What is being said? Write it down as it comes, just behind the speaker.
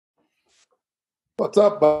What's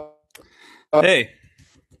up, bud? Hey,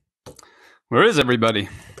 where is everybody?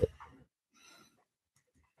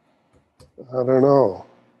 I don't know.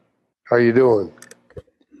 How you doing?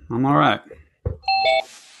 I'm all right.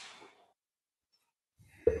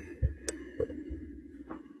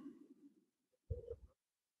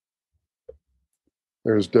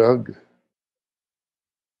 There's Doug.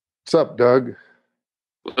 What's up, Doug?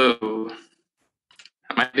 Whoa.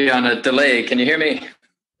 I might be on a delay. Can you hear me?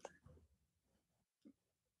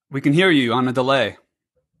 We can hear you on a delay.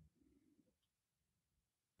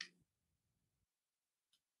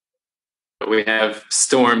 But we have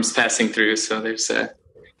storms passing through, so there's a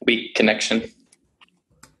weak connection.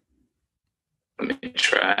 Let me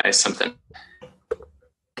try something.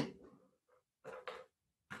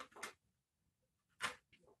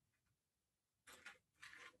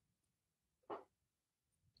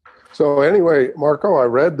 So anyway, Marco, I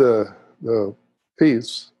read the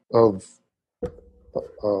piece of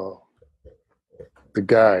the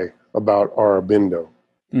guy about Aurobindo.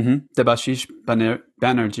 Debashish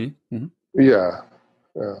Banerji. Yeah.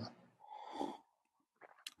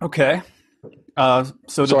 Okay.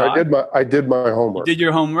 So I did my homework. You did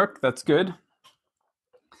your homework. That's good.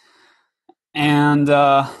 And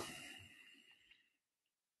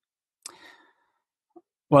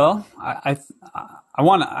well, I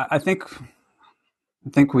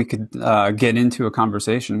think we could get into a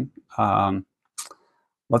conversation.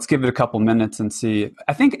 Let's give it a couple minutes and see.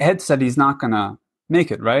 I think Ed said he's not going to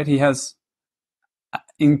make it, right? He has.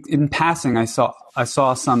 In passing, I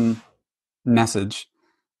saw some message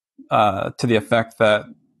to the effect that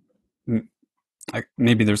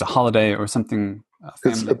maybe there's a holiday or something.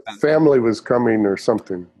 His family was coming or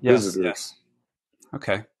something. Yes, visitors. Yes.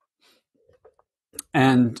 Okay.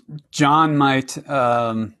 And John might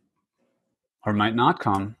or might not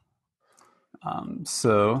come.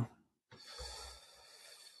 So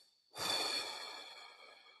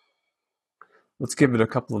let's give it a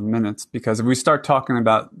couple of minutes, because if we start talking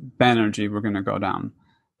about Banerjee, we're going to go down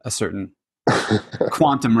a certain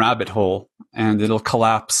quantum rabbit hole, and it'll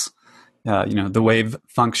collapse, the wave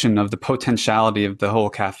function of the potentiality of the whole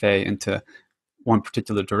cafe into one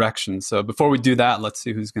particular direction. So before we do that, let's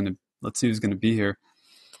see who's going to be here.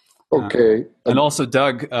 Okay. And also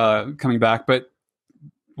Doug coming back, but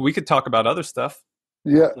we could talk about other stuff.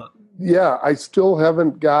 Yeah. I still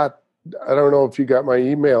haven't got. I don't know if you got my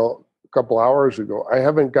email a couple hours ago. I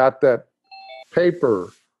haven't got that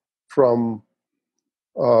paper from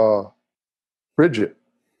Bridget.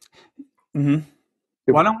 Mm-hmm.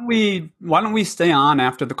 Why don't we stay on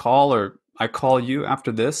after the call, or I call you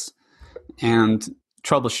after this and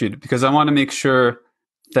troubleshoot it, because I want to make sure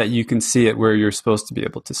that you can see it where you're supposed to be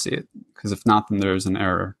able to see it, because if not, then there's an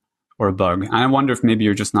error or a bug. And I wonder if maybe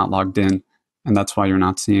you're just not logged in and that's why you're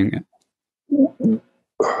not seeing it.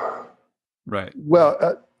 Right.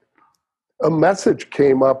 Well, a message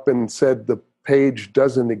came up and said the page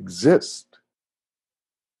doesn't exist.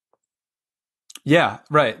 Yeah,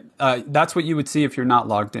 right. That's what you would see if you're not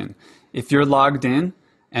logged in. If you're logged in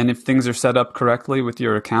and if things are set up correctly with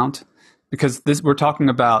your account, because we're talking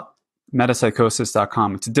about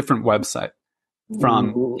metapsychosis.com. It's a different website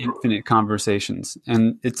from Infinite Conversations,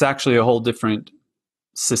 and it's actually a whole different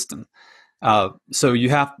system. So you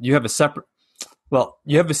have a separate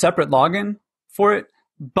login for it,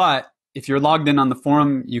 but if you're logged in on the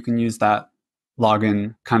forum, you can use that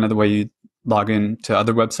login kind of the way you log in to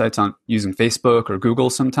other websites on using Facebook or Google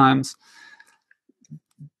sometimes.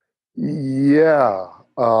 Yeah.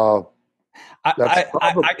 I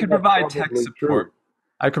could provide tech support. True.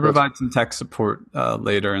 I could provide some tech support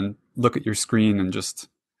later and look at your screen and just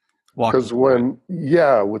walk. Because with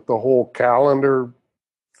the whole calendar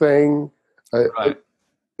thing, right.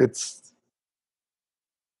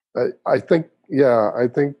 I think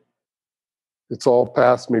it's all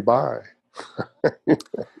passed me by.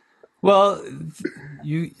 Well,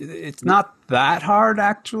 it's not that hard,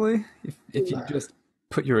 actually, if you just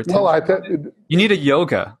put your attention. You need a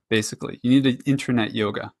yoga, basically. You need an internet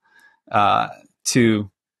yoga to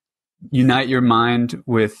unite your mind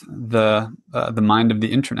with the mind of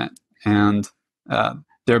the internet, and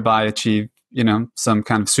thereby achieve some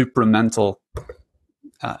kind of supramental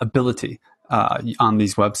ability on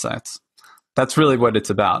these websites. That's really what it's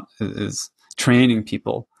about, is training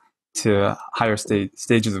people to higher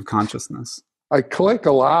stages of consciousness. I click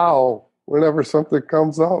allow whenever something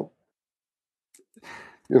comes up.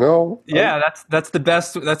 Yeah, that's the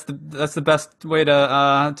best. That's the best way to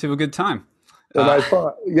a good time. And I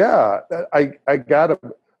thought, I got a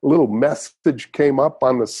little message came up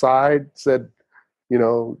on the side, said,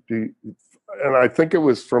 and I think it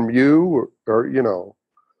was from you or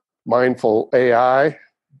mindful AI,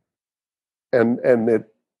 and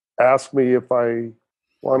it asked me if I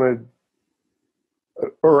wanted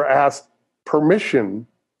or asked permission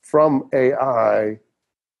from AI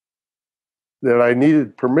that I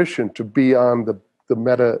needed permission to be on the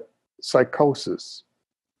meta psychosis.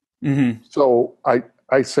 Mm-hmm. So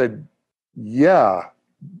I said, yeah,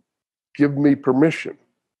 give me permission.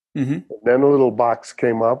 Mm-hmm. And then a little box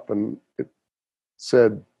came up and it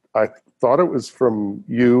said, I thought it was from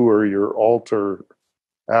you or your alter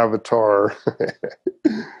avatar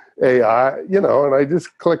AI, and I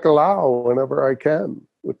just click allow whenever I can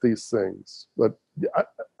with these things. But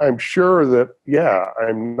I'm sure that,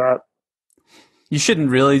 I'm not. You shouldn't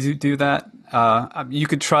really do that. You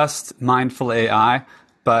could trust mindful AI,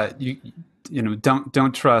 but you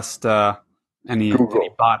don't trust any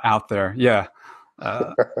bot out there. Yeah,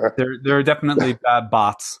 there are definitely bad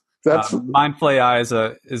bots. That's mindful AI is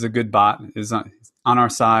a good bot. Is on our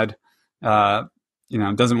side.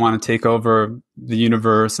 Doesn't want to take over the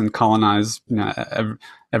universe and colonize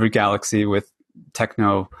every galaxy with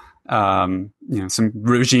techno, some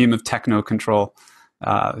regime of techno control.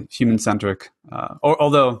 Human centric,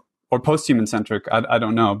 or post human centric. I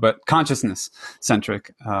don't know, but consciousness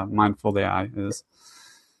centric. Mindful AI is.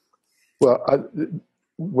 Well,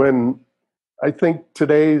 when I think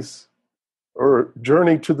today's or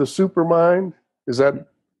journey to the supermind is that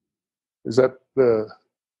the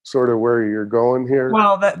sort of where you're going here?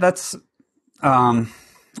 Well, that's I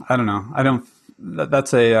don't know. I don't.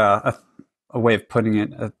 That's a way of putting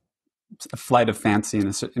it. A flight of fancy in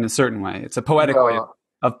a certain way. It's a poetic way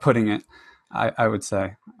of putting it. I would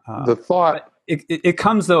say the thought it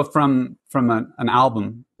comes though from an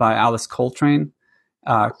album by Alice Coltrane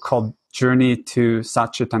called Journey to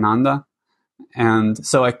Satchitananda, and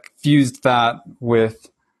so I fused that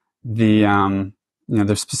with the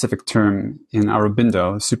the specific term in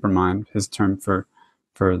Aurobindo, Supermind, his term for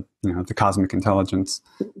the cosmic intelligence.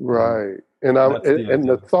 Right, and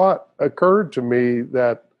the thought occurred to me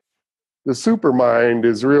that the supermind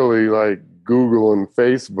is really like Google and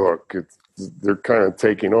Facebook. They're kind of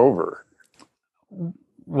taking over.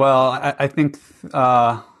 Well, I think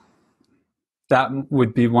that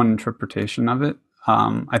would be one interpretation of it.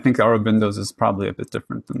 I think Aurobindo's is probably a bit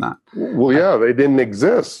different than that. Well, yeah, they didn't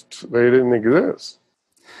exist.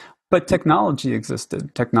 But technology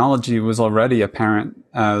existed. Technology was already apparent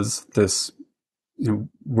as this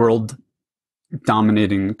world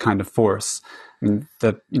dominating kind of force. I mean,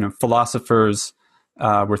 that philosophers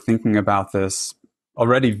were thinking about this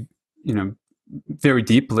already, very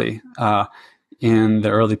deeply in the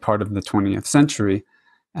early part of the 20th century,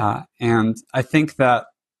 and I think that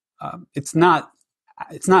it's not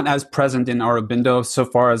as present in Aurobindo so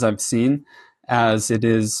far as I've seen as it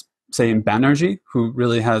is, say, in Banerji, who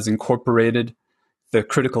really has incorporated the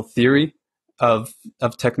critical theory of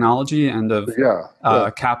technology and of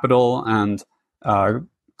capital and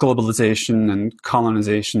globalization and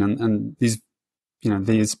colonization and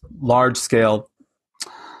these large scale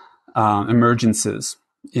emergences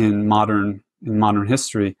in modern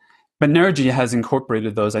history. Banerji has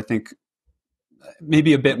incorporated those, I think,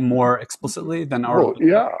 maybe a bit more explicitly than our.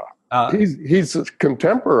 Well, he's a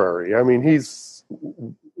contemporary. I mean, he's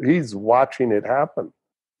watching it happen,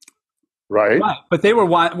 right? But they were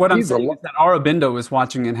what I'm saying is that Aurobindo was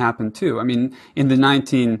watching it happen too. I mean, in the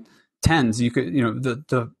 1910s, you could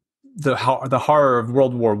the horror of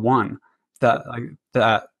World War I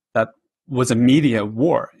that was a media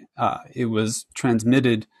war. It was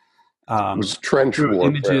transmitted. It was trench through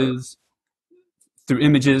warfare.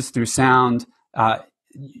 Images, through sound.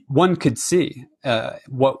 One could see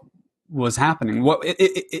what was happening.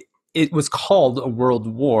 It was called a world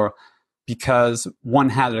war because one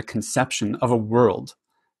had a conception of a world,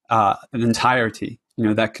 an entirety,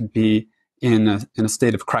 that could be in a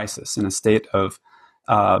state of crisis, in a state of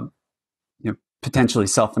potentially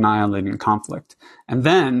self-annihilating conflict. And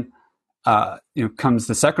then comes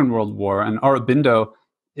the Second World War, and Aurobindo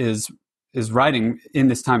is writing in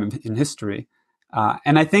this time in history,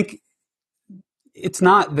 and I think it's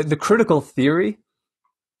not the critical theory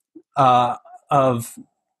of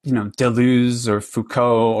Deleuze or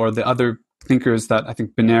Foucault or the other thinkers that I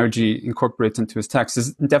think Banerji incorporates into his text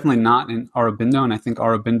is definitely not in Aurobindo, and I think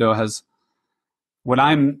Aurobindo has what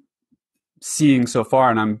I'm seeing so far,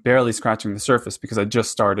 and I'm barely scratching the surface because I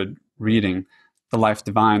just started reading The Life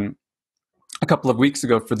Divine a couple of weeks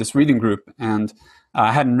ago for this reading group, and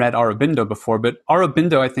I hadn't read Aurobindo before, but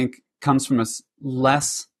Aurobindo, I think, comes from a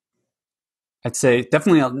less, I'd say,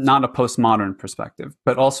 definitely not a postmodern perspective,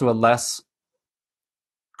 but also a less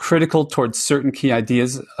critical towards certain key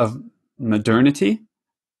ideas of modernity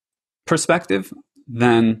perspective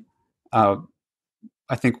than I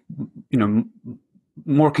think,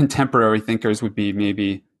 more contemporary thinkers would be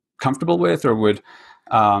maybe comfortable with, or would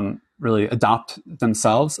really adopt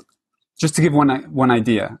themselves. Just to give one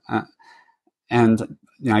idea, and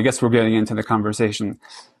I guess we're getting into the conversation.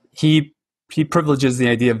 He privileges the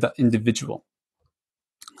idea of the individual.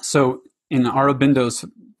 So in Aurobindo's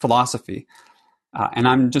philosophy, and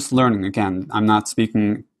I'm just learning again, I'm not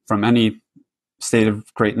speaking from any state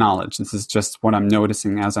of great knowledge. This is just what I'm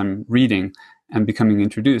noticing as I'm reading and becoming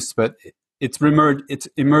introduced. But it's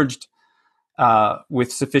emerged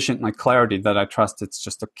with sufficient clarity that I trust it's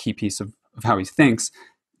just a key piece of how he thinks.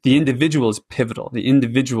 The individual is pivotal. The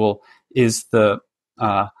individual is the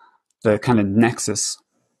kind of nexus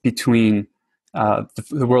between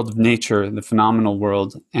the world of nature, the phenomenal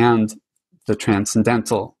world, and the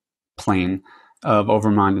transcendental plane of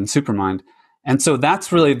overmind and supermind. And so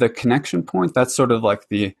that's really the connection point. That's sort of like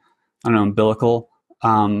the, umbilical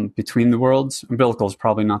between the worlds. Umbilical is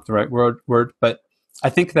probably not the right word, but I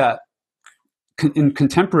think that in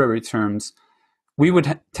contemporary terms, we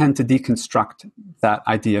would tend to deconstruct that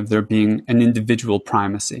idea of there being an individual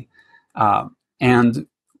primacy. And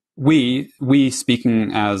we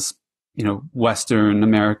speaking as, Western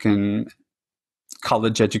American,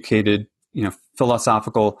 college-educated,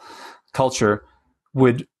 philosophical culture,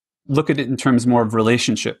 would look at it in terms more of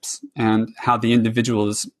relationships and how the individual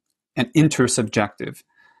is an intersubjective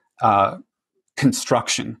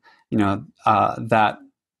construction, that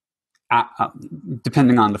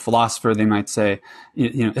depending on the philosopher, they might say,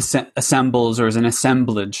 assembles or is an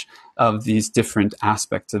assemblage of these different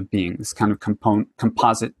aspects of being, this kind of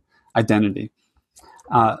composite identity.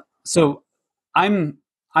 So I'm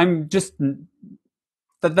just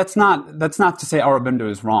that's not to say Aurobindo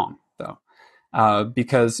is wrong, though,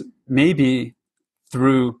 because maybe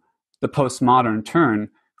through the postmodern turn,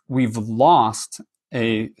 we've lost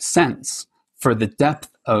a sense for the depth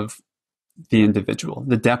of the individual,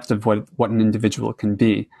 the depth of what an individual can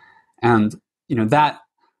be, and that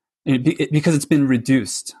because it's been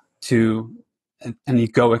reduced to an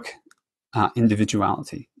egoic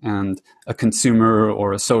individuality and a consumer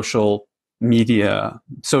or a socially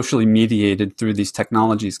mediated through these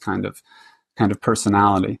technologies kind of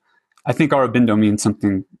personality. I think Aurobindo means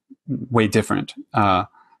something way different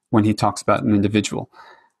when he talks about an individual.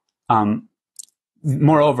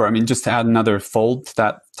 Moreover, just to add another fold to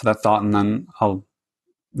that thought, and then I'll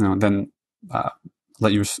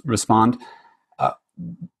let you respond.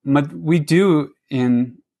 We do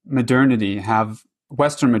in modernity have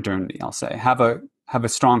Western modernity, I'll say, have a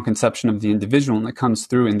strong conception of the individual, and it comes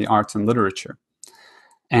through in the arts and literature,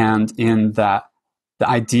 and in that the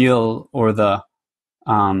ideal or the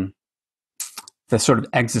sort of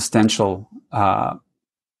existential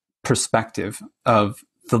perspective of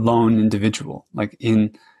the lone individual, like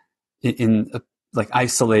in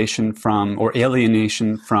isolation from or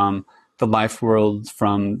alienation from the life world,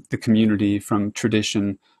 from the community, from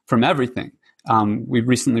tradition, from everything. We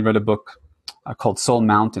recently read a book called Soul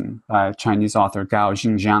Mountain by a Chinese author, Gao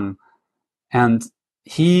Xingjiang, and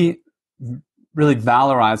he really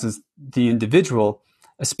valorizes the individual,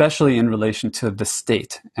 especially in relation to the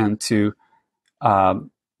state and to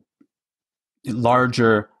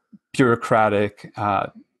larger bureaucratic,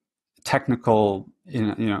 technical,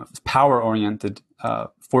 power-oriented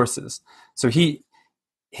forces. So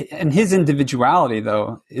his individuality,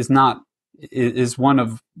 though, is one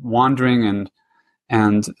of wandering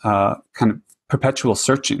and kind of perpetual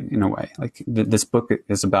searching in a way. Like this book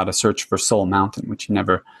is about a search for Soul Mountain, which he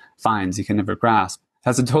never finds, he can never grasp. It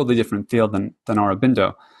has a totally different feel than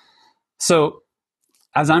Aurobindo. So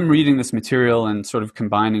as I'm reading this material and sort of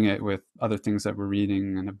combining it with other things that we're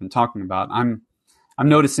reading and have been talking about, I'm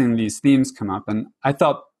noticing these themes come up. And I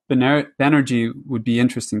thought Banerji would be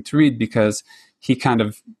interesting to read because he kind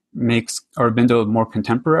of makes Aurobindo more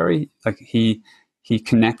contemporary. Like he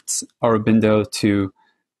connects Aurobindo to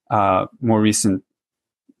more recent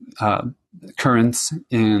currents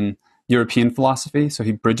in European philosophy. So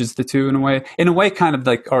he bridges the two in a way kind of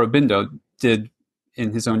like Aurobindo did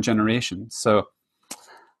in his own generation. So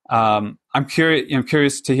I'm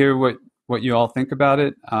curious to hear what you all think about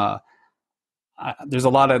it. There's a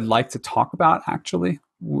lot I'd like to talk about, actually,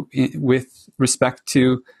 with respect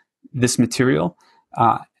to this material.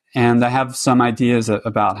 And I have some ideas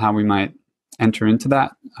about how we might enter into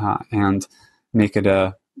that and make it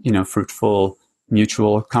a fruitful,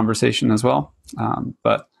 mutual conversation as well.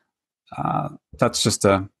 But that's just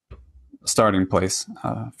a starting place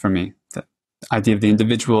for me. The idea of the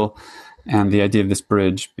individual and the idea of this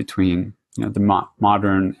bridge between the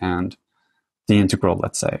modern and the integral,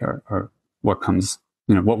 let's say, or what comes,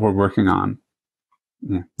 what we're working on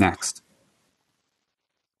next.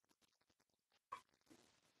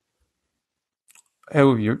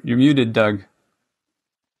 Oh, you're muted, Doug.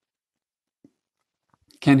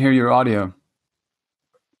 Can't hear your audio.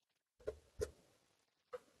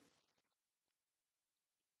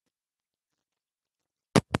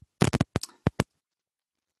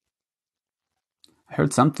 I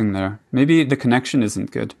heard something there. Maybe the connection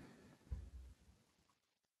isn't good.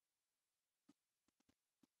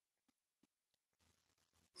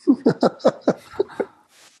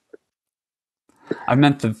 I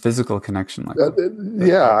meant the physical connection. Like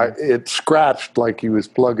it scratched like he was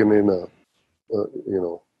plugging in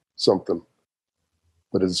something.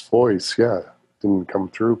 But his voice, didn't come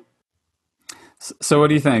through. So what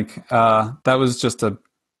do you think? That was just a,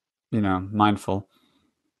 mindful.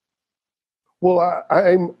 Well,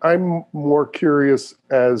 I'm more curious,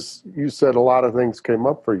 as you said, a lot of things came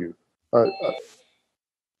up for you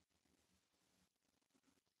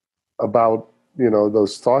about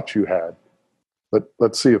those thoughts you had. But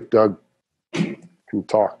let's see if Doug can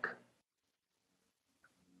talk.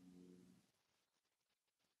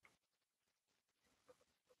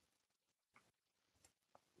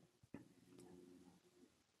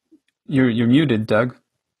 You're muted, Doug.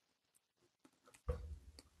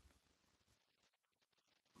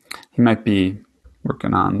 He might be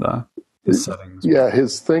working on his settings. Yeah,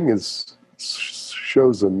 his thing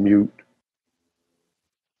shows a mute.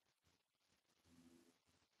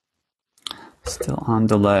 Still on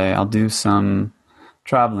delay. I'll do some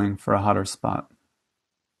traveling for a hotter spot.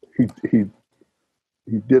 He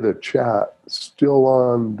did a chat. Still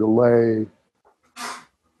on delay.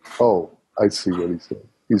 Oh, I see what he said.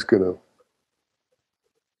 He's gonna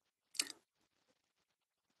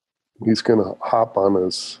hop on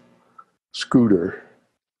his scooter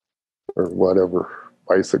or whatever,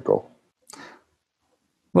 bicycle.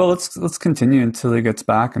 Well, let's continue until he gets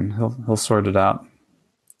back, and he'll sort it out.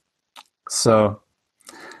 So,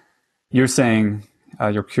 you're saying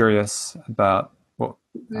you're curious about what?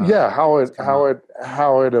 How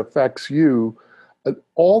it affects you.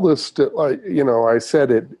 All this, I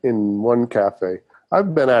said it in one cafe.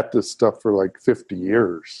 I've been at this stuff for like 50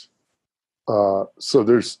 years.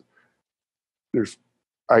 So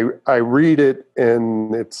I read it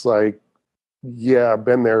and it's like, yeah, I've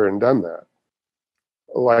been there and done that.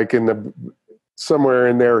 Like somewhere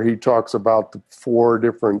in there, he talks about the 4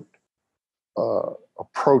 different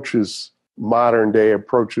approaches, modern day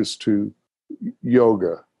approaches to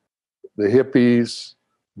yoga. The hippies,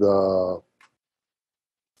 the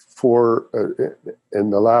 4,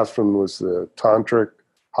 and the last one was the tantric,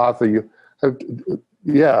 hatha.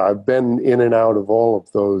 I've been in and out of all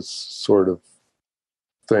of those sort of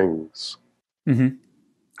things. Mm-hmm.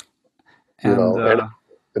 And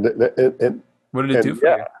what did it do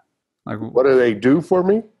for you? Like, what do they do for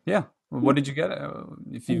me? Yeah. What did you get?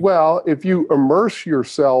 If you immerse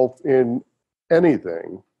yourself in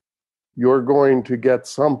anything, you're going to get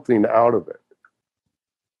something out of it.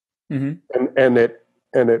 Mm-hmm.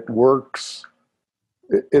 And it works.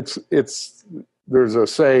 It's there's a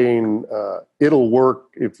saying, it'll work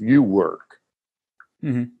if you work.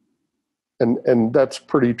 Mm-hmm. And that's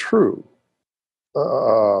pretty true.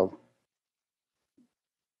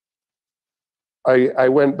 I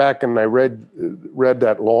went back and I read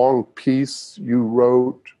that long piece you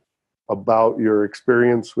wrote about your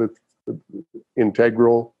experience with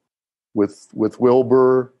Integral with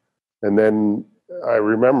Wilber, and then I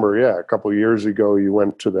remember, a couple of years ago you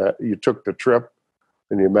took the trip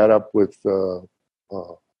and you met up with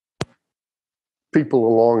people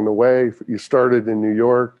along the way. You started in New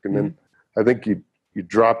York, and then I think you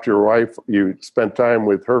dropped your wife. You spent time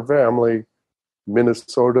with her family,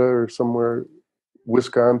 Minnesota or somewhere,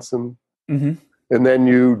 Wisconsin, and then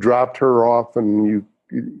you dropped her off, and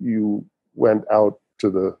you went out to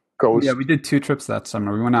the coast. Yeah, we did 2 trips that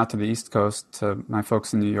summer. We went out to the East Coast to my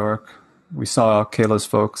folks in New York. We saw Kayla's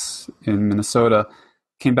folks in Minnesota,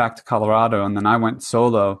 came back to Colorado, and then I went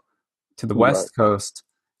solo to the West Coast,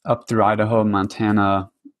 up through Idaho, Montana,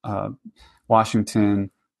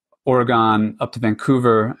 Washington, Oregon, up to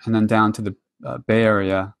Vancouver, and then down to the Bay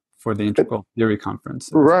Area for the Integral Theory Conference.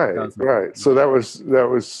 Right. So that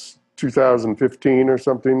was 2015 or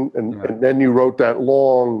something, and then you wrote that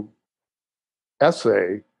long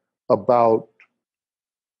essay about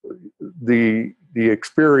the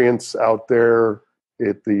experience out there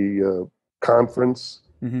at the conference,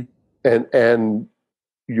 and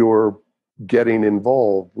you're getting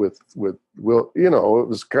involved with Will. It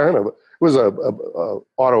was a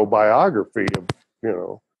autobiography of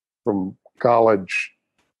from college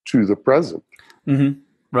to the present.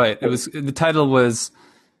 Right. The title was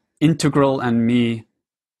Integral and Me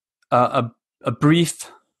a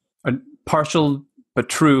brief, a partial but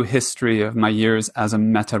true history of my years as a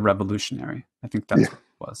meta-revolutionary. I think that's what it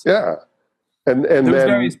was. Yeah. And there was then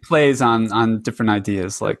various plays on different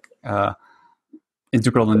ideas, like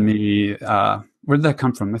Integral in Me. Where did that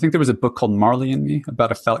come from? I think there was a book called Marley and Me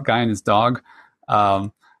about a felt guy and his dog.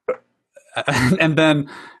 And then,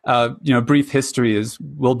 Brief History is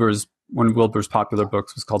one of Wilber's popular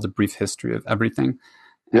books was called A Brief History of Everything.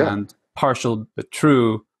 Yeah. And Partial but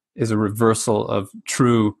True is a reversal of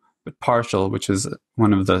True but Partial, which is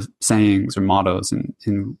one of the sayings or mottos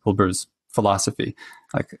in Wilber's philosophy.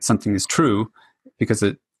 Like, something is true because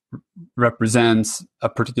it represents a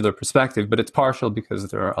particular perspective, but it's partial because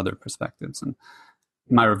there are other perspectives. And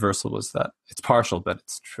my reversal was that it's partial, but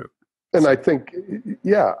it's true. And I think,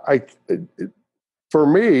 for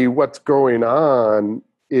me, what's going on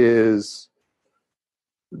is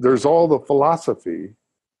there's all the philosophy,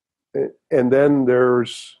 and then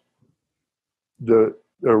there's the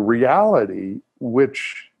reality,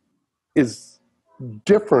 which is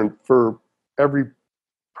different for every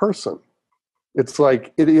person. It's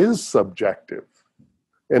like it is subjective,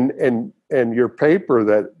 and your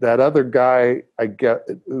paper, that other guy, I get,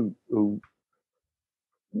 who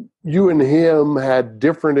you and him had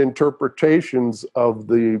different interpretations of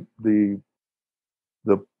the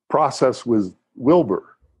process with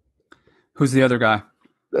Wilber. Who's the other guy?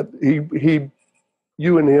 That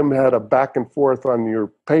you and him had a back and forth on your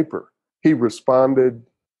paper. He responded.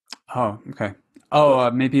 Oh, okay. Oh,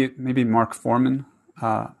 maybe Mark Foreman,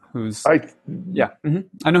 who's I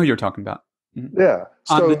know who you're talking about. Mm-hmm. Yeah.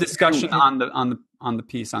 On the discussion on the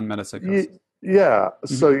piece on metapsychosis. Yeah.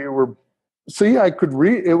 Mm-hmm. So you were. See, I could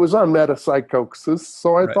read. It was on metapsychosis,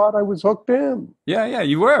 so I thought I was hooked in. Yeah,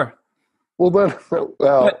 you were. Well, then,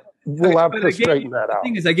 we'll have to straighten that out. The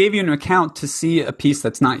thing is, I gave you an account to see a piece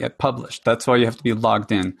that's not yet published. That's why you have to be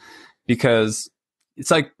logged in, because it's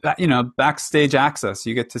like, backstage access.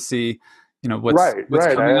 You get to see, what's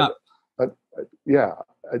coming up. I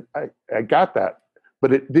got that,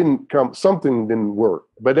 but it didn't come. Something didn't work.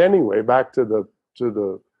 But anyway, back to the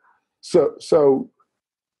so.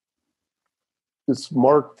 This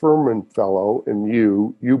Mark Furman fellow and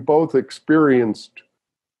you both experienced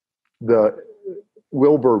the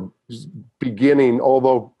Wilbur beginning,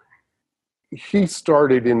 although he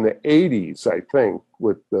started in the 80s, I think,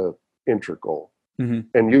 with the integral, and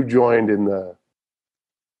you joined in the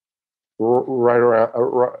right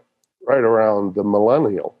around the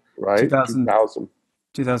millennial, right? 2000.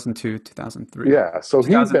 2002, 2003. Yeah, so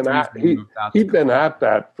he'd been at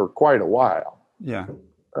that for quite a while. Yeah.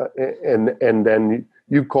 And then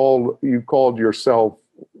you called yourself,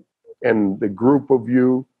 and the group of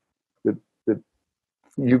you that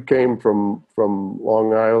you came from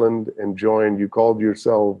Long Island and joined, you called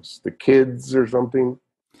yourselves the Kids or something.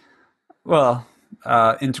 Well,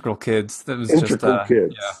 Integral Kids. That was Integral just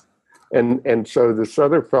Kids. Yeah. And so this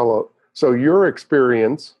other fellow. So your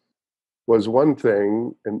experience was one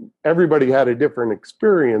thing, and everybody had a different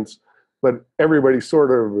experience, but everybody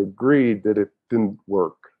sort of agreed that it didn't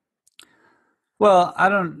work. Well,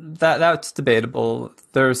 that's debatable.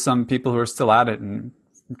 There are some people who are still at it and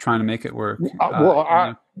trying to make it work.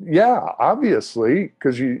 Obviously,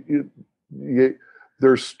 because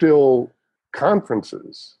there's still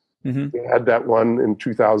conferences. Mm-hmm. We had that one in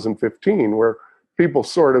 2015 where people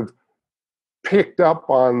sort of picked up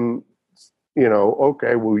on,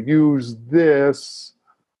 okay, we'll use this,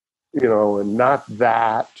 and not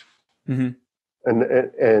that. Mm-hmm.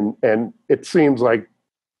 And it seems like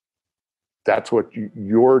that's what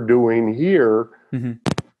you're doing here. Mm-hmm.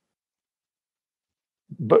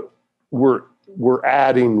 But we're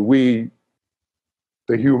adding,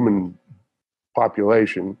 the human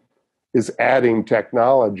population is adding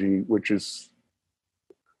technology, which is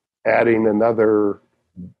adding another,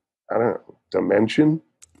 dimension.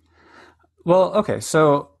 Well, okay.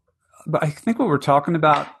 So, but I think what we're talking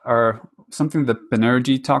about are something that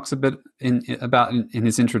Banerji talks a bit about in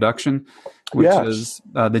his introduction, which is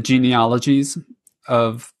the genealogies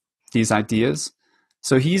of these ideas.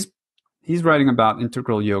 So he's writing about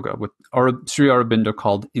integral yoga, with Sri Aurobindo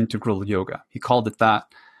called integral yoga. He called it that,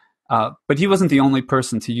 but he wasn't the only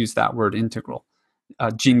person to use that word integral.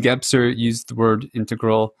 Jean Gebser used the word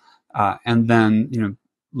integral, and then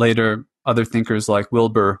later other thinkers like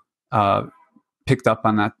Wilber picked up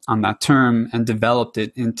on that term and developed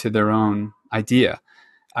it into their own idea.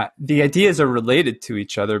 The ideas are related to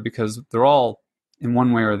each other because they're all, in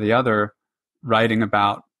one way or the other, writing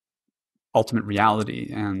about ultimate reality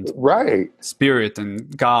and spirit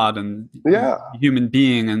and God and human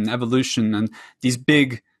being and evolution and these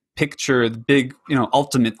big picture,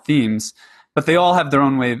 ultimate themes. but they all have their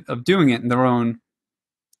own way of doing it and their own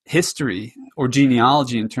history or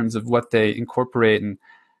genealogy in terms of what they incorporate and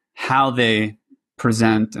how they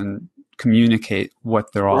present and communicate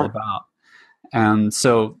what they're all about. And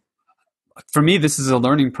so for me, this is a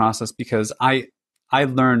learning process because I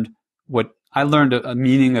learned a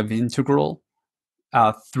meaning of integral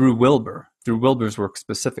through Wilber's work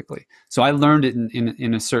specifically. So I learned it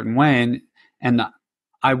in a certain way, and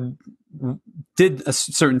I did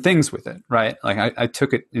certain things with it, right? Like I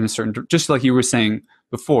took it in a certain, just like you were saying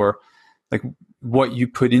before, like what you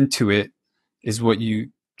put into it is what you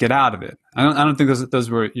get out of it. I don't think those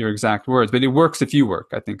were your exact words, but it works if you work,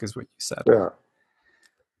 I think is what you said. Yeah.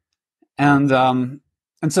 And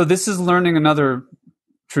so this is learning another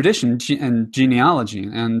tradition and genealogy,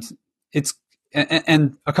 and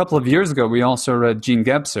and a couple of years ago we also read Jean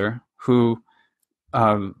Gebser, who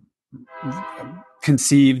wrote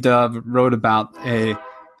about a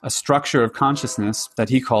structure of consciousness that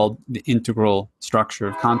he called the integral structure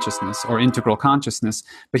of consciousness or integral consciousness,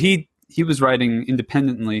 but he was writing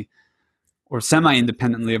independently or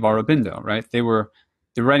semi-independently of Aurobindo, right? They were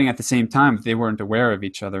writing at the same time, but they weren't aware of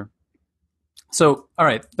each other. So, all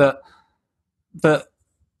right, I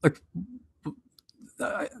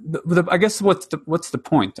guess what's the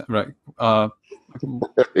point, right?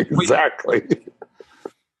 Exactly.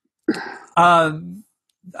 I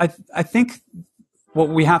think what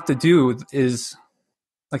we have to do is,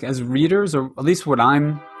 like, as readers, or at least what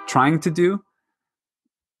I'm trying to do,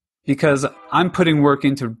 because I'm putting work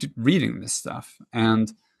into reading this stuff,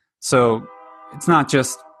 and so it's not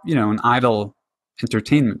just an idle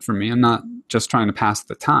entertainment for me. I'm not just trying to pass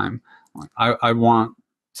the time. I want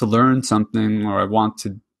to learn something, or I want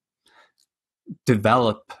to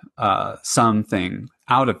develop something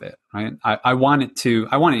out of it, right? I want to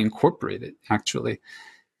incorporate it actually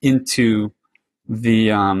into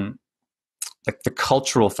the like the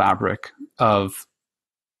cultural fabric of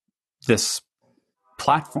this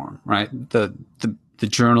platform, right? The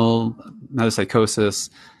journal, Metapsychosis,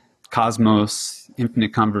 Cosmos,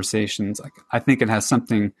 Infinite Conversations. Like, I think it has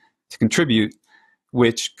something to contribute,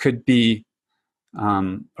 which could be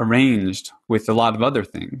arranged with a lot of other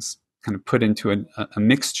things, kind of put into a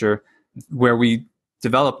mixture where we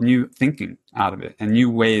develop new thinking out of it and new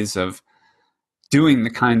ways of doing the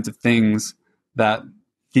kinds of things that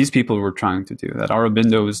these people were trying to do, that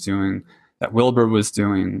Aurobindo was doing, that Wilber was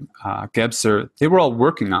doing, Gebser. They were all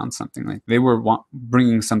working on something. Like, they were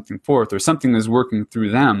bringing something forth, or something was working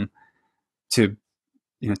through them to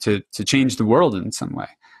change the world in some way.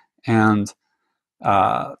 And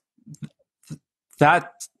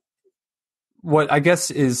that, what I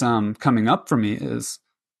guess is coming up for me is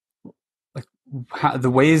like the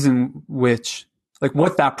ways in which, like,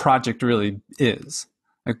 what that project really is,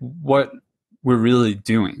 like what we're really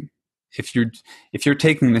doing. If you're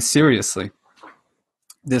taking this seriously,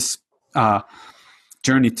 this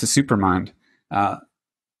journey to Supermind,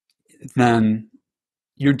 then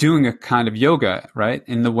you're doing a kind of yoga, right?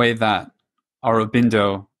 In the way that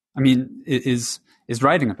Aurobindo, is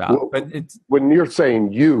writing about. Well, but when you're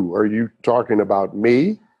saying you, are you talking about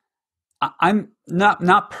me? I'm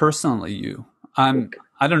not personally you.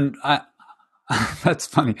 That's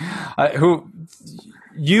funny.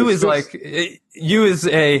 You is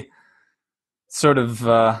a sort of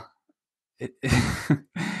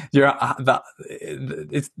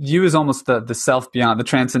you is almost the self beyond, the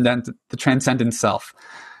transcendent self.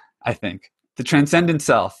 I think the transcendent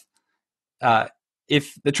self.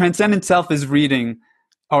 If the transcendent self is reading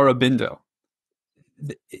Aurobindo,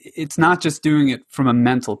 it's not just doing it from a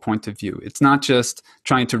mental point of view. It's not just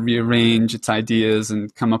trying to rearrange its ideas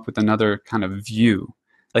and come up with another kind of view.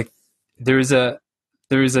 Like, there is a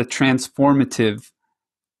transformative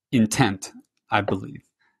intent, I believe,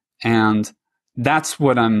 and that's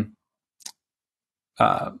what I'm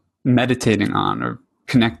meditating on or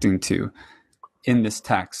connecting to in this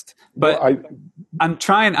text. But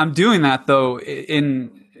I'm doing that though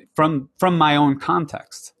from my own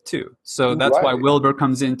context too. So that's why Wilber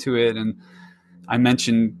comes into it. And I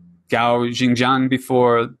mentioned Gao Xingjiang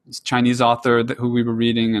before, Chinese author who we were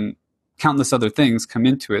reading, and countless other things come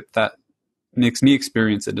into it that makes me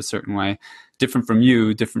experience it a certain way, different from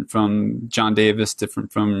you, different from John Davis,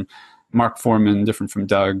 different from Mark Foreman, different from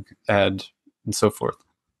Doug, Ed, and so forth.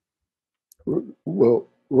 Well,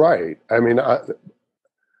 right. I mean,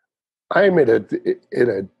 I'm in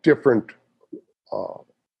a different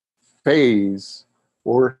phase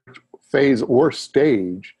or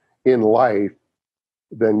stage in life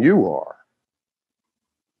than you are.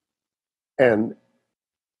 And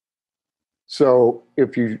so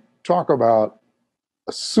if you talk about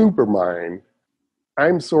a supermind,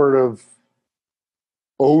 I'm sort of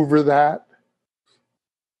over that,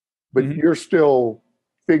 but you're still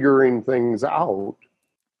figuring things out.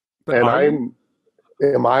 But and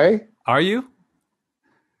am I? Are you?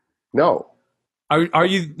 No. Are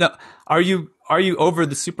you over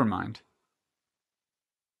the supermind?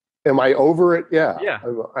 Am I over it? Yeah. Yeah.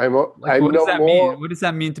 I'm what does no that more, mean? What does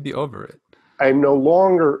that mean to be over it? I'm no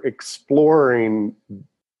longer exploring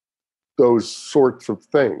those sorts of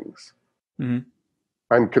things. Mm-hmm.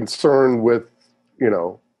 I'm concerned with,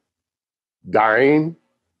 dying.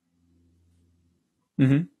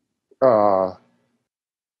 Mm-hmm.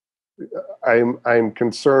 I'm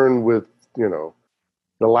concerned with, the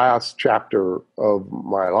last chapter of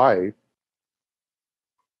my life,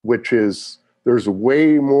 which is there's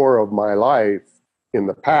way more of my life in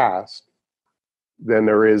the past than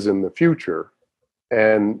there is in the future.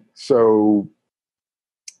 And so,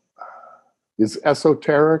 is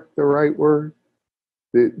esoteric the right word?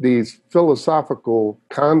 These philosophical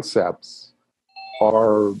concepts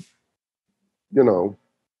are,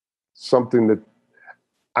 something that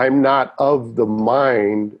I'm not of the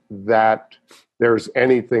mind that there's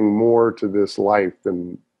anything more to this life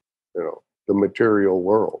than, the material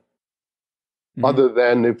world. Mm-hmm. Other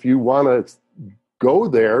than if you want to go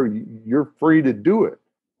there, you're free to do it.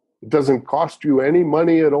 It doesn't cost you any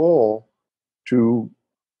money at all to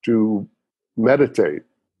meditate.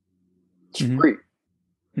 It's free.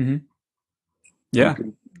 Mm-hmm. Yeah.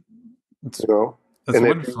 That's and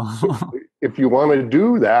wonderful. If you want to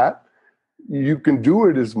do that, you can do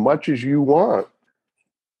it as much as you want.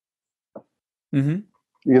 Mm-hmm.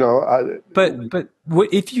 But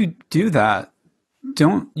if you do that,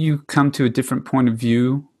 don't you come to a different point of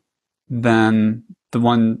view than the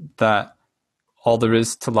one that all there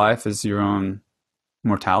is to life is your own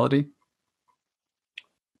mortality?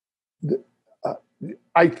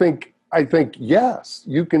 I think yes,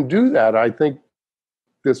 you can do that. I think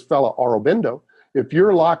this fella Aurobindo, if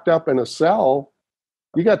you're locked up in a cell,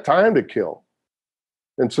 you got time to kill.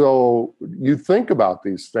 And so you think about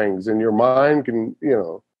these things and your mind can,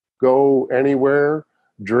 go anywhere,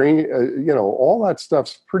 dream, all that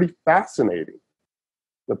stuff's pretty fascinating.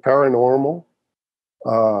 The paranormal,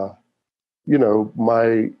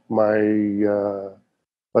 my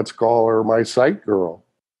let's call her my sight girl.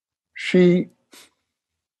 She,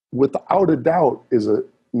 without a doubt, is a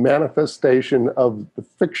manifestation of the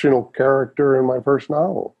fictional character in my first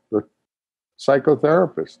novel, the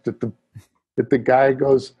psychotherapist. That the guy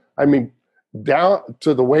goes, down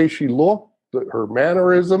to the way she looked, her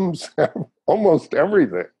mannerisms, almost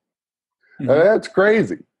everything. Mm-hmm. That's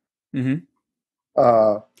crazy. Mm-hmm.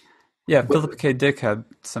 Philip K. Dick had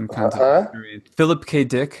some kinds of experience. Philip K.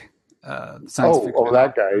 Dick, science fiction.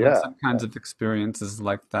 That guy, yeah. Some kinds of experiences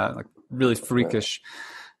like that, like really freakish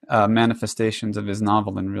manifestations of his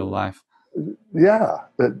novel in real life. Yeah,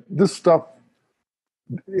 this stuff,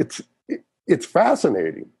 it's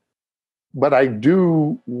fascinating. But I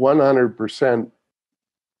do 100%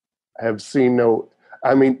 have seen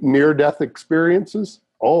near-death experiences.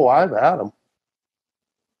 Oh, I've had them.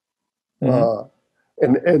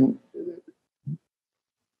 Mm-hmm.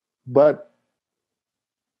 But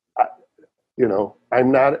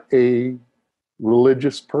I'm not a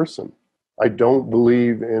religious person. I don't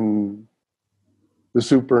believe in the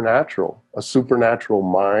supernatural, a supernatural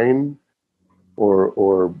mind,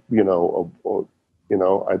 or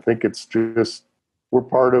I think it's just we're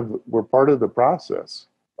part of the process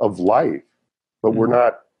of life, but we're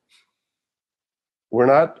not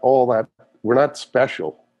all that. We're not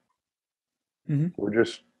special. Mm-hmm. We're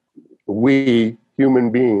just we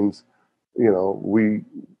human beings. We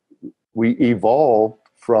evolved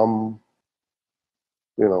from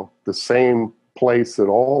the same place that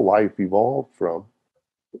all life evolved from.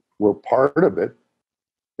 We're part of it,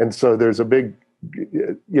 and so there's a big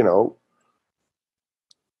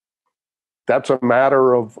that's a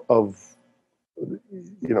matter of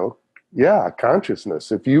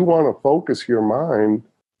consciousness. If you want to focus your mind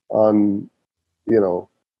on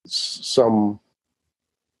some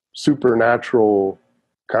supernatural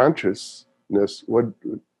consciousness,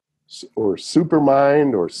 or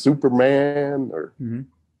supermind or Superman, or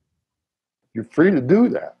you're free to do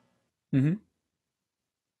that. Mm-hmm.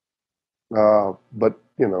 But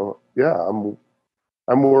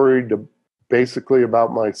I'm worried basically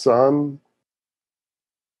about my son.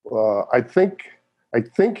 I think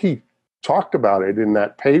he talked about it in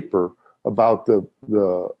that paper about the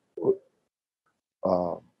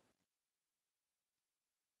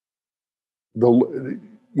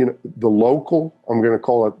local. I'm going to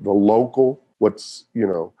call it the local. What's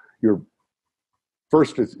your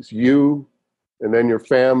first is you, and then your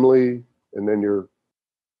family, and then your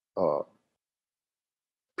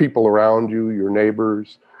people around you, your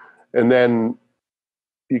neighbors, and then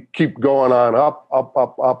you keep going on up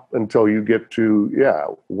until you get to,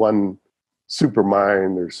 one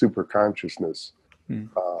supermind or super consciousness.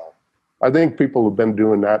 I think people have been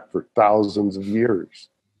doing that for thousands of years,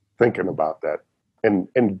 thinking about that and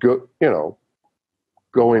go,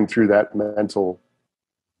 going through that mental.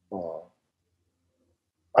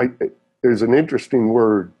 There's an interesting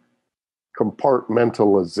word,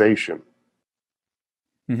 compartmentalization.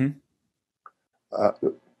 A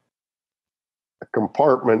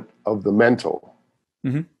compartment of the mental,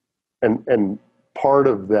 and part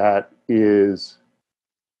of that is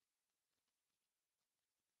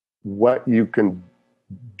what you can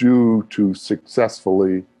do to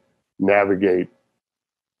successfully navigate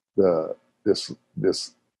this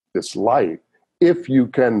life, if you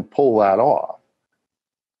can pull that off,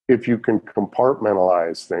 if you can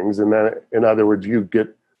compartmentalize things, and then, in other words, you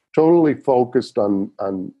get totally focused on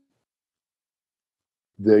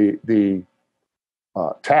the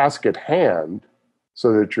task at hand,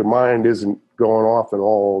 so that your mind isn't going off in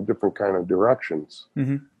all different kind of directions,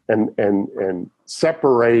 and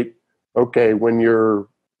separate. Okay, when you're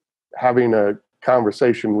having a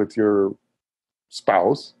conversation with your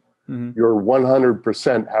spouse, you're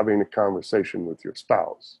 100% having a conversation with your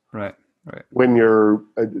spouse. Right. When you're,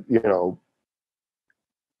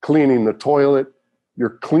 cleaning the toilet,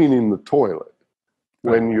 you're cleaning the toilet.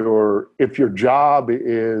 When if your job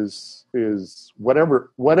is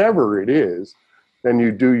whatever it is, then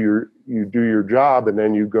you do your job, and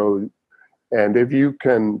then you go. And if you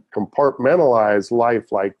can compartmentalize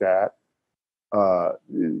life like that,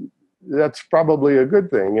 that's probably a good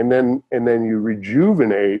thing. And then you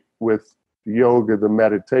rejuvenate with yoga, the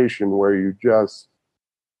meditation, where you just,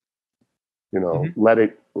 let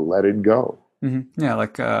it go. Yeah,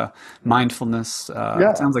 like mindfulness.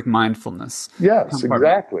 It sounds like mindfulness. Yes,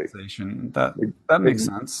 exactly. That makes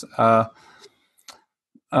sense.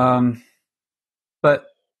 But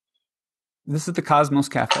this is the Cosmos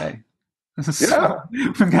Cafe. So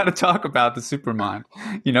we've got to talk about the Supermind.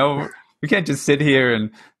 We can't just sit here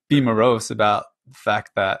and be morose about the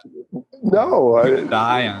fact that we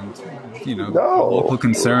die, and local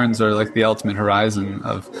concerns are like the ultimate horizon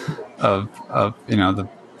of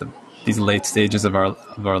these late stages of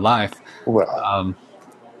our life. Well,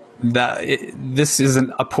 this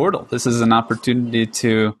isn't a portal. This is an opportunity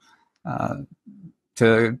to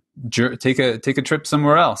take a trip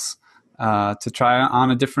somewhere else, to try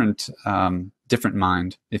on a different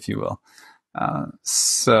mind, if you will.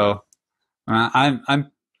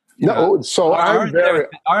 Aren't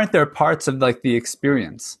there parts of like the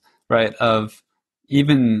experience, right, of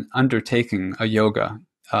even undertaking a yoga,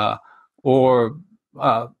 or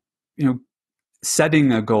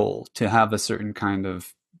setting a goal to have a certain kind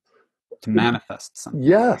of, to manifest something?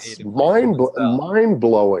 Yes, mind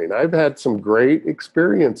blowing. I've had some great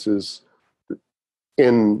experiences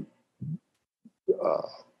in,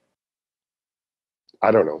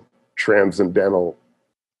 transcendental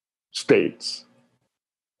states,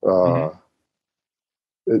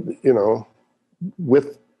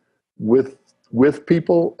 with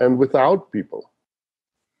people and without people.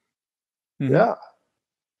 Yeah,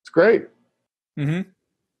 it's great. And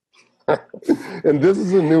this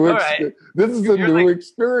is a new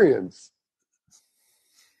experience.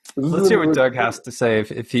 Let's hear what Doug has to say,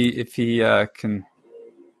 if he can.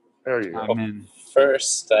 There you go.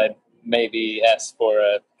 First, I'd maybe ask for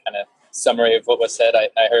a kind of summary of what was said. I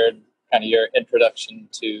heard kind of your introduction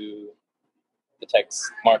to the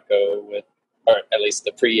text, Marco, or at least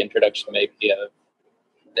the pre-introduction maybe of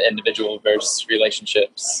the individual verse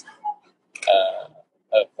relationships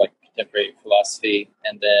of like contemporary philosophy,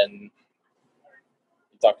 and then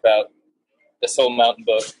you talked about the Soul Mountain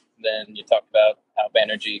book. Then you talked about how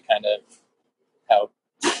Banerji how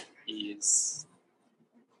he's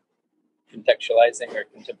contextualizing or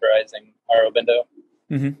contemporizing Aurobindo.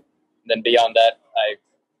 Then beyond that, I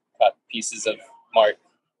caught pieces of Mark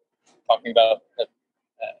talking about the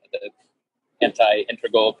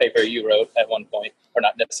anti-integral paper you wrote at one point, or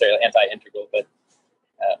not necessarily anti-integral, but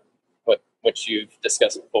what you've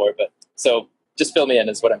discussed before. But so just fill me in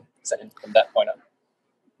is what I'm saying from that point on.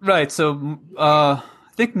 Right. So I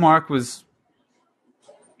think Mark was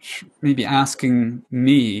maybe asking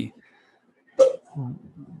me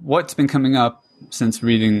what's been coming up since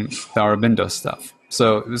reading the Aurobindo stuff.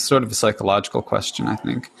 So it was sort of a psychological question, I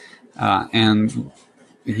think. And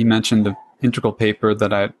he mentioned the integral paper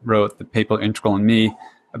that I wrote, the paper Integral in Me,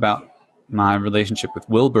 about my relationship with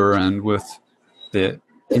Wilber and with the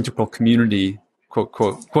integral community, quote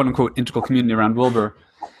unquote, integral community around Wilber.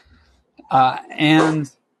 And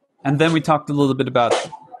then we talked a little bit about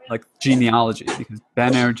like genealogy, because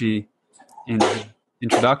Banerji in his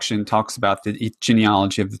introduction talks about the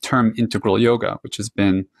genealogy of the term integral yoga, which has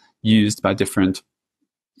been used by different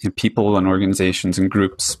people and organizations and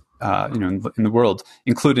groups, in the world,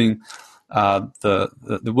 including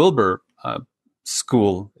the Wilber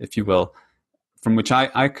school, if you will, from which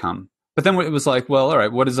I come. But then it was like, well, all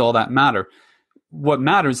right, what does all that matter? What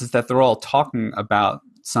matters is that they're all talking about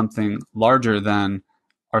something larger than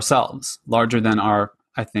ourselves, larger than our,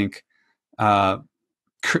 I think, let's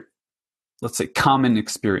say, common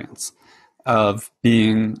experience of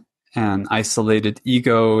being an isolated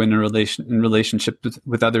ego in relationship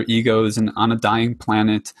with other egos and on a dying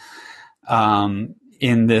planet,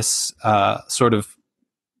 in this sort of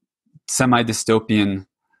semi-dystopian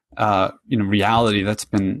reality that's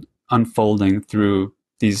been unfolding through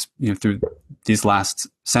these last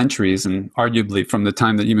centuries, and arguably from the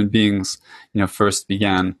time that human beings first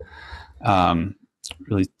began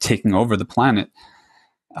really taking over the planet.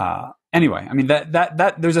 Anyway, I mean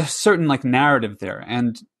that there's a certain like narrative there,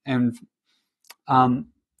 and the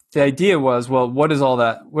idea was, well, what does all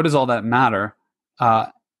that matter?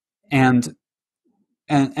 And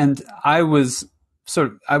I was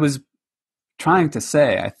trying to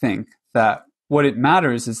say, I think, that what it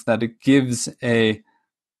matters is that it gives a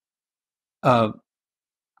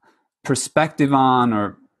perspective on,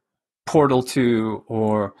 or portal to,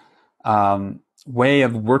 or way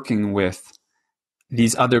of working with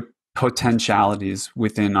these other potentialities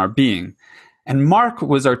within our being. And Mark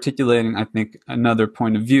was articulating, I think, another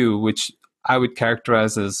point of view, which I would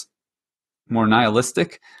characterize as more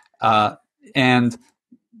nihilistic, but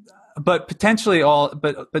potentially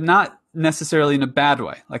but not necessarily in a bad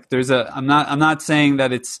way. Like I'm not saying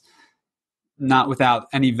that it's not without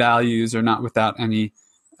any values, or not without any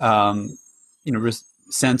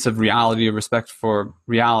sense of reality or respect for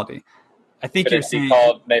reality. I think you're saying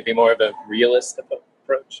called maybe more of a realist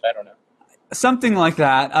approach. I don't know. Something like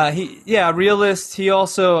that. Realist. He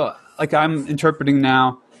also, like I'm interpreting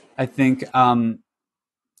now, I think,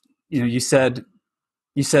 you said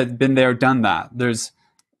been there, done that. There's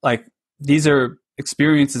like, these are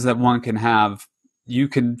experiences that one can have. You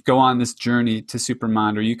can go on this journey to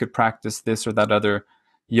Supermind, or you could practice this or that other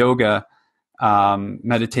yoga,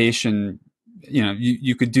 meditation.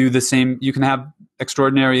 You could do the same. You can have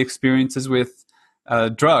extraordinary experiences with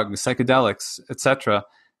drugs, psychedelics, etc.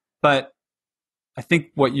 But I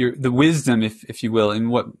think the wisdom, if you will, in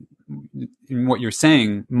what you're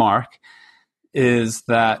saying, Mark, is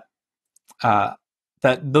that that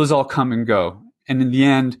those all come and go, and in the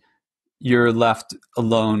end, you're left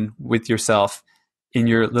alone with yourself in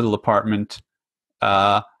your little apartment,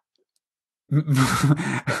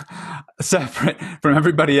 separate from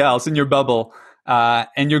everybody else in your bubble,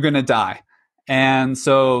 and you're going to die. And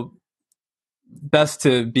so, best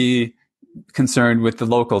to be concerned with the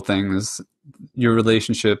local things, your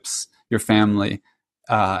relationships, your family,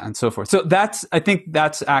 and so forth. So I think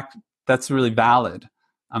that's really valid.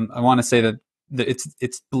 I want to say that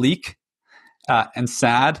it's bleak and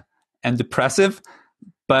sad and depressive,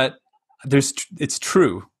 but it's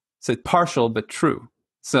true. So it's partial but true.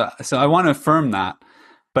 So I want to affirm that,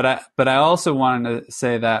 but I also wanted to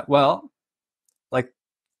say that, well, like,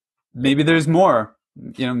 maybe there's more.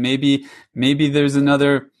 Maybe there's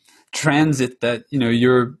another transit that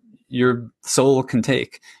your soul can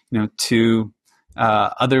take, to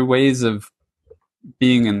other ways of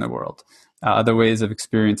being in the world, other ways of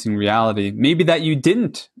experiencing reality. Maybe that you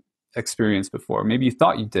didn't experience before. Maybe you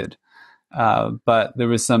thought you did, but there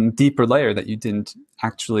was some deeper layer that you didn't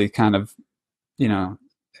actually kind of,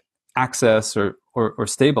 access or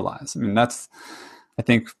stabilize. I mean, that's, I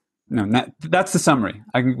think, that's the summary.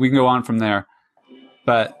 We can go on from there,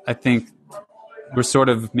 but I think we're sort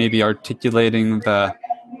of maybe articulating the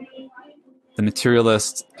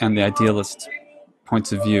materialist and the idealist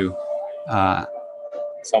points of view.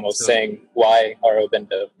 It's almost saying, why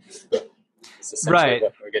Aurobindo? Is essentially right.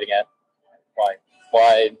 What we're getting at.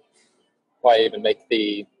 Why even make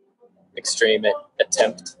the extreme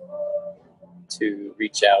attempt to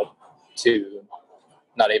reach out to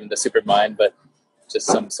not even the supermind, but just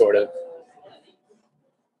some sort of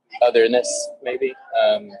otherness, maybe.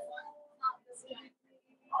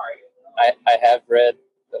 I have read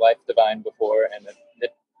The Life Divine before, and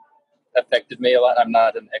it affected me a lot. I'm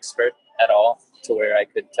not an expert at all to where I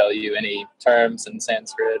could tell you any terms in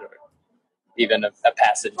Sanskrit or even a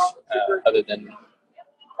passage other than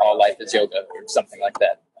all life is yoga or something like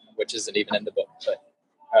that, which isn't even in the book. But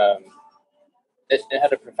it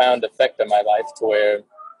had a profound effect on my life to where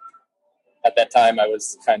at that time I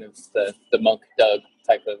was kind of the monk Doug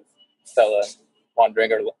type of fella,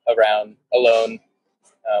 wandering around alone,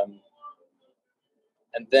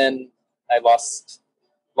 And then I lost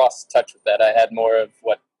touch with that. I had more of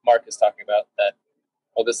what Mark is talking about, that,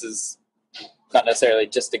 well, this is not necessarily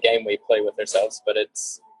just a game we play with ourselves, but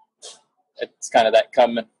it's kind of that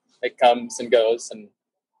it comes and goes. And,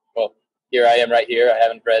 well, here I am right here. I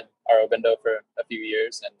haven't read Aurobindo for a few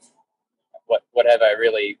years, and what have I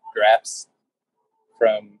really grasped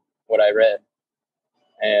from what I read?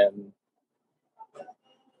 And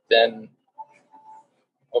then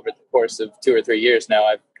over the course of 2 or 3 years now,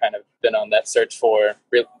 I've kind of been on that search for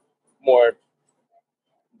more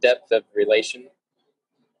depth of relation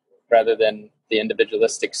rather than the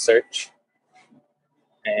individualistic search.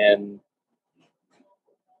 And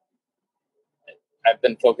I've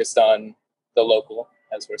been focused on the local,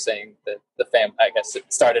 as we're saying, the fam. I guess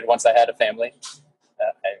it started once I had a family.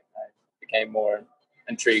 I became more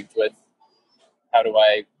intrigued with how do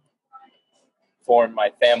I form my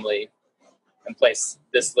family and place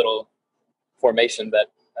this little formation that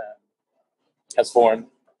has formed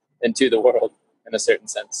into the world in a certain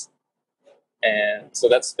sense. And so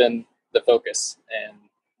that's been the focus. And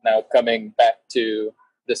now coming back to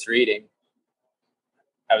this reading,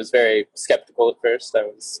 I was very skeptical at first.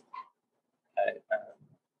 There's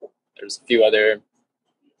a few other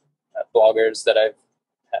bloggers that I've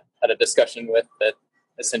had a discussion with that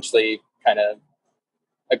essentially kind of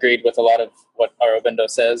agreed with a lot of what Aurobindo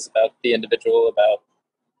says about the individual, about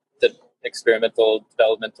the experimental,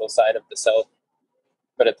 developmental side of the self.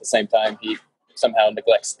 But at the same time, he somehow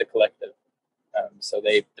neglects the collective. So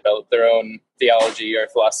they develop their own theology or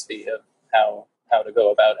philosophy of how to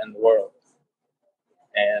go about in the world.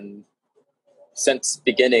 And since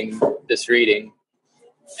beginning this reading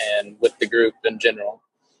and with the group in general,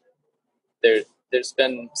 there's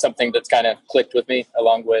been something that's kind of clicked with me,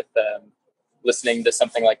 along with listening to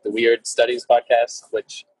something like the Weird Studies podcast,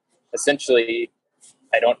 which essentially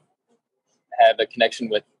I don't have a connection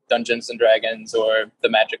with Dungeons and Dragons or the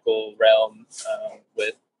magical realm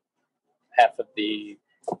with half of the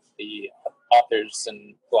authors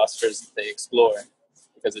and philosophers that they explore,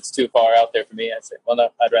 because it's too far out there for me. I say, well, no,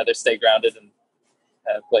 I'd rather stay grounded and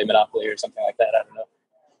play Monopoly or something like that. I don't know.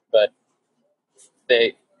 But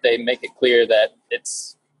they make it clear that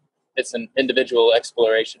it's an individual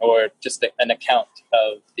exploration, or just an account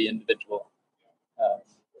of the individual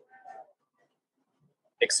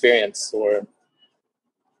experience, or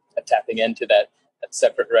tapping into that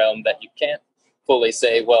separate realm that you can't fully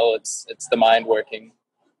say, well, it's the mind working.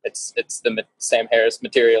 It's the Sam Harris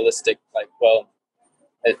materialistic, like, well,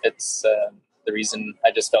 it's the reason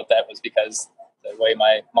I just felt that was because the way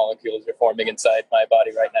my molecules are forming inside my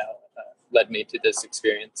body right now led me to this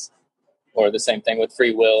experience. Or the same thing with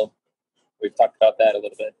free will. We've talked about that a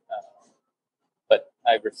little bit. But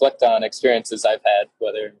I reflect on experiences I've had,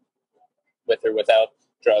 whether with or without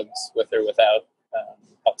drugs, with or without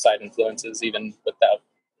outside influences, even without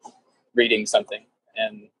reading something.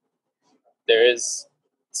 And there is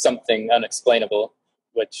something unexplainable,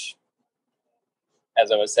 which,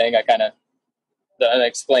 as I was saying, the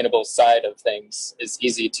unexplainable side of things is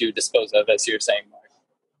easy to dispose of, as you're saying, Mark.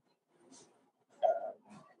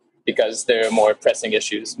 Because there are more pressing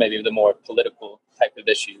issues, maybe the more political type of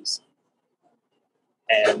issues.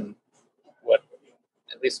 And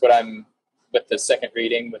at least what I'm, with the second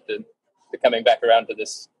reading, with the coming back around to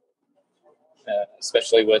this,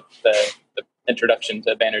 especially with the introduction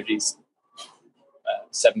to Banerji's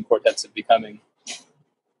Seven Quartets of Becoming,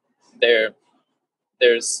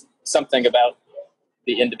 there's something about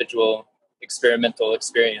the individual experimental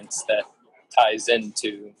experience that ties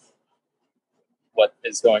into what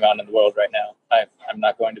is going on in the world right now. I'm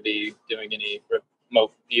not going to be doing any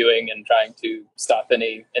remote viewing and trying to stop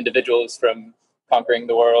any individuals from conquering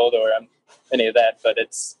the world or any of that, but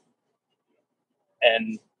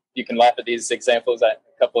and you can laugh at these examples. A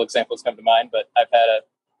couple examples come to mind, but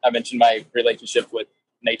I mentioned my relationship with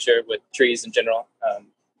nature, with trees in general.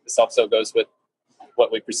 This also goes with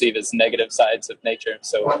what we perceive as negative sides of nature.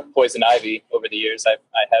 So poison ivy, over the years, I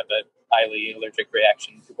have a highly allergic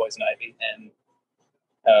reaction to poison ivy.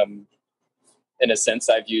 And in a sense,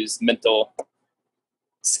 I've used mental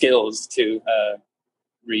skills to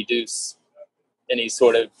reduce any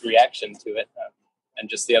sort of reaction to it. And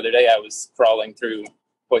just the other day, I was crawling through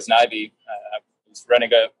poison ivy. I was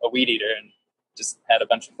running a weed eater and just had a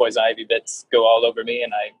bunch of poison ivy bits go all over me.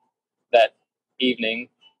 And that evening,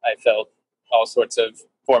 I felt all sorts of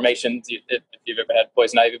formations. If you've ever had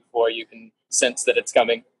poison ivy before, you can sense that it's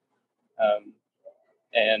coming.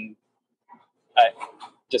 And I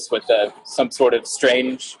just with some sort of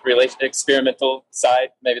strange experimental side,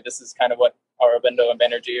 maybe this is kind of what Aurobindo and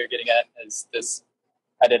Banerji are getting at, is this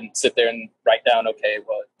I didn't sit there and write down, okay,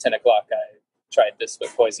 well, at 10 o'clock I tried this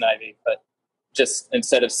with poison ivy, but just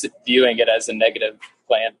instead of viewing it as a negative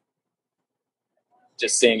plant,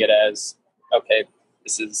 just seeing it as, okay,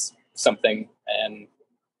 this is something, and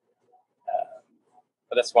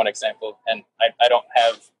but that's one example. And I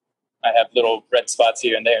have little red spots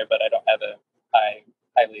here and there, but I don't have a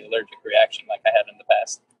highly allergic reaction like I had in the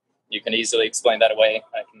past. You can easily explain that away.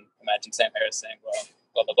 I can imagine Sam Harris saying, well,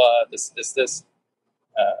 blah, blah, blah, this.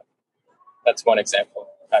 That's one example.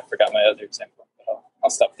 I forgot my other example, but I'll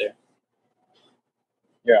stop there.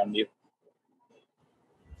 You're on mute.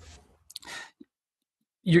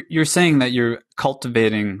 You're saying that you're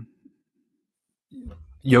cultivating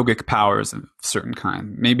yogic powers of a certain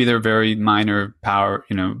kind. Maybe they're very minor power,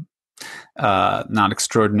 not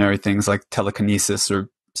extraordinary things like telekinesis or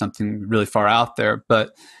something really far out there,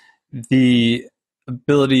 but the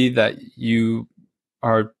ability that you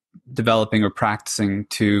are developing or practicing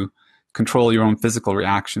to control your own physical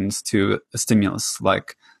reactions to a stimulus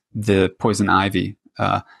like the poison ivy,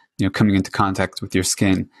 coming into contact with your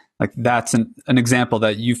skin. Like that's an example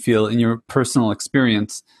that you feel in your personal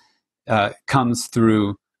experience comes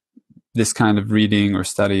through this kind of reading or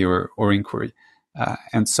study or inquiry.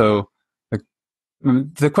 And so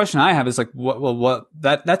the question I have is like,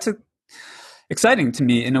 that's exciting to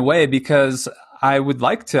me in a way, because I would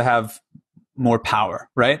like to have more power,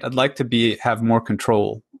 right? I'd like to have more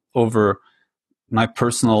control over my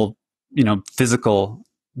personal, physical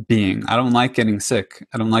being. I don't like getting sick.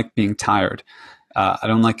 I don't like being tired. I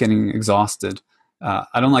don't like getting exhausted.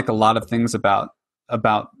 I don't like a lot of things about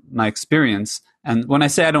my experience. And when I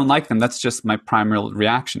say I don't like them, that's just my primary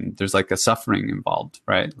reaction. There's like a suffering involved,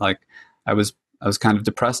 right? Like I was kind of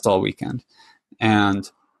depressed all weekend, and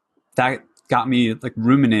that got me like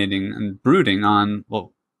ruminating and brooding on,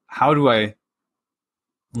 well, how do I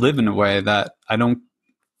live in a way that I don't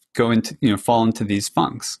go into, fall into these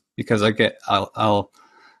funks? Because I don't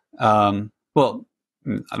want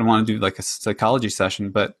to do like a psychology session,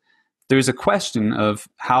 but there's a question of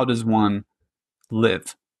how does one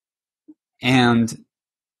live? And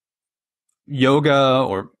yoga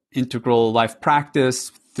or integral life practice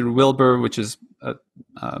through Wilber, which is a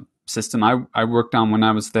system I worked on when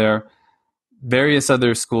I was there, various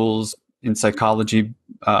other schools in psychology,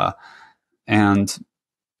 and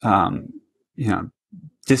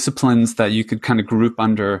disciplines that you could kind of group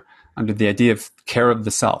under the idea of care of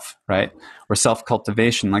the self, right? Or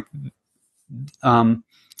self-cultivation. Like,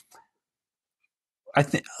 I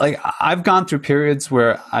think, like, I've gone through periods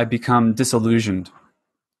where I become disillusioned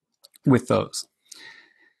with those,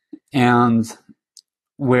 and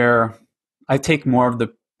where I take more of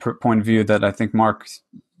the point of view that I think, Mark,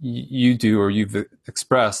 you do, or you've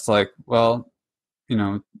expressed, like, well,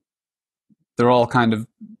 they're all kind of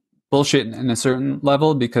bullshit in a certain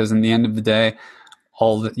level, because in the end of the day,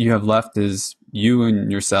 all that you have left is you and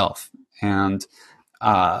yourself, and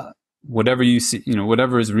whatever you see,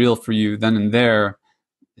 whatever is real for you then and there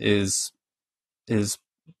is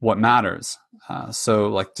what matters. So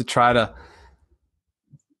like to try to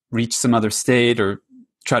reach some other state or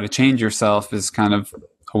try to change yourself is kind of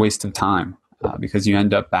a waste of time, because you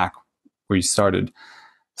end up back where you started.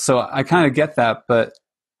 So I kind of get that, but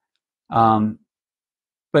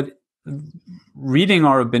reading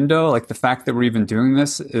Aurobindo, like the fact that we're even doing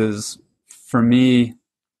this, is for me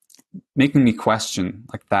making me question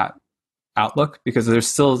like that outlook, because there's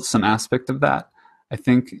still some aspect of that, I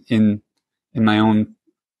think, in my own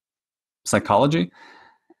psychology.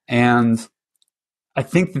 And I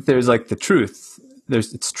think that there's like the truth.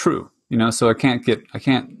 It's true, so I can't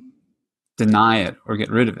deny it or get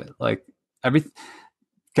rid of it. Like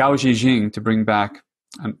Gao Zhijing, to bring back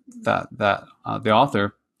the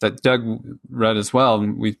author that Doug read as well,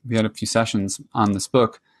 and we had a few sessions on this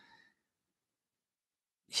book.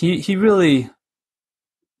 He really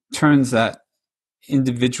turns that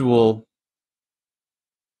individual,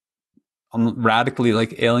 radically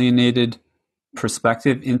like alienated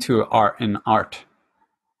perspective into art.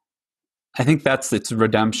 I think that's its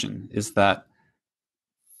redemption, is that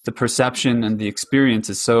the perception and the experience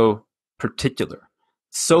is so particular,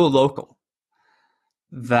 so local,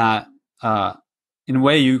 that in a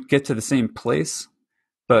way you get to the same place,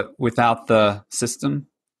 but without the system.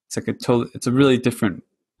 It's like it's a really different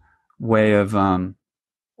way of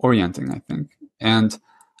orienting, I think. And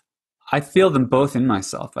I feel them both in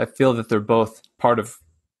myself. I feel that they're both part of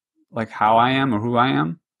like how I am or who I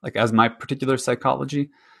am, like as my particular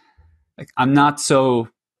psychology. Like I'm not so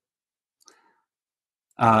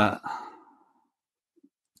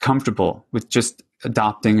comfortable with just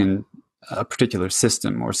adopting a particular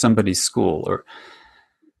system or somebody's school, or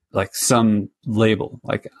like some label.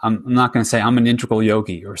 Like I'm not going to say I'm an integral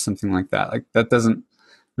yogi or something like that. Like that doesn't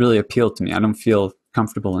really appeal to me. I don't feel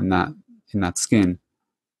comfortable in that skin.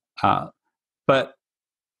 But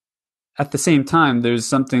at the same time, there's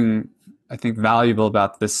something I think valuable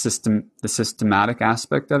about the systematic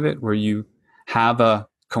aspect of it, where you have a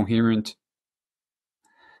coherent,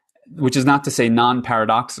 which is not to say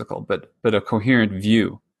non-paradoxical, but a coherent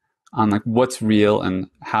view on like what's real and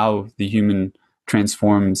how the human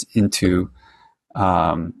transforms into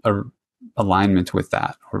a alignment with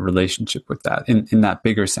that or relationship with that in that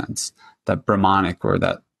bigger sense, that Brahmanic or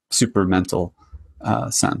that super mental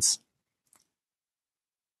sense.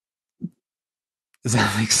 Does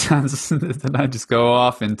that make sense? Did I just go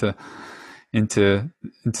off into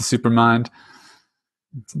Supermind,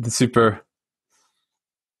 the super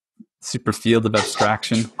field of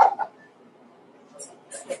abstraction?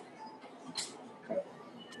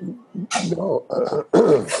 No,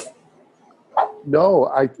 no.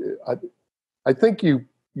 I think you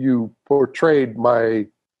portrayed my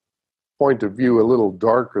point of view a little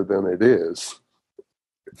darker than it is.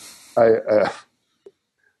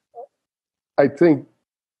 I think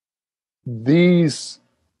these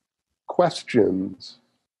questions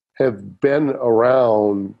have been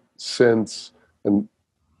around since, and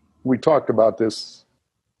we talked about this,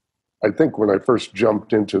 I think, when I first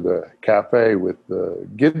jumped into the Café with the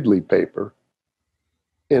Gidley paper,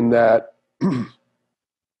 in that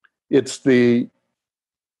it's the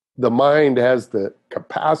mind has the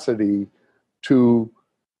capacity to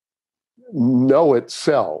know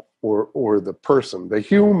itself or the person, the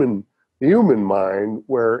human mind,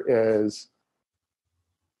 whereas,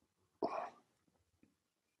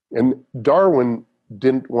 and Darwin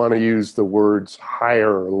didn't want to use the words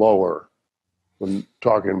higher or lower when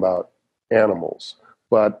talking about animals,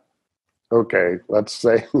 but okay, let's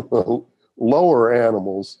say lower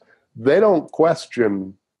animals, they don't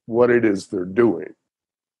question what it is they're doing.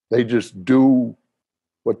 They just do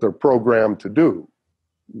what they're programmed to do.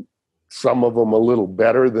 Some of them a little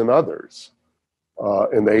better than others,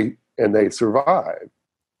 and they survive.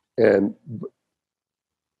 And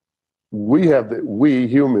we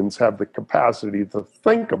humans have the capacity to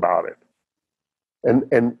think about it,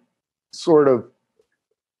 and sort of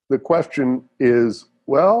the question is,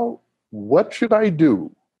 well, what should I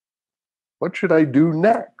do? What should I do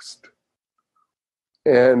next?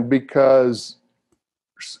 And because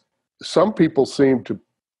some people seem to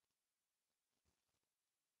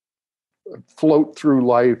float through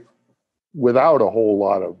life without a whole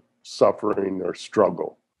lot of suffering or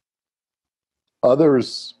struggle.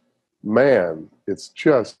 Others, man, it's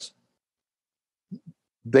just,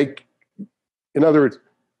 in other words,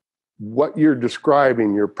 what you're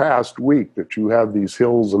describing, your past week, that you have these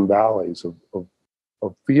hills and valleys of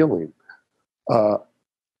feeling. The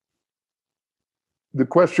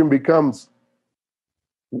question becomes,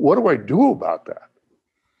 what do I do about that?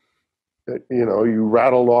 You know, you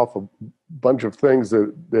rattled off a bunch of things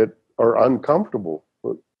that are uncomfortable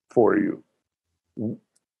for you.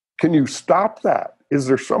 Can you stop that? Is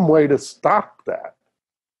there some way to stop that?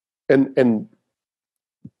 And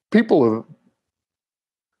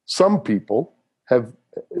some people have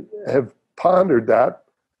pondered that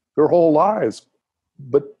their whole lives,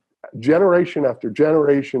 but generation after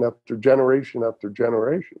generation after generation after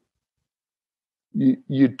generation.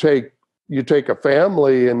 You take a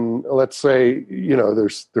family, and let's say, you know,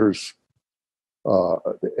 there's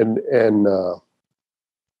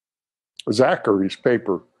Zachary's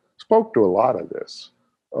paper spoke to a lot of this.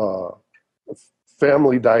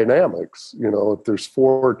 Family dynamics, you know, if there's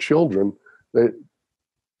 4 children,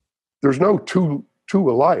 there's no two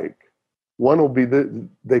alike. One will be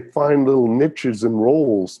they find little niches and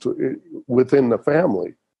roles within the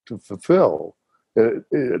family to fulfill.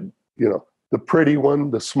 You know, the pretty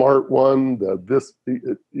one, the smart one,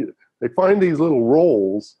 they find these little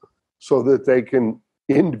roles so that they can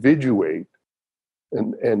individuate.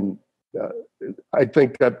 And I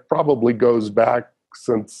think that probably goes back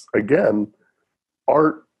since, again,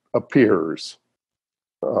 art appears,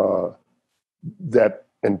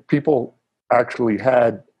 and people actually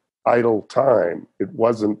had idle time. It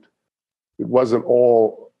wasn't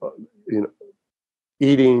all you know,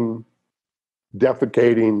 eating,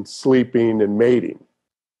 defecating, sleeping, and mating.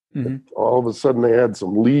 Mm-hmm. All of a sudden they had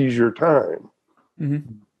some leisure time,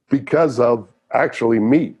 mm-hmm. because of actually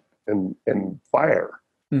meat and fire.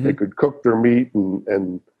 Mm-hmm. They could cook their meat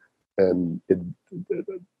and it,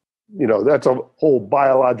 you know, that's a whole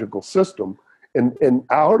biological system. And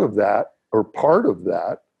out of that, or part of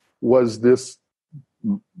that, was this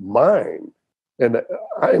mind. And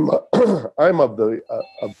I'm of the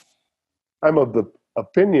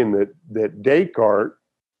opinion that Descartes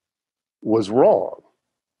was wrong.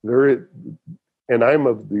 And I'm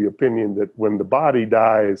of the opinion that when the body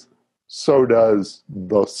dies, so does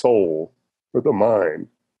the soul or the mind.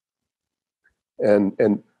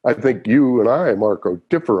 And I think you and I, Marco,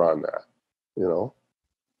 differ on that, you know.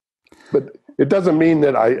 But it doesn't mean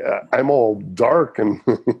that I'm all dark and,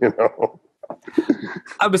 you know.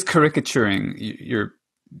 I was caricaturing your,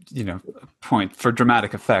 point for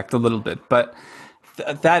dramatic effect a little bit, but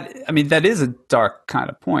that is a dark kind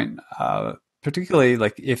of point, particularly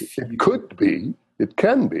like if it could be, it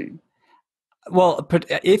can be. Well, but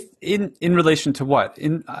if in relation to what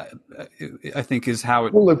I think is how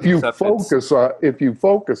it. Well, if you focus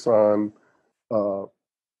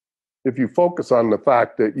on the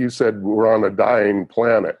fact that you said we're on a dying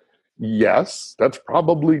planet, yes, that's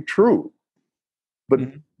probably true. But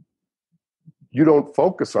you don't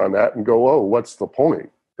focus on that and go, oh, what's the point?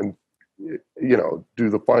 And, do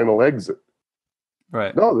the final exit.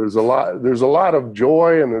 Right. No, there's a lot of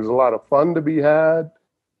joy and there's a lot of fun to be had.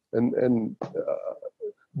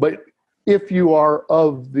 But if you are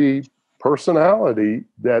of the personality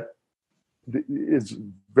that is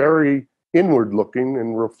very inward looking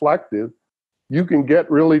and reflective, you can get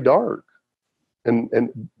really dark.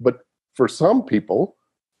 But for some people,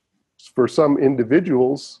 for some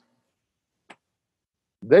individuals,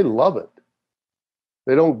 they love it.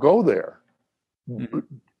 They don't go there. Mm-hmm.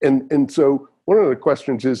 And so one of the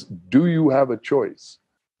questions is, do you have a choice?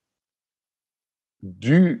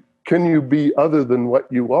 Can you be other than what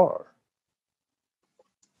you are?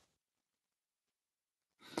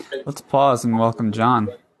 Let's pause and welcome John.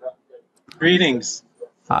 Greetings.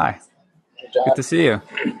 Hi. Good to see you.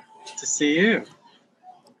 Good to see you.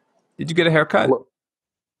 Did you get a haircut?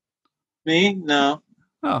 Me? No.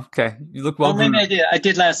 Oh, okay. You look well. Maybe I did. I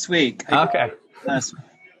did last week. Last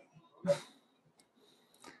week.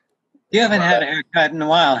 You haven't had a haircut in a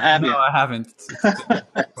while, have you? No, I haven't. It's been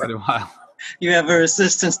quite a while. You have a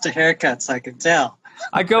resistance to haircuts, I can tell.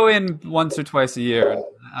 I go in once or twice a year.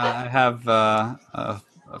 I have a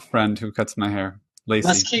friend who cuts my hair, Lacey.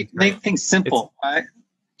 Must make things simple, right?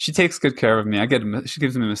 She takes good care of me. She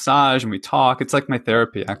gives me a massage and we talk. It's like my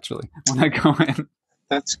therapy, actually, when I go in.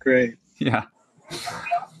 That's great. Yeah.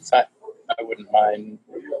 So I wouldn't mind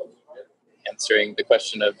answering the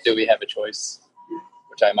question of, do we have a choice?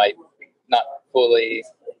 Which I might not fully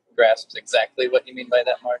grasp exactly what you mean by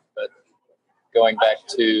that, Mark, but going back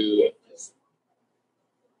to, you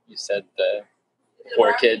said the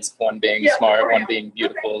 4 kids, one being smart, one being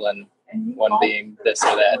beautiful, and one being this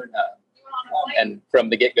or that. And from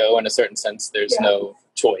the get-go, in a certain sense, there's no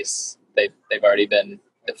choice. They've already been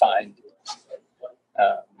defined.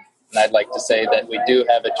 And I'd like to say that we do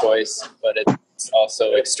have a choice, but it's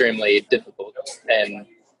also extremely difficult. And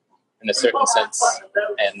in a certain sense,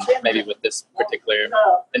 and maybe with this particular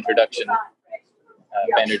introduction,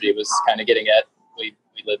 Banerji was kind of getting at, we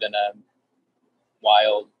live in a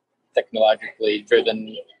wild, technologically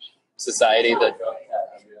driven society that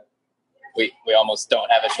we almost don't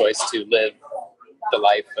have a choice to live the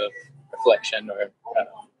life of reflection or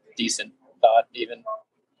decent thought, even,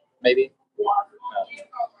 maybe.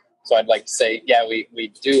 So I'd like to say, yeah,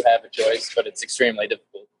 we do have a choice, but it's extremely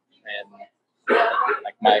difficult. And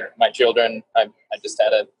like my children, I just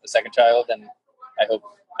had a second child, and I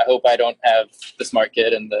hope I don't have the smart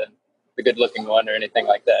kid and the good looking one or anything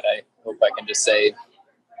like that. I hope I can just say,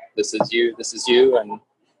 this is you,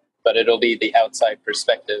 but it'll be the outside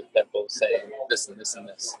perspective that will say this and this and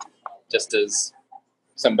this. Just as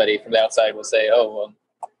somebody from the outside will say, oh, well,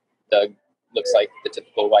 Doug looks like the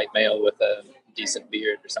typical white male with a decent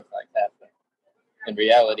beard or something like that. But in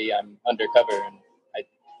reality, I'm undercover and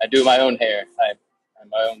I do my own hair. I'm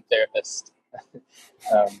my own therapist.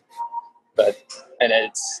 And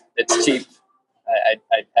it's cheap.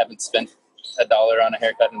 I haven't spent $1 on a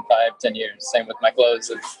haircut in 5-10 years. Same with my clothes.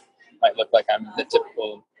 It might look like I'm the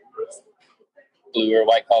typical blue or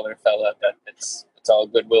white collar fella, but it's all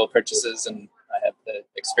Goodwill purchases, and I have the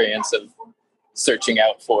experience of searching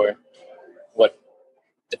out for what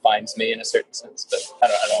defines me in a certain sense. But I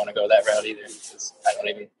don't want to go that route either, because I don't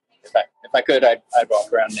even. If I could, I'd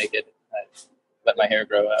walk around naked. I'd let my hair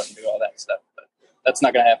grow out and do all that stuff. But that's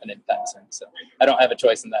not going to happen anytime soon. So I don't have a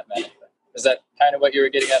choice in that matter. Is that kind of what you were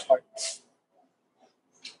getting at, Mark?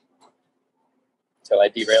 Until I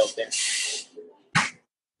derailed there.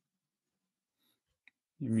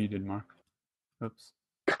 You're muted, Mark. Oops.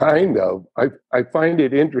 Kind of. I find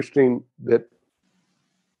it interesting that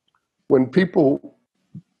when people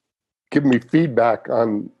give me feedback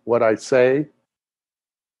on what I say,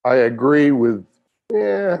 I agree with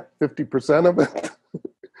 50% of it.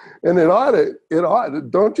 And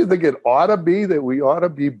don't you think it ought to be that we ought to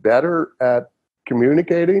be better at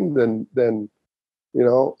communicating than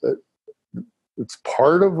it's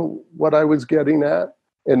part of what I was getting at.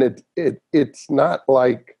 And it's not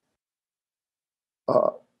like,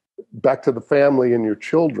 back to the family and your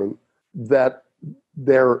children, that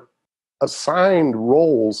they're assigned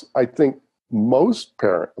roles. I think most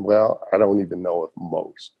parents, well, I don't even know if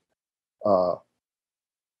most,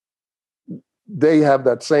 they have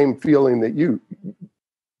that same feeling that you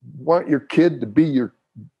want your kid to be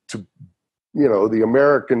the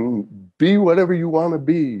American, be whatever you want to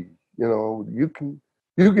be. You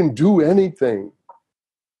can do anything.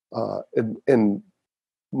 And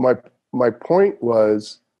my point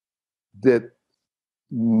was that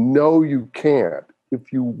no, you can't.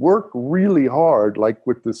 If you work really hard, like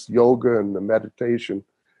with this yoga and the meditation,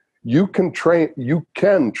 you can train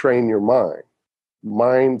your mind.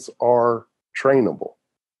 Minds are trainable.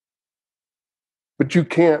 But you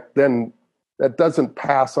can't then, that doesn't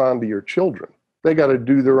pass on to your children. They got to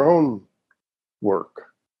do their own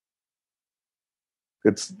work.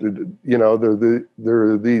 It's, there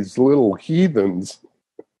are these little heathens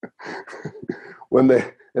when they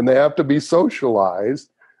have to be socialized,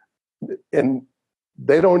 and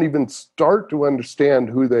they don't even start to understand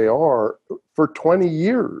who they are for 20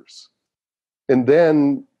 years. And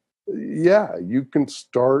then, you can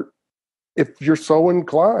start, if you're so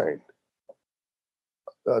inclined,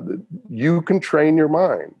 you can train your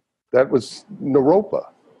mind. That was Naropa,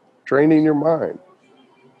 training your mind,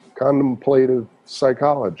 contemplative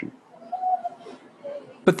psychology.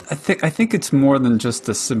 But I think it's more than just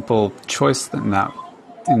a simple choice than that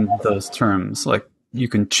in those terms. Like, you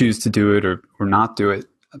can choose to do it or not do it.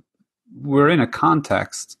 We're in a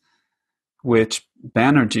context which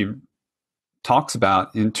Banerji talks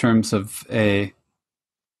about in terms of a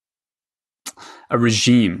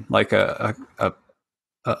regime, like an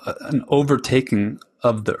overtaking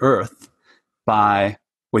of the earth by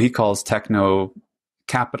what he calls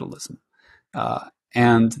techno-capitalism.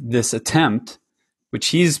 And this attempt, which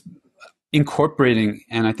he's incorporating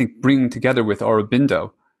and I think bringing together with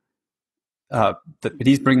Aurobindo, but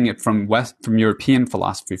he's bringing it from European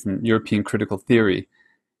philosophy, from European critical theory,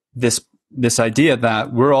 this idea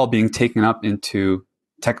that we're all being taken up into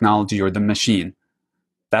technology or the machine.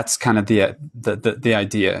 That's kind of the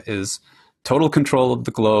idea, is total control of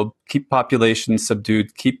the globe, keep populations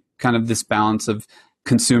subdued, keep kind of this balance of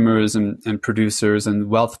consumers and producers and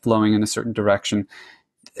wealth flowing in a certain direction.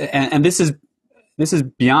 And this is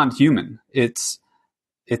beyond human. It's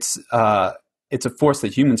a force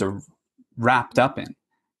that humans are wrapped up in.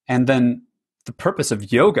 And then the purpose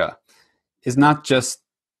of yoga is not just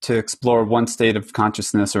to explore one state of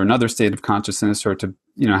consciousness or another state of consciousness, or to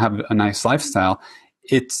have a nice lifestyle.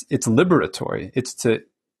 It's liberatory. It's to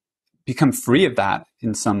become free of that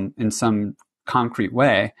in some concrete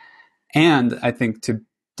way, and I think to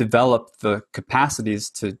develop the capacities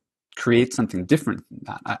to create something different than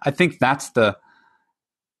that. I think that's the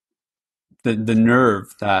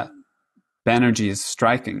nerve that Banerji is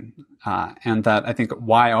striking, and that I think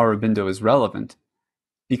why Aurobindo is relevant,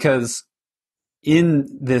 because in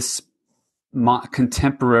this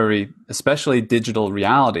contemporary, especially digital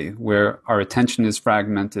reality, where our attention is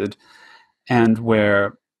fragmented and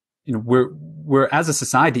where we're as a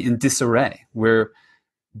society in disarray, we're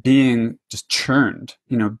being just churned,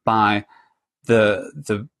 by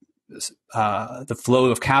the flow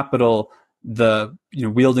of capital, the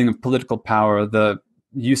wielding of political power, the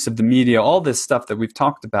use of the media, all this stuff that we've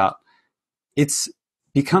talked about. It's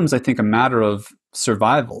becomes, I think, a matter of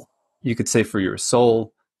survival, you could say, for your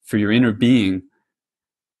soul, for your inner being,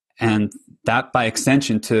 and that by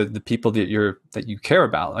extension to the people that you care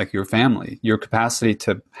about, like your family, your capacity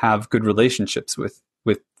to have good relationships with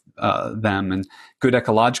them, and good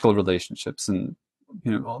ecological relationships, and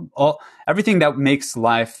everything that makes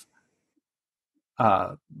life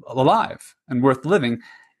alive and worth living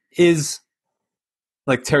is,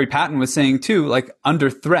 like Terry Patton was saying too, like under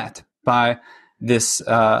threat by this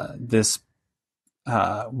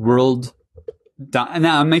world. And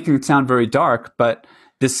now I'm making it sound very dark, but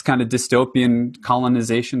this kind of dystopian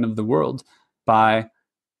colonization of the world by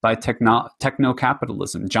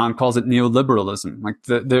techno-capitalism. John calls it neoliberalism. Like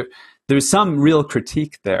there's some real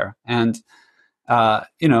critique there, and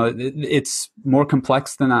it's more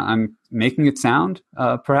complex than I'm making it sound.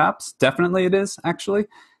 Perhaps, definitely, it is actually.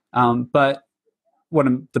 But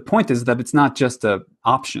the point is that it's not just an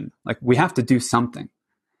option. Like, we have to do something,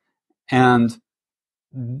 and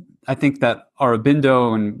I think that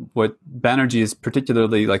Aurobindo and what Banerji is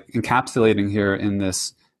particularly like encapsulating here in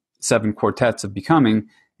this Seven Quartets of Becoming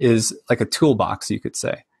is like a toolbox, you could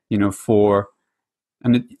say.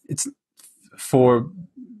 it's for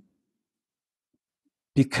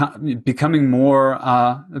becoming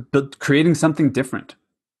more, creating something different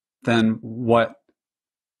than what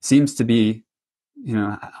seems to be,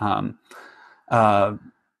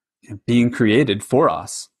 being created for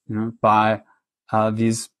us, by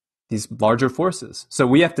these larger forces. So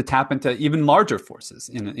we have to tap into even larger forces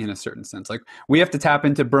in a certain sense. Like we have to tap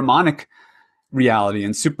into Brahmanic reality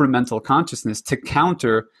and supramental consciousness to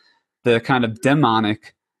counter the kind of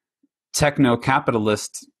demonic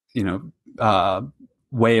techno-capitalist,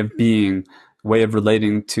 way of being, way of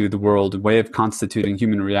relating to the world, way of constituting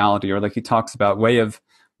human reality, or like he talks about, way of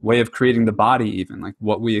creating the body, even like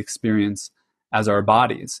what we experience as our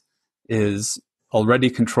bodies is already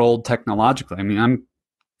controlled technologically. I mean, I'm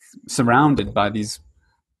surrounded by these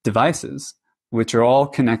devices, which are all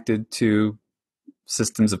connected to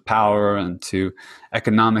systems of power and to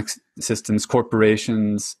economic systems,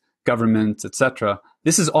 corporations, governments, etc.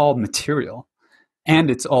 This is all material,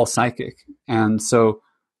 and it's all psychic. And so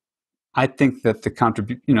I think that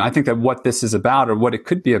I think that what this is about, or what it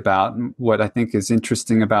could be about, and what I think is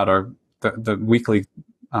interesting about the weekly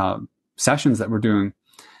sessions that we're doing,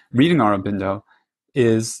 reading Aurobindo,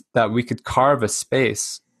 is that we could carve a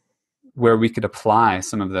space where we could apply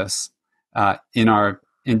some of this in our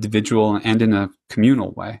individual and in a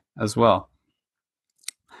communal way as well.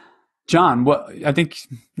 John, I think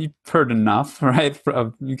you've heard enough, right?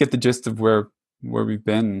 You get the gist of where we've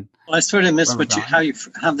been. Well, I sort of missed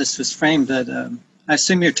how this was framed. That I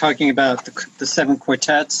assume you're talking about the Seven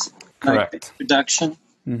Quartets, correct? Like introduction,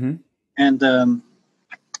 and the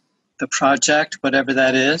project, whatever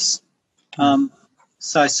that is.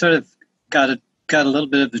 So I sort of got a little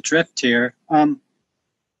bit of the drift here, and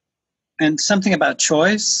something about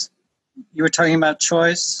choice. You were talking about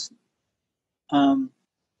choice.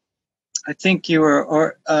 I think you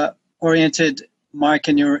were oriented, Mark,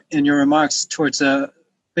 in your remarks towards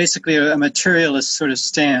basically a materialist sort of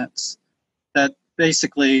stance. That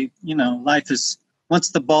basically, life is,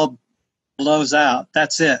 once the bulb blows out,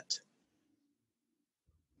 that's it.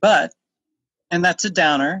 And that's a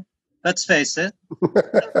downer. Let's face it.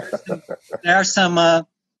 There are some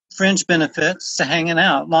fringe benefits to hanging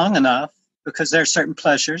out long enough, because there are certain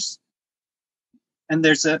pleasures, and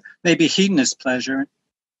there's maybe hedonist pleasure,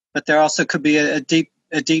 but there also could be a deep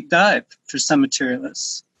dive for some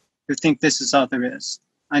materialists who think this is all there is.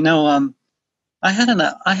 I know. I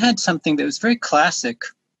had something that was very classic,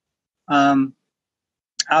 out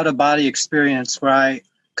of body experience, where I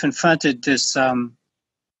confronted this a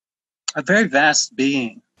very vast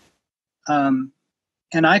being. And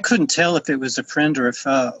I couldn't tell if it was a friend or a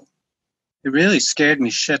foe. It really scared me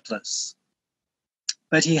shitless.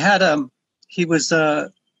 But and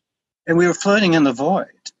we were floating in the void,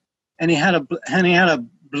 and he had a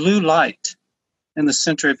blue light in the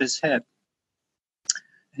center of his head.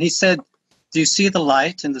 And he said, "Do you see the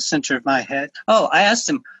light in the center of my head?" Oh, I asked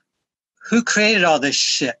him, "Who created all this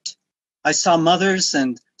shit?" I saw mothers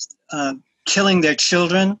and killing their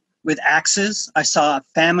children with axes. I saw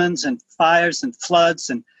famines and fires and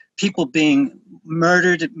floods and people being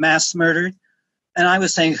murdered, mass murdered. And I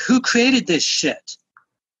was saying, who created this shit?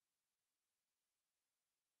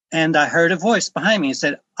 And I heard a voice behind me and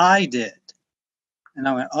said, I did. And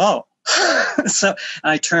I went, oh. So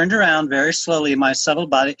I turned around very slowly in my subtle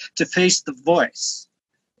body to face the voice.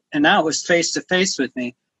 And now it was face to face with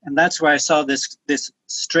me. And that's where I saw this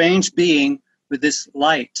strange being with this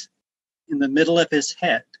light in the middle of his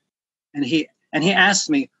head. And he asked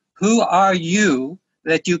me, who are you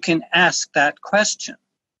that you can ask that question?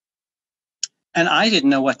 And I didn't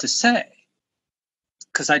know what to say,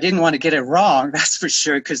 because I didn't want to get it wrong, that's for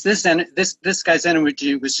sure, because this guy's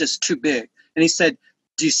energy was just too big. And he said,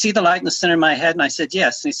 do you see the light in the center of my head? And I said,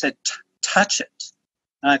 yes. And he said, touch it.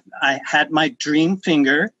 And I had my dream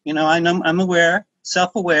finger. I'm aware,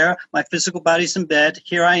 self-aware. My physical body's in bed.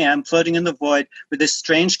 Here I am floating in the void with this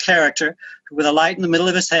strange character with a light in the middle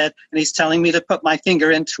of his head, and he's telling me to put my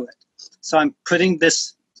finger into it. So I'm putting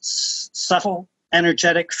this subtle,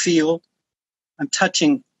 energetic field. I'm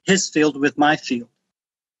touching his field with my field.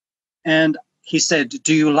 And he said,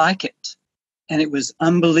 do you like it? And it was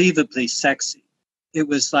unbelievably sexy. It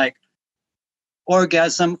was like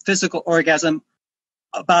orgasm, physical orgasm,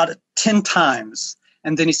 about 10 times.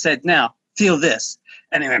 And then he said, now, feel this.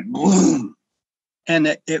 And it went boom.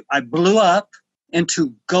 And I blew up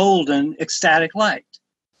into golden, ecstatic light.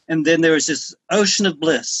 And then there was this ocean of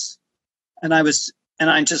bliss. And I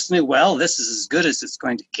just knew, well, this is as good as it's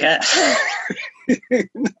going to get.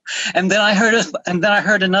 And then I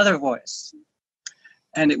heard another voice.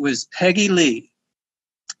 And it was Peggy Lee.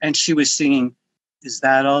 And she was singing, Is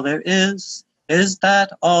that all there is? Is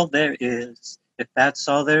that all there is? If that's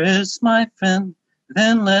all there is, my friend,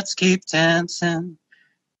 then let's keep dancing.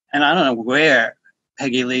 And I don't know where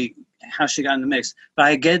Peggy Lee, how she got in the mix, but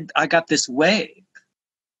I got this wave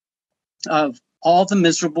of all the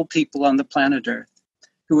miserable people on the planet Earth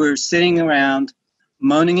who were sitting around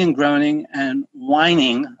moaning and groaning and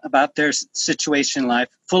whining about their situation in life,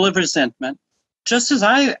 full of resentment, just as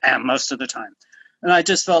I am most of the time. And I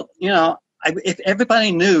just felt, if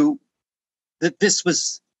everybody knew that this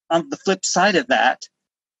was on the flip side of that,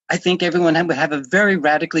 I think everyone would have a very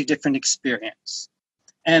radically different experience.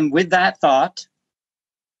 And with that thought,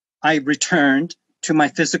 I returned to my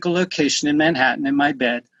physical location in Manhattan in my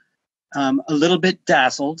bed, a little bit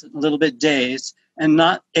dazzled, a little bit dazed, and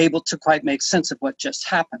not able to quite make sense of what just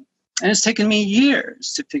happened. And it's taken me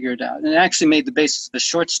years to figure it out. And it actually made the basis of the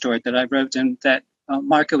short story that I wrote and that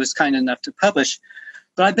Marco was kind enough to publish.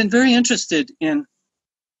 But I've been very interested in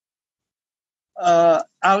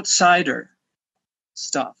outsider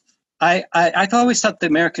stuff. I've always thought the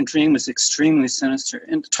American dream was extremely sinister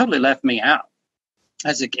and totally left me out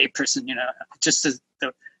as a gay person. Just as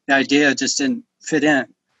the idea just didn't fit in.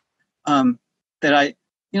 That I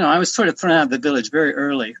was sort of thrown out of the village very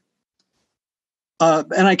early.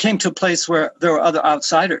 And I came to a place where there were other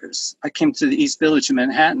outsiders. I came to the East Village in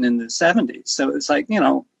Manhattan in the 70s. So it was like,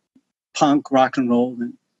 punk, rock and roll,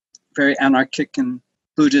 and very anarchic, and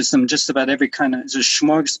Buddhism, just about every kind of, it's a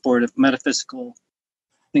smorgasbord of metaphysical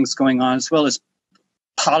things going on, as well as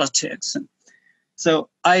politics. And so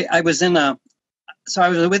I was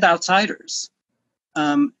with outsiders.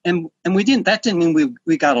 And that didn't mean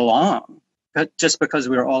we got along, but just because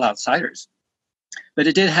we were all outsiders. But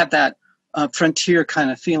it did have that frontier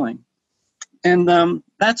kind of feeling. And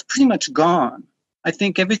that's pretty much gone. I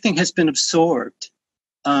think everything has been absorbed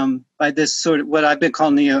by this sort of what I've been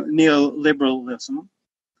calling neoliberalism.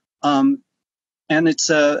 And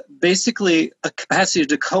it's basically a capacity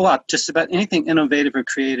to co-opt just about anything innovative or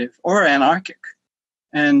creative or anarchic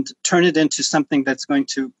and turn it into something that's going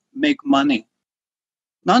to make money.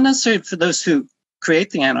 Not necessarily for those who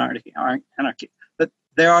create the anarchy, but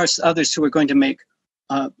there are others who are going to make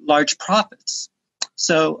large profits.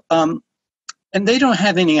 So, and they don't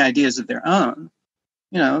have any ideas of their own.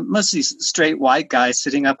 Most of these straight white guys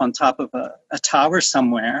sitting up on top of a tower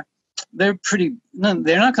somewhere, they're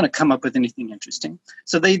not going to come up with anything interesting.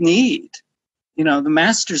 So they need, the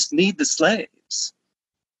masters need the slaves.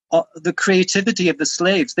 The creativity of the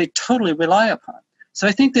slaves, they totally rely upon. So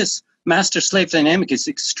I think this master-slave dynamic is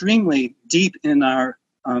extremely deep in our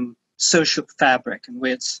social fabric and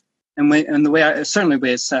the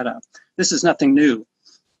way it's set up. This is nothing new,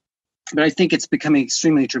 but I think it's becoming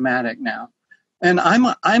extremely dramatic now. And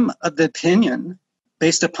I'm of the opinion,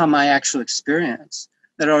 based upon my actual experience,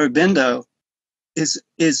 that Aurobindo is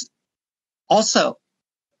also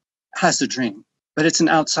has a dream, but it's an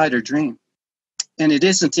outsider dream, and it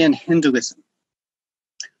isn't in Hinduism.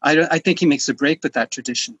 I think he makes a break with that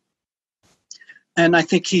tradition. And I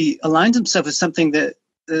think he aligned himself with something that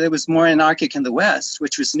was more anarchic in the West,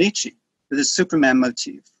 which was Nietzsche, with his Superman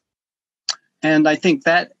motif. And I think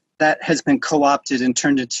that has been co-opted and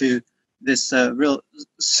turned into this real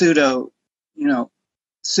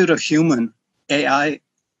pseudo-human AI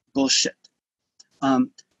bullshit.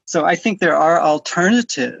 So I think there are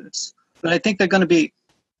alternatives, but I think they're going to be,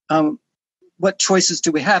 what choices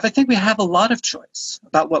do we have? I think we have a lot of choice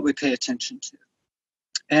about what we pay attention to.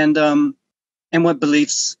 And what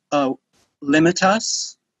beliefs limit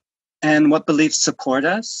us, and what beliefs support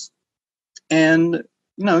us. And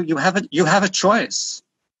you have a choice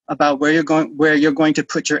about where you're going to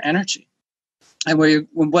put your energy, and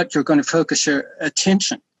what you're going to focus your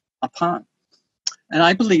attention upon. And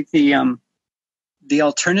I believe the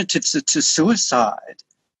alternatives to suicide,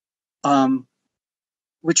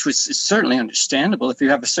 which is certainly understandable if you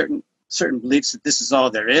have a certain beliefs that this is all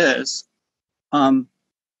there is. And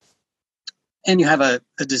you have a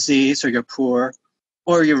disease, or you're poor,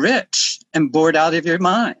 or you're rich and bored out of your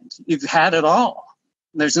mind. You've had it all.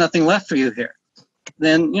 There's nothing left for you here.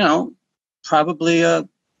 Then, probably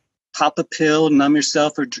pop a pill, numb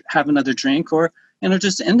yourself, or have another drink, or,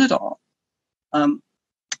 just end it all.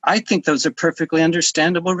 I think those are perfectly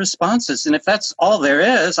understandable responses. And if that's all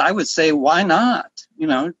there is, I would say, why not?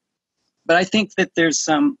 But I think that there's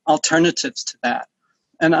some alternatives to that.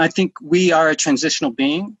 And I think we are a transitional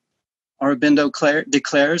being. Aurobindo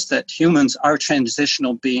declares that humans are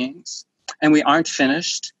transitional beings, and we aren't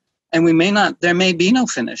finished, and there may be no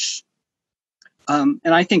finish. And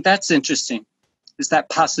I think that's interesting, is that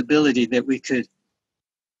possibility that we could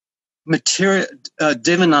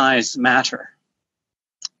divinize matter,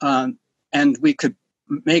 and we could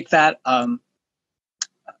make that the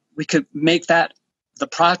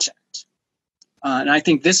project. And I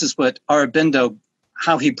think this is what Aurobindo,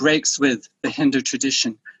 how he breaks with the Hindu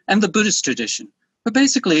tradition and the Buddhist tradition. But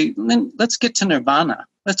basically, let's get to nirvana.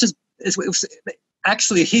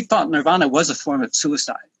 Actually, he thought nirvana was a form of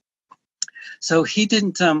suicide. So he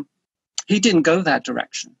didn't go that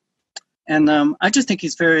direction. And I just think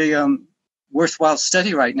he's very worthwhile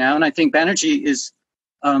study right now. And I think Banerjee is,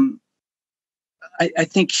 I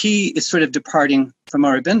think he is sort of departing from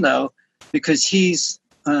Aurobindo because he's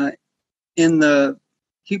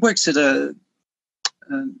he works at the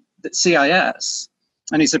CIS,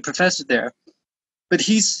 and he's a professor there. But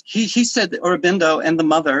he said that Aurobindo and the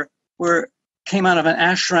mother came out of an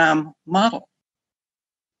ashram model.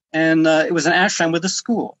 And it was an ashram with a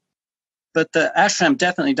school. But the ashram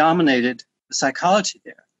definitely dominated the psychology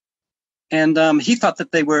there. And he thought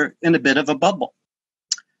that they were in a bit of a bubble.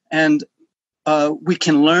 And we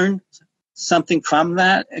can learn something from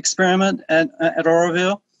that experiment at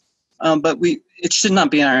Auroville, but it should not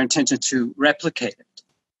be our intention to replicate it.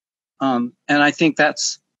 And I think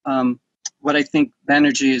that's what I think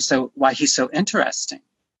Banerjee is why he's so interesting,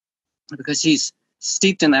 because he's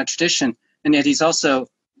steeped in that tradition, and yet he's also,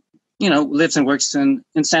 lives and works in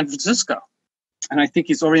San Francisco. And I think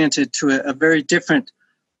he's oriented to a very different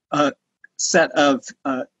set of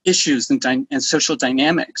issues and social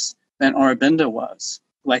dynamics than Aurobindo was,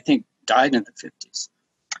 who I think died in the 50s.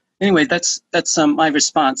 Anyway, that's my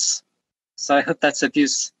response. So I hope that's of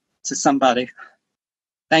use to somebody.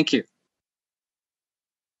 Thank you.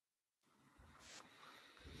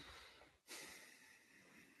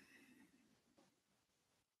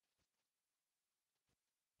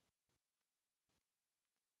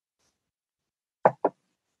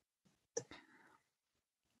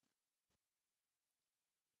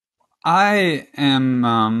 I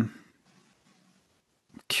am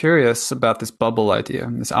curious about this bubble idea,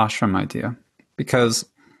 this ashram idea, because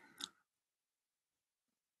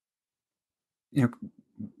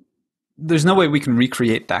there's no way we can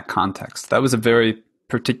recreate that context. That was a very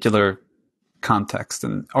particular context,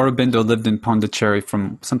 and Aurobindo lived in Pondicherry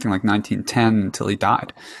from something like 1910 until he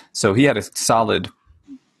died. So he had a solid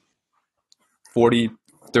 40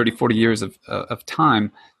 years of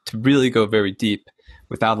time to really go very deep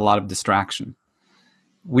without a lot of distraction.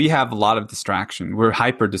 We have a lot of distraction. We're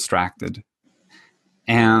hyper distracted,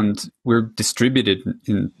 and we're distributed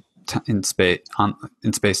in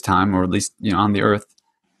space time, or at least on the Earth.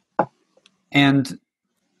 And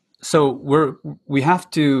so we have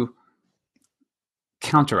to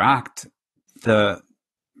counteract the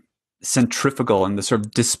centrifugal and the sort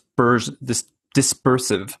of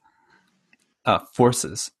dispersive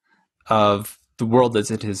forces of the world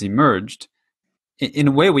as it has emerged. In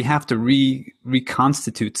a way, we have to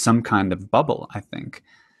reconstitute some kind of bubble, I think.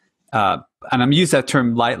 And I'm using that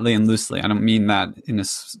term lightly and loosely. I don't mean that in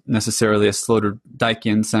necessarily a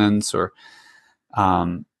Sloterdijkian sense, or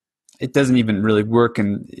it doesn't even really work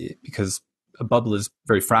because a bubble is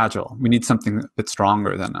very fragile. We need something a bit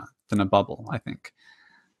stronger than a bubble, I think.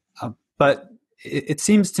 But it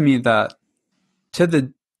seems to me that to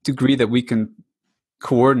the degree that we can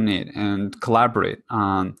coordinate and collaborate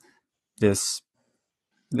on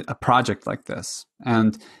a project like this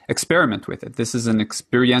and experiment with it. This is an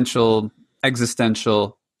experiential,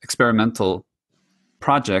 existential, experimental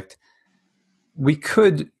project. We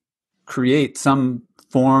could create some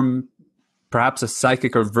form, perhaps a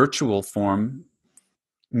psychic or virtual form,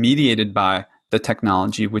 mediated by the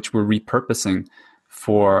technology, which we're repurposing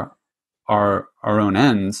for our own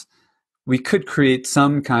ends. We could create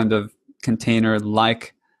some kind of container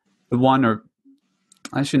like the one, or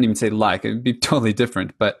I shouldn't even say like, it would be totally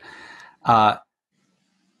different, but as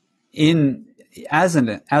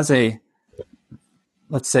a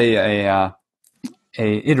let's say a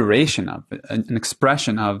iteration of an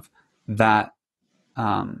expression of that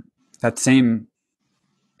same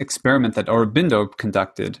experiment that Aurobindo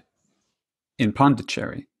conducted in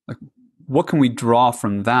Pondicherry. Like, what can we draw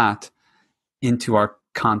from that into our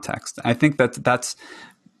context? I think that's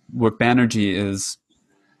what Banerjee is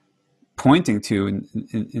pointing to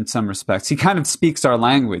in some respects. He kind of speaks our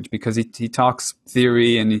language because he talks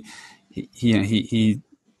theory, and he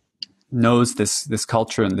knows this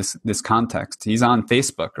culture and this context. He's on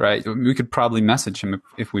Facebook, right? We could probably message him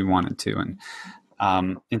if we wanted to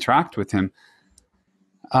and interact with him.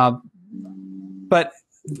 But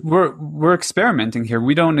we're experimenting here.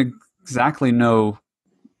 We don't exactly know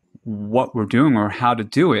what we're doing or how to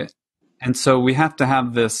do it, and so we have to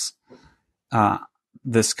have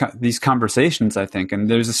these conversations, I think. And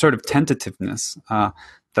there's a sort of tentativeness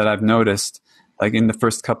that I've noticed like in the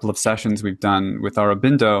first couple of sessions we've done with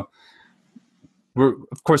Aurobindo,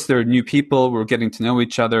 of course, there are new people, we're getting to know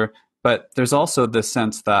each other, but there's also this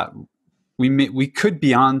sense that we could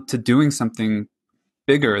be on to doing something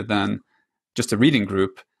bigger than just a reading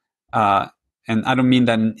group. And I don't mean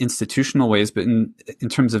that in institutional ways, but in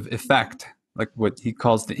terms of effect, like what he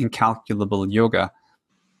calls the incalculable yoga.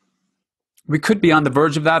 We could be on the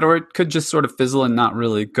verge of that, or it could just sort of fizzle and not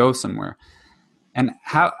really go somewhere. And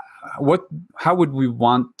how would we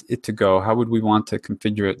want it to go? How would we want to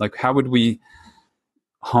configure it? Like, how would we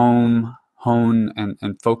hone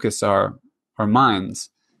and focus our minds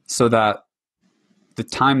so that the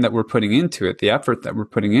time that we're putting into it, the effort that we're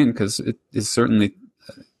putting in, because it is certainly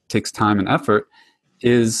takes time and effort,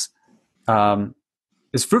 is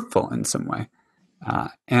fruitful in some way.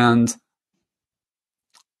 And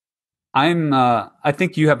I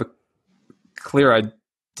think you have a clear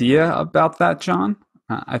idea about that, John.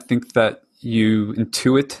 I think that you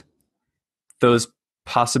intuit those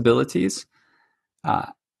possibilities.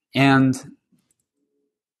 And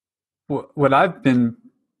what I've been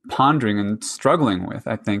pondering and struggling with,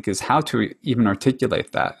 I think, is how to even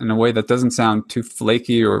articulate that in a way that doesn't sound too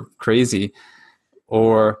flaky or crazy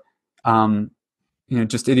or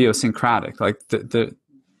just idiosyncratic. Like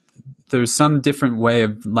there's some different way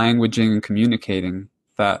of languaging and communicating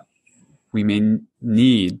that we may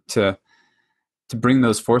need to bring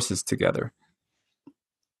those forces together.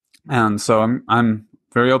 And so I'm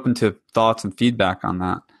very open to thoughts and feedback on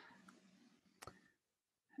that.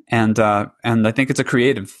 And I think it's a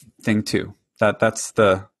creative thing too. That's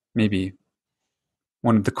maybe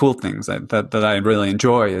one of the cool things that I really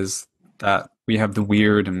enjoy, is that we have the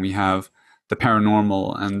weird and we have the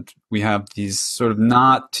paranormal, and we have these sort of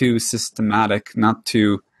not too systematic, not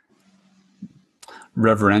too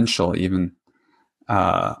reverential even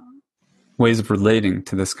ways of relating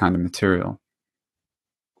to this kind of material.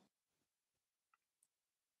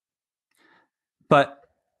 But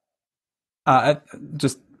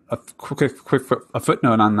just a quick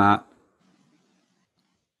footnote on that.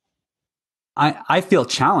 I feel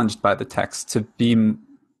challenged by the text to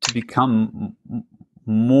become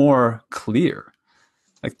more clear,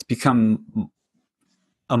 like to become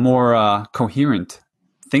a more coherent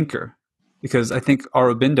thinker, because I think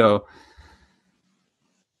Aurobindo,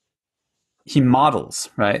 he models,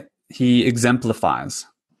 right? He exemplifies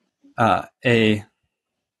a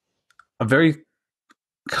very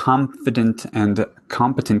confident and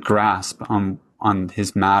competent grasp on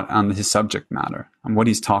his subject matter, on what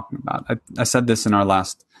he's talking about. I said this in our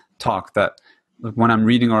last talk, that when I'm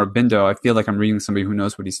reading Aurobindo, I feel like I'm reading somebody who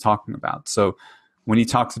knows what he's talking about. So when he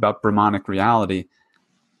talks about Brahmanic reality,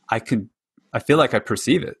 I feel like I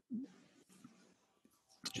perceive it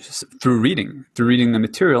just through reading the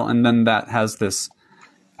material, and then that has this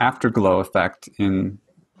afterglow effect in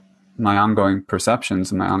my ongoing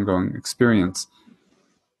perceptions and my ongoing experience.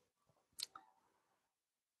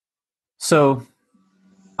 So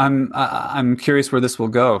I'm curious where this will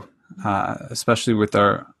go, especially with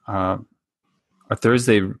our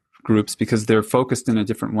Thursday groups, because they're focused in a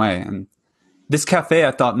different way. And this cafe,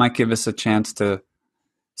 I thought, might give us a chance to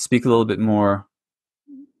speak a little bit more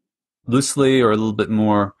loosely, or a little bit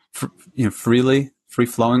more freely,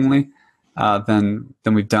 free-flowingly than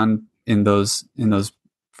we've done in those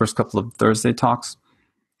first couple of Thursday talks.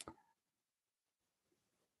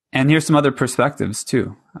 And here's some other perspectives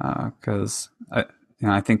too, because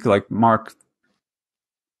I think, like Mark,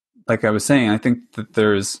 like I was saying, I think that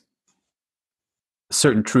there's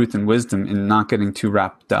certain truth and wisdom in not getting too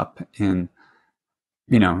wrapped up in,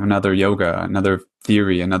 another yoga, another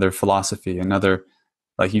theory, another philosophy, another,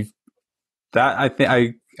 like I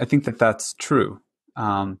think that that's true.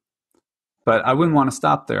 But I wouldn't want to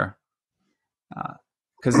stop there,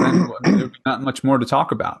 because then there would be not much more to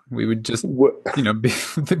talk about. We would just, be.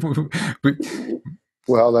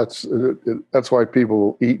 Well, that's why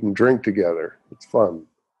people eat and drink together. It's fun.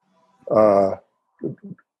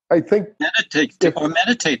 I think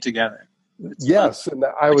meditate together. It's yes, fun.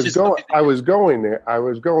 And I was going there.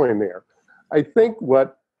 I think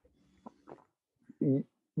what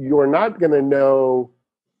you're not going to know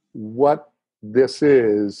what this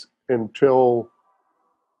is until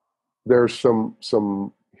there's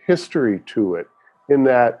some history to it, in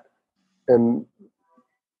that, and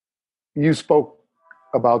you spoke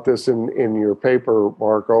about this in your paper,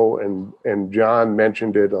 Marco, and John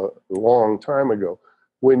mentioned it a long time ago.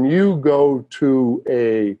 When you go to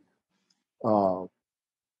a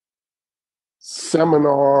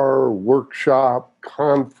seminar, workshop,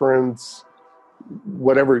 conference,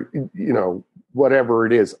 whatever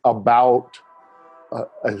it is, about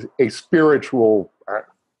a spiritual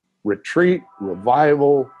retreat,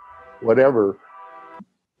 revival, whatever,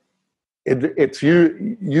 it's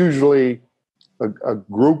usually a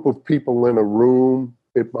group of people in a room.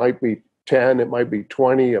 It might be 10, it might be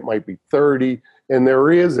 20, it might be 30, and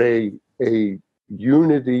there is a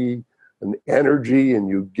unity, an energy, and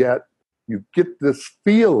you get this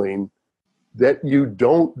feeling that you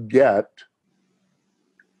don't get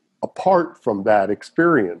apart from that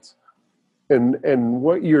experience. And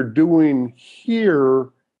what you're doing here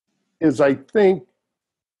is, I think,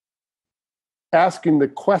 asking the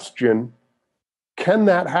question, can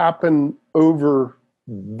that happen over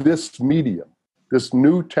this medium, this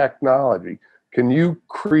new technology? Can you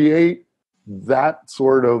create that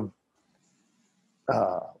sort of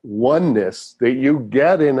oneness that you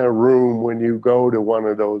get in a room when you go to one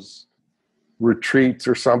of those retreats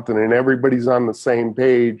or something, and everybody's on the same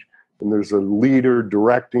page, and there's a leader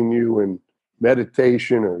directing you in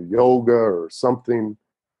meditation or yoga or something?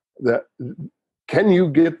 That, can you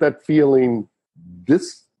get that feeling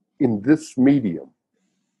in this medium?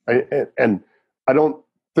 And I don't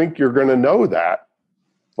think you're going to know that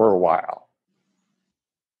for a while.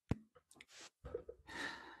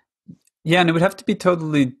 Yeah, and it would have to be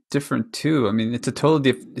totally different too. I mean, it's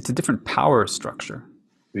a different power structure.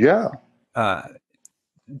 Yeah.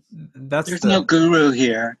 There's no guru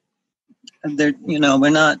here. We're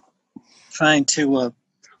not trying to,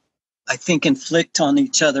 I think, inflict on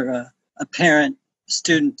each other a parent,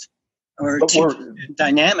 student, or teacher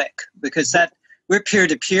dynamic, because we're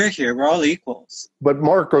peer-to-peer here. We're all equals. But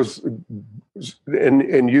Marcos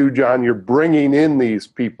and you, John, you're bringing in these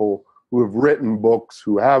people who have written books,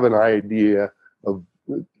 who have an idea of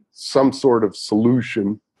some sort of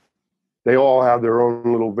solution. They all have their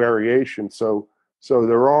own little variation. So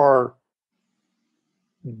there are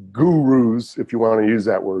gurus, if you want to use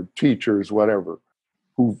that word, teachers, whatever,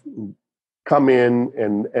 who come in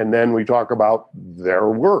and then we talk about their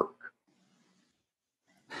work.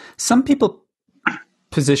 Some people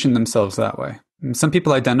position themselves that way. Some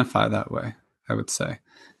people identify that way, I would say.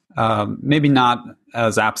 Maybe not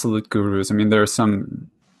as absolute gurus. I mean, there are some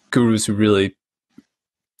gurus who really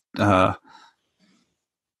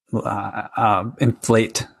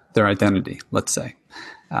inflate their identity, let's say,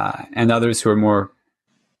 and others who are more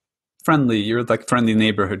friendly. You're like friendly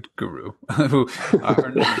neighborhood guru who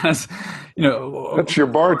are not as, that's your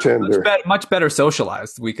bartender. Much better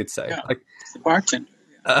socialized, we could say. Yeah, like the bartender.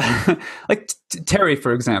 Like Terry,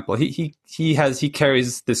 for example, he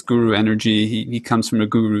carries this guru energy. He comes from a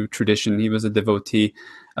guru tradition. He was a devotee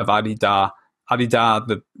of Adida.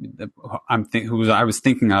 Adida, who I was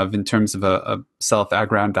thinking of in terms of a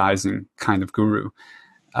self-aggrandizing kind of guru.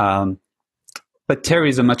 But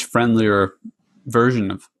Terry's a much friendlier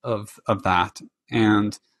version of that,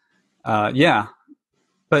 and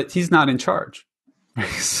but he's not in charge.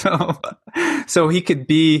 So he could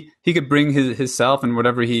bring his self and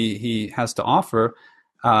whatever he has to offer,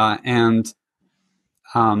 and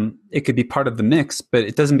it could be part of the mix, but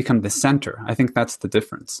it doesn't become the center. I think that's the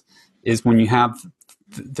difference, is when you have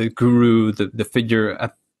the guru, the figure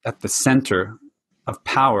at the center of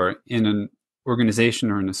power in an organization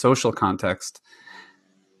or in a social context.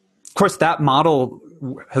 Of course, that model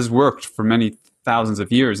has worked for many thousands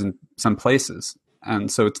of years in some places. And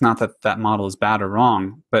so it's not that model is bad or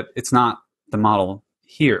wrong, but it's not the model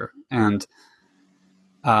here. And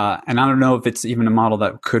I don't know if it's even a model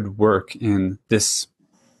that could work in this,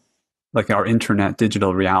 like our internet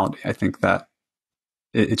digital reality. I think that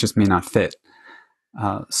it just may not fit.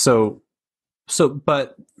 But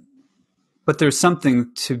there's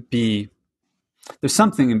something there's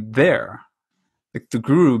something there. Like the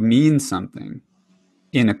guru means something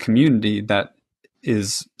in a community that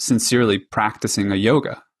is sincerely practicing a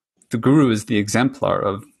yoga. The guru is the exemplar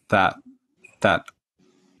of that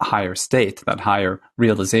higher state, that higher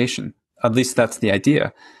realization. At least that's the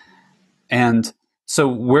idea. And so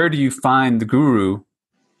where do you find the guru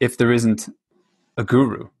if there isn't a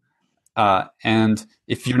guru? And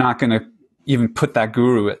if you're not going to even put that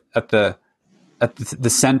guru at the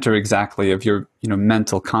center exactly of your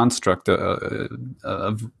mental construct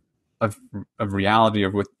of reality,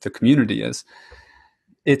 of what the community is,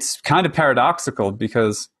 it's kind of paradoxical,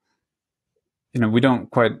 because we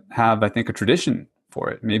don't quite have, I think, a tradition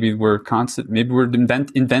for it. Maybe we're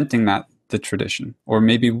inventing the tradition, or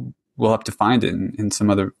maybe we'll have to find it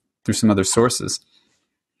through some other sources.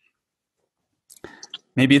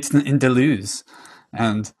 Maybe it's in Deleuze,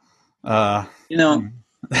 and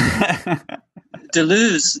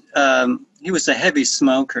Deleuze, he was a heavy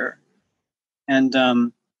smoker, and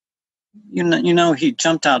he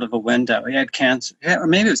jumped out of a window. He had cancer, or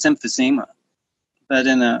maybe it was emphysema, but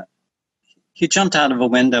he jumped out of a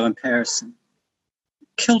window in Paris and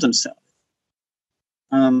killed himself.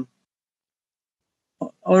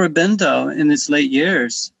 Aurobindo, in his late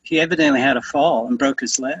years, he evidently had a fall and broke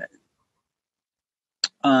his leg,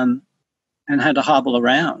 and had to hobble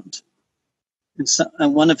around.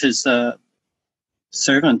 And one of his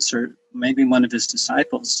servants, or maybe one of his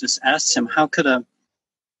disciples, just asked him, how could a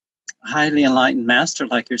highly enlightened master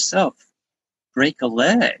like yourself break a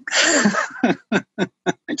leg?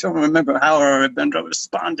 I don't remember how Aurobindo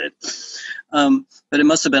responded, but it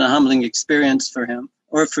must have been a humbling experience for him,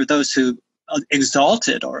 or for those who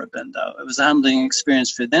exalted Aurobindo. It was a humbling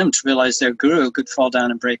experience for them to realize their guru could fall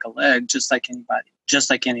down and break a leg just like anybody, just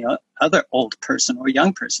like any other old person or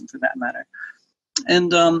young person for that matter.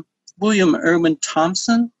 And William Irwin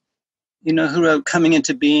Thompson, who wrote Coming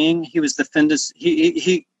into Being, he was the Findus,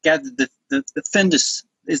 he gathered the Findus,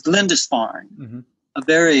 is Lindisfarne, mm-hmm. a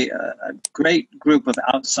very great group of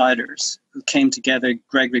outsiders who came together,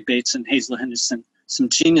 Gregory Bates and Hazel Henderson, some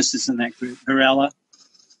geniuses in that group, Varela,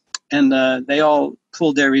 and they all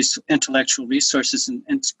pooled their intellectual resources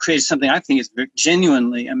and created something I think is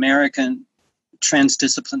genuinely American,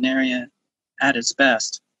 transdisciplinary at its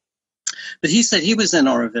best. But he said he was in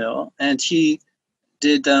Oroville, and he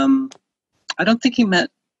did, I don't think he met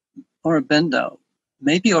Aurobindo.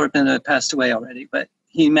 Maybe Aurobindo had passed away already, but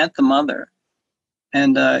he met the mother.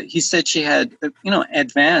 And he said she had,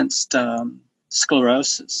 advanced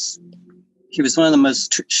sclerosis. He was one of the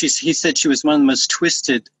most, he said she was one of the most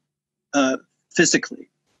twisted physically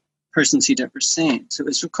persons he'd ever seen. So it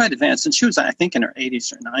was quite advanced. And she was, I think, in her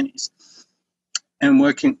 80s or 90s and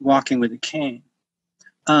walking with a cane.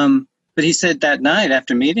 But he said that night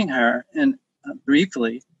after meeting her, and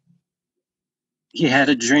briefly, he had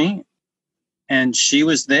a dream, and she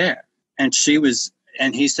was there, and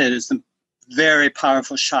and he said it's a very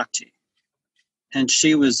powerful Shakti, and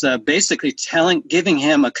she was basically giving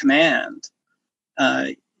him a command.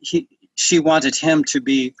 She wanted him to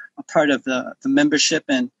be a part of the membership,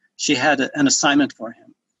 and she had an assignment for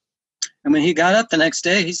him. And when he got up the next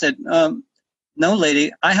day, he said, no,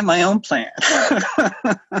 lady, I have my own plan.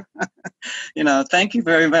 Thank you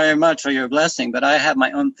very, very much for your blessing, but I have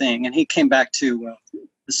my own thing. And he came back to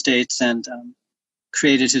the States and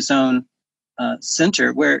created his own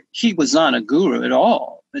center, where he was not a guru at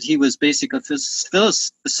all, but he was basically a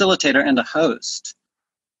facilitator and a host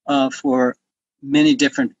for many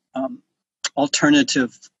different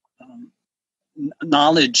alternative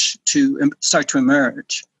knowledge to start to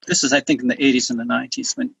emerge. This is, I think, in the 80s and the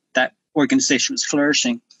 90s when that organization was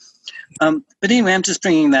flourishing. But anyway, I'm just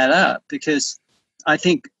bringing that up because I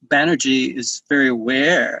think Banerji is very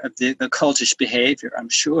aware of the cultish behavior, I'm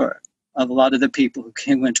sure, of a lot of the people who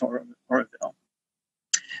went to Oroville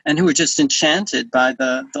and who were just enchanted by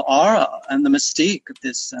the aura and the mystique of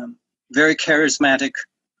this very charismatic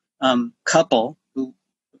couple who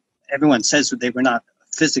everyone says that they were not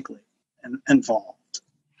physically involved,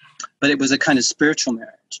 but it was a kind of spiritual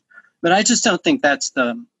marriage. But I just don't think that's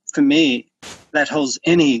for me, that holds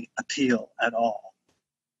any appeal at all.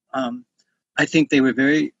 I think they were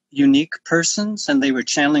very unique persons, and they were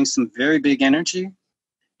channeling some very big energy.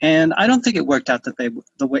 And I don't think it worked out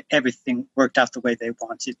the way everything worked out the way they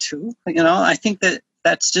wanted to. I think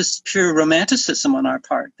that's just pure romanticism on our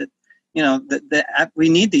part. That that we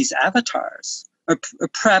need these avatars, or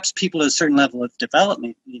perhaps people at a certain level of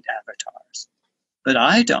development need avatars, but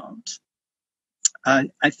I don't. I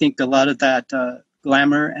think a lot of that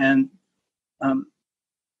glamour and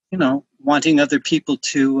wanting other people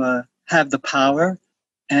to have the power,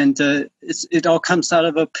 and it all comes out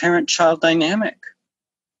of a parent-child dynamic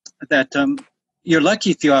that you're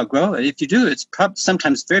lucky if you outgrow it. If you do, it's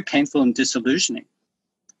sometimes very painful and disillusioning.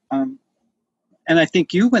 And I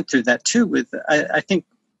think you went through that too. I think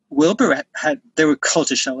Wilber there were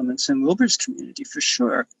cultish elements in Wilber's community for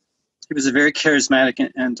sure. He was a very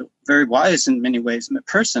charismatic and very wise in many ways in a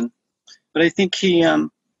person, but I think he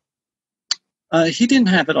didn't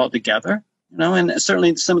have it all together, and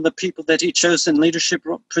certainly some of the people that he chose in leadership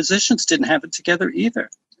positions didn't have it together either.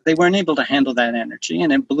 They weren't able to handle that energy,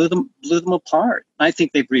 and it blew them apart. I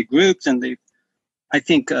think they've regrouped, and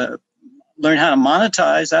learned how to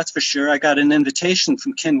monetize. That's for sure. I got an invitation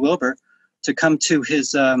from Ken Wilber to come to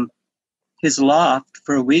his loft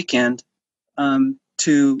for a weekend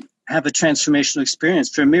to have a transformational experience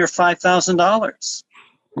for a mere $5,000.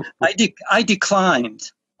 I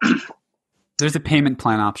declined. There's a payment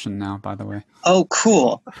plan option now, by the way. Oh,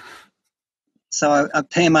 cool. So I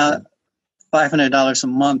pay him out $500 a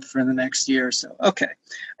month for the next year or so. Okay.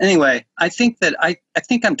 Anyway, I think that I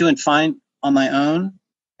think I'm doing fine on my own,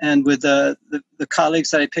 and with the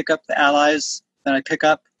colleagues that I pick up, the allies that I pick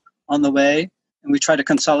up on the way, and we try to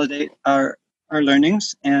consolidate our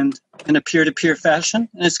learnings and in a peer-to-peer fashion.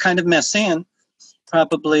 And it's kind of messy and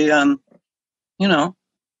probably,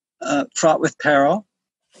 fraught with peril.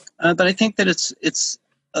 But I think that it's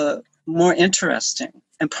more interesting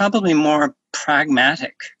and probably more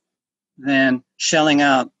pragmatic than shelling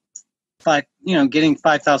out getting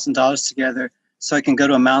 $5,000 together so I can go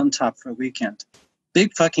to a mountaintop for a weekend.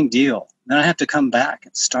 Big fucking deal. Then I have to come back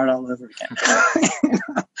and start all over again.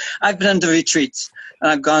 I've been to retreats,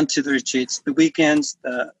 and I've gone to the retreats, the weekends,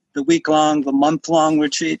 the week-long, the month-long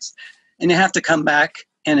retreats, and you have to come back,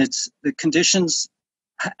 and it's the conditions,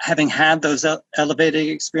 having had those elevated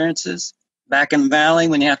experiences back in the valley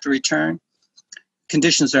when you have to return,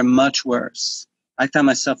 conditions are much worse. I found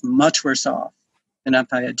myself much worse off than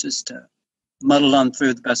if I had just muddled on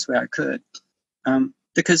through the best way I could,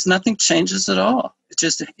 because nothing changes at all.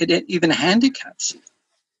 It even handicaps you.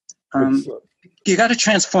 You got to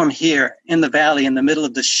transform here in the valley, in the middle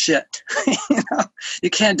of the shit. You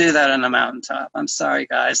can't do that on a mountaintop. I'm sorry,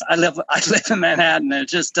 guys. I live in Manhattan. And it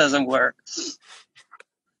just doesn't work.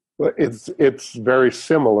 Well, it's very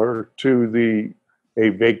similar to a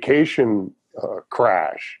vacation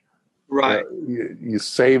crash. Right. You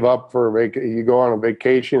save up for you go on a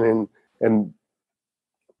vacation, and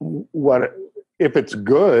what if it's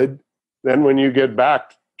good? Then when you get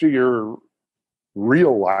back to your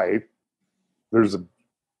real life, there's a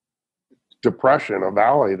depression, a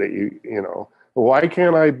valley that you know. Why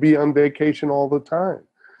can't I be on vacation all the time?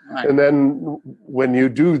 Right. And then when you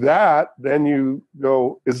do that, then you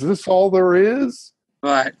go, is this all there is?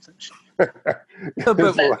 Right. But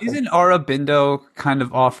isn't Aurobindo kind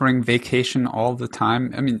of offering vacation all the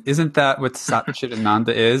time? I mean, isn't that what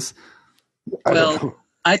Satchidananda is? Well,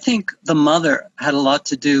 I think the mother had a lot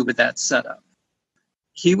to do with that setup.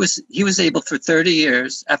 He was able for 30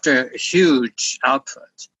 years, after a huge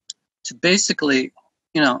output, to basically,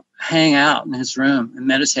 hang out in his room and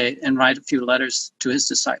meditate and write a few letters to his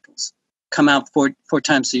disciples, come out four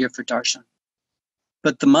times a year for darshan.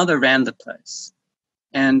 But the mother ran the place.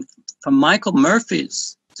 And from Michael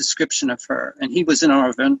Murphy's description of her, and he was in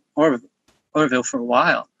Oroville for a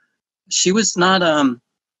while, she was not the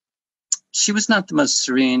most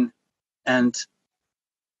serene and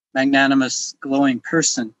magnanimous, glowing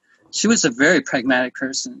person. She was a very pragmatic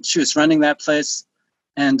person. She was running that place,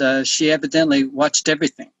 and she evidently watched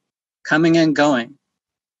everything, coming and going.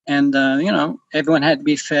 And, everyone had to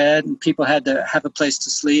be fed, and people had to have a place to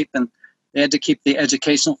sleep, and they had to keep the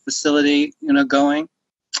educational facility, going.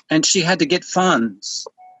 And she had to get funds.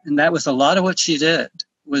 And that was a lot of what she did,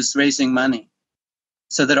 was raising money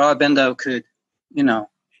so that Aurobindo could,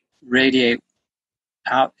 radiate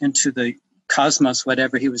out into the cosmos,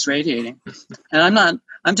 whatever he was radiating. And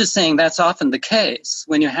I'm just saying that's often the case.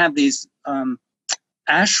 When you have these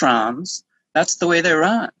ashrams, that's the way they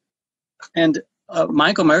run. And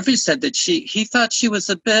Michael Murphy said that he thought she was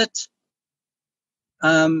a bit,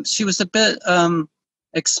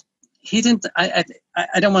 he didn't,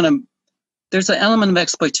 I don't want to, there's an element of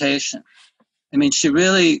exploitation. I mean, she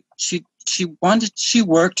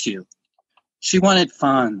worked you. She wanted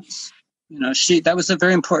funds. That was a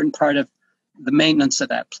very important part of the maintenance of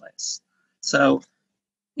that place. So,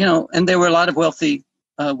 and there were a lot of wealthy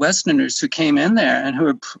Westerners who came in there and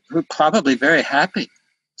who were probably very happy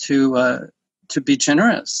to be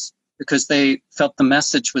generous, because they felt the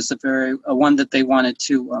message was a one that they wanted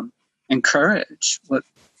to encourage, the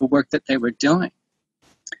work that they were doing.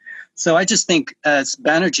 So I just think as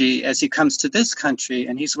Banerji, as he comes to this country,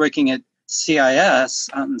 and he's working at CIS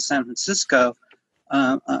out in San Francisco,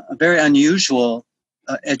 a very unusual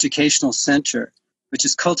educational center, which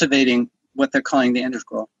is cultivating what they're calling the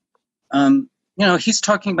integral. He's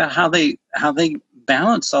talking about how they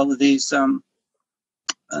balance all of these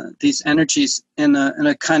energies in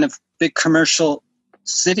a kind of big commercial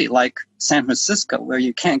city like San Francisco, where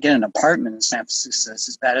you can't get an apartment in San Francisco. It's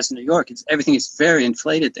as bad as New York. Everything is very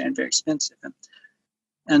inflated there and very expensive,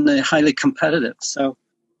 and they're highly competitive. So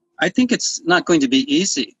I think it's not going to be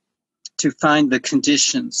easy to find the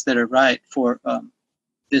conditions that are right for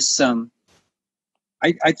this.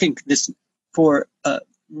 I think this for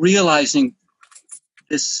realizing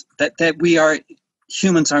this, that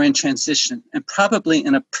humans are in transition, and probably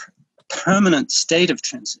in a permanent state of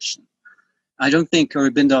transition. I don't think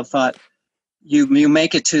Aurobindo thought you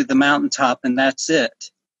make it to the mountaintop and that's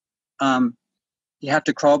it. You have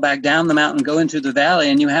to crawl back down the mountain, go into the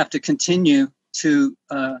valley, and you have to continue to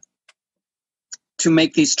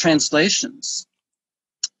make these translations.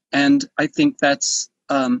 And I think that's,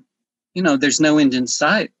 there's no end in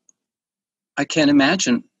sight. I can't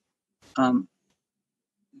imagine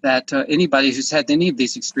that anybody who's had any of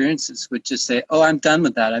these experiences would just say, "Oh, I'm done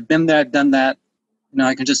with that. I've been there. I've done that.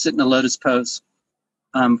 I can just sit in a lotus pose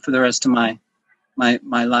for the rest of my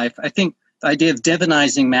life." I think the idea of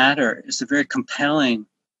divinizing matter is a very compelling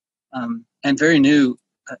and very new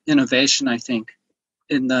innovation, I think,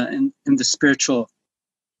 in the spiritual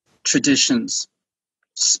traditions,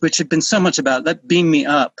 which have been so much about beam me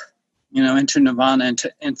up, into nirvana,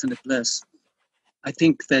 into infinite bliss. I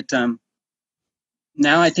think that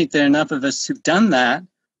now I think there are enough of us who've done that,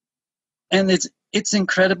 and it's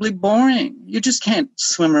incredibly boring. You just can't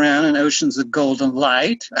swim around in oceans of golden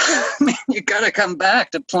light. I mean, you got to come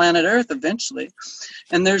back to planet Earth eventually,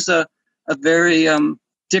 and there's a very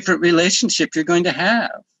different relationship you're going to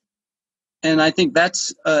have, and I think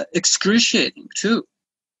that's excruciating too,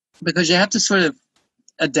 because you have to sort of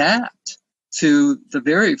adapt to the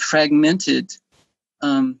very fragmented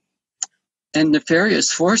and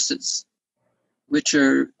nefarious forces, which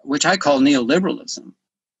I call neoliberalism.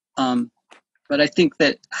 But I think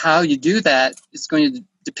that how you do that is going to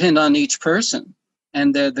depend on each person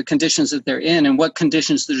and the conditions that they're in, and what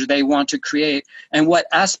conditions do they want to create, and what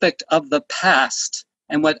aspect of the past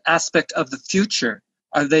and what aspect of the future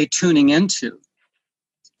are they tuning into.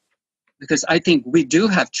 Because I think we do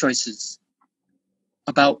have choices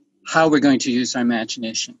about how we're going to use our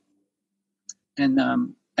imagination. And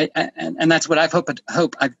and that's what I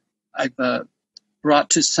hope I've brought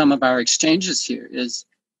to some of our exchanges here is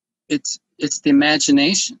it's the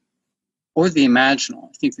imagination or the imaginal.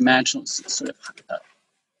 I think the imaginal is sort of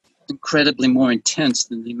incredibly more intense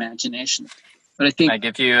than the imagination. But I think I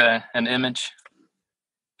give you an image.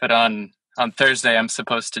 But on Thursday, I'm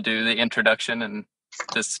supposed to do the introduction, and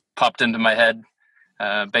this popped into my head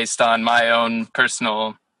based on my own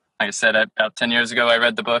personal. Like I said, about 10 years ago, I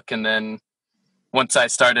read the book, and then once I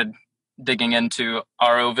started digging into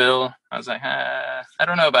Aurobindo, I was like, I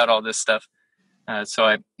don't know about all this stuff.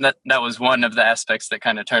 So that was one of the aspects that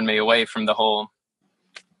kind of turned me away from the whole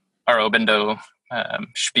Aurobindo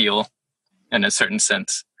spiel in a certain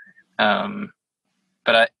sense.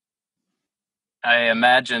 But I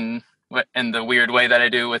imagine, in the weird way that I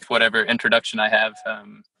do with whatever introduction I have,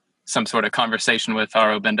 some sort of conversation with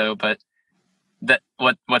Aurobindo, but that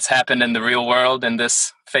what's happened in the real world, in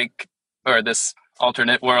this fake or this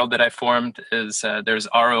alternate world that I formed, is there's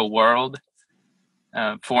Auro world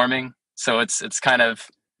forming. So it's kind of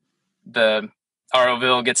the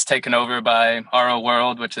Auroville gets taken over by Auro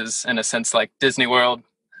world, which is in a sense like Disney World.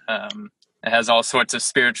 It has all sorts of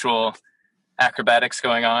spiritual acrobatics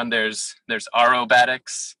going on. There's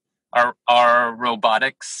aerobatics,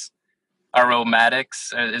 robotics,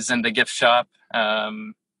 aromatics is in the gift shop.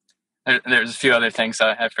 There's a few other things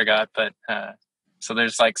I forgot, but so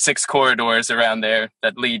there's like 6 corridors around there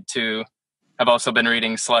that lead to. I've also been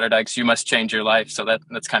reading Sloterdijk's "You Must Change Your Life," so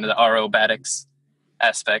that's kind of the aerobatics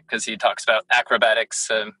aspect, because he talks about acrobatics,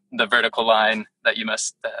 the vertical line that you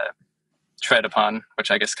must tread upon,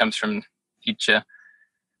 which I guess comes from Nietzsche.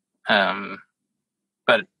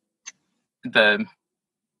 But the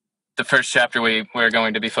first chapter we're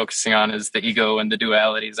going to be focusing on is the ego and the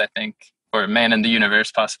dualities, I think, or man in the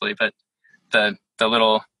universe possibly. But the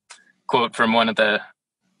little quote from one of the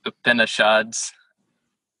Upanishads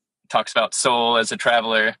talks about soul as a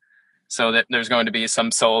traveler, so that there's going to be some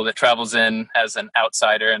soul that travels in as an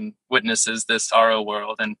outsider and witnesses this Auro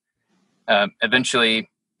world, and eventually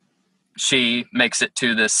she makes it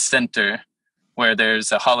to this center where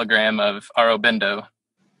there's a hologram of Aurobindo,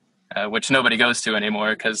 which nobody goes to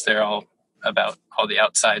anymore because they're all about all the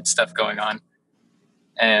outside stuff going on,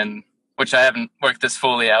 and which I haven't worked this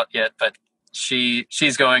fully out yet, but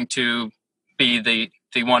she's going to be the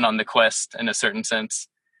one on the quest in a certain sense,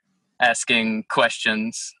 asking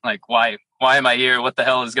questions like why am I here, what the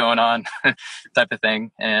hell is going on, type of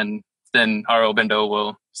thing. And then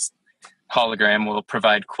Aurobindo hologram will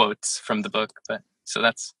provide quotes from the book. But so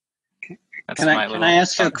that's can I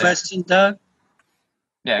ask you a question, Doug?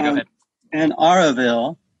 Yeah, go ahead. In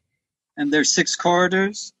Auroville, and there's 6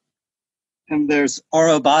 corridors, and there's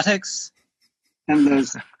aerobotics, and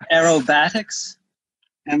there's aerobatics,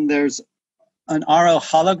 and there's an Auro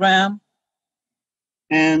hologram,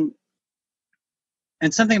 and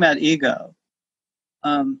something about ego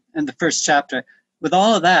in the first chapter. With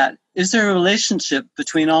all of that, is there a relationship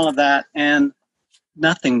between all of that and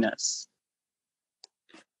nothingness?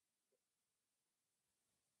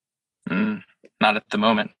 Not at the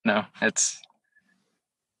moment, no. It's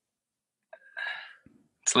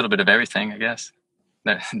a little bit of everything, I guess.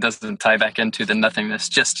 That doesn't tie back into the nothingness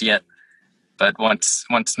just yet. But once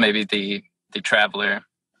maybe the traveler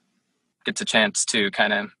gets a chance to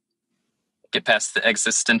kind of get past the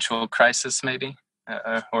existential crisis, maybe,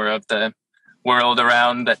 or of the world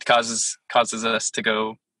around that causes us to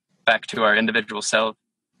go back to our individual self.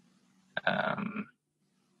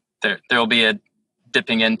 There will be a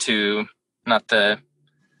dipping into not the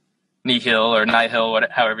nihil or nihil,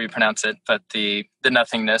 however you pronounce it, but the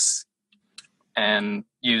nothingness, and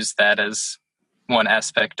use that as one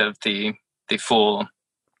aspect of the full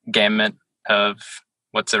gamut of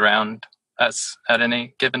what's around us at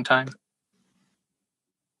any given time.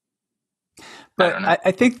 But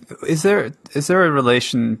I think, is there a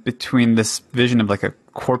relation between this vision of like a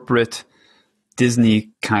corporate Disney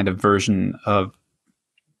kind of version of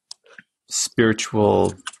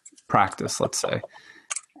spiritual practice, let's say?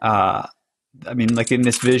 I mean, like in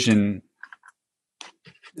this vision,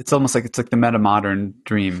 it's almost like the meta-modern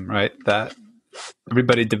dream, right? That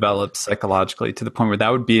everybody develops psychologically to the point where that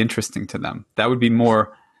would be interesting to them. That would be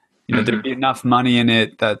more, there'd be enough money in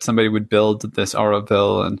it that somebody would build this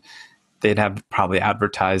Aurobindo, and they'd have probably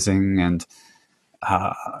advertising, and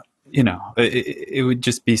it would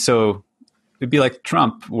just be so. It'd be like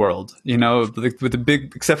Trump world, with the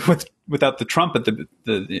big, except without the Trump at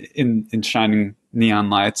in shining neon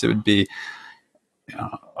lights. It would be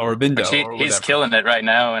Aurobindo. He's killing it right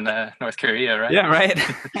now in North Korea, right? Yeah, right.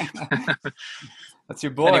 That's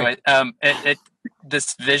your boy. Anyway,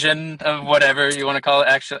 this vision of whatever you want to call it.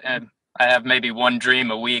 Actually, I have maybe one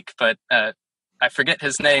dream a week, but I forget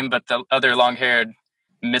his name. But the other long-haired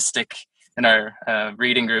mystic in our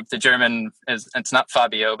reading group, the German it's not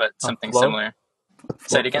Fabio, but something similar.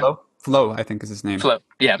 Say it again. Flo, I think is his name. Flo,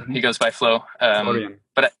 yeah, he goes by Flo.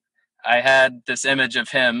 But I had this image of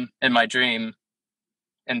him in my dream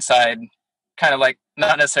inside, kind of like,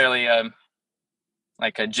 not necessarily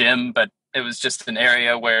like a gym, but it was just an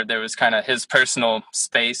area where there was kind of his personal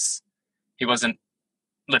space. He wasn't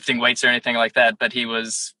lifting weights or anything like that, but he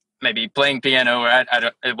was maybe playing piano, or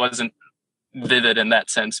it wasn't vivid in that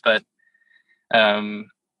sense, but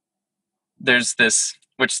there's this,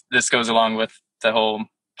 which this goes along with the whole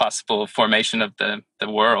possible formation of the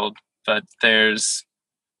world, but there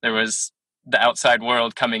was the outside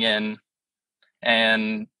world coming in,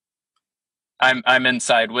 and I'm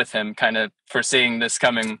inside with him, kind of foreseeing this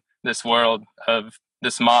coming, this world of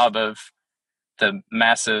this mob of the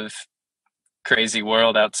massive, crazy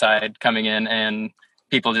world outside coming in, and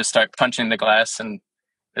people just start punching the glass and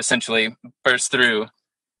essentially burst through.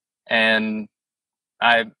 And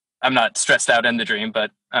I'm not stressed out in the dream,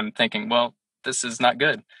 but I'm thinking, well, this is not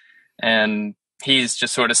good. And he's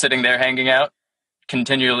just sort of sitting there hanging out,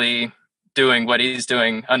 continually doing what he's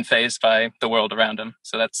doing, unfazed by the world around him.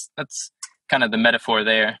 So that's kind of the metaphor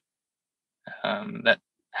there, that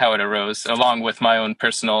how it arose, along with my own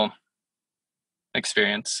personal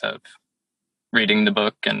experience of reading the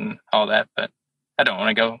book and all that. But I don't want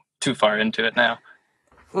to go too far into it now.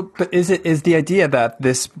 Well, but is the idea that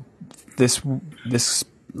this let's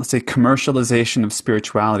say commercialization of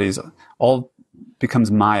spiritualities all becomes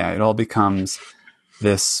Maya? It all becomes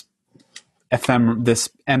this this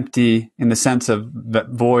empty, in the sense of that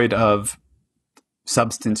void of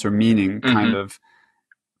substance or meaning, kind of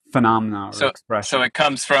phenomena or expression. So it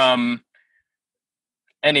comes from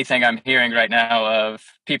anything I'm hearing right now of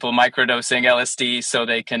people microdosing LSD so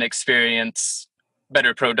they can experience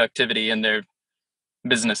better productivity in their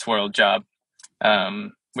business world job,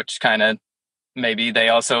 which kind of maybe they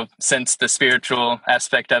also sense the spiritual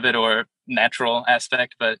aspect of it or natural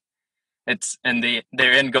aspect, but it's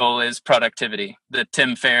their end goal is productivity. The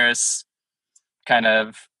Tim Ferriss kind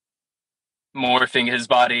of morphing his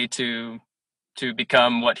body to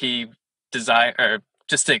become what he desire, or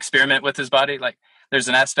just to experiment with his body. Like, there's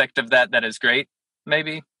an aspect of that is great,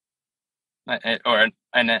 maybe, or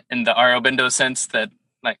in the Aurobindo sense, that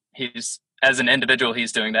like he's, as an individual,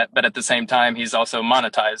 he's doing that, but at the same time, he's also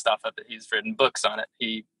monetized off of it. He's written books on it.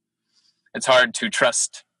 It's hard to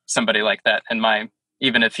trust somebody like that.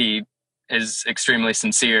 Even if he is extremely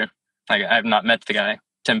sincere, like, I've not met the guy,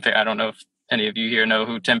 Tim Ferriss. I don't know if any of you here know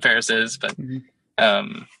who Tim Ferriss is, but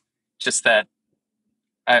just that,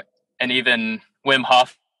 and even Wim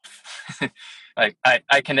Hof, like I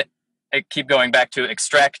keep going back to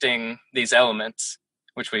extracting these elements,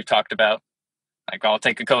 which we've talked about. Like, I'll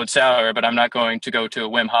take a cold shower, but I'm not going to go to a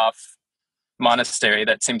Wim Hof monastery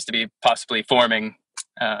that seems to be possibly forming.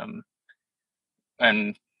 And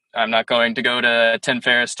I'm not going to go to a Tim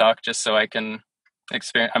Ferriss talk just so I can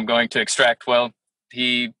experience. I'm going to extract, well,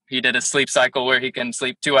 he did a sleep cycle where he can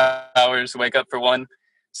sleep 2 hours, wake up for 1,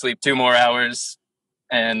 sleep 2 more hours,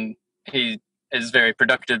 and he is very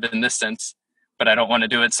productive in this sense. But I don't want to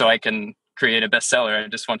do it so I can create a bestseller. I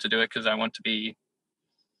just want to do it because I want to be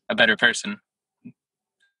a better person.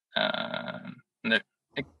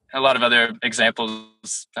 a lot of other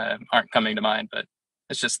examples aren't coming to mind, but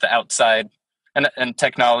it's just the outside, and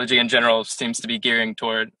technology in general seems to be gearing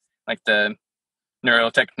toward like the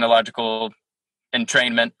neurotechnological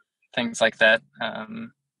entrainment, things like that,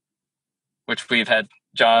 which we've had.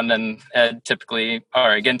 John and Ed typically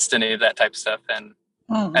are against any of that type of stuff, and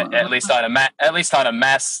at least on a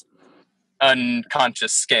mass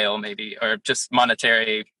unconscious scale, maybe, or just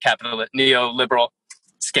monetary capital neoliberal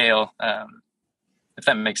scale, if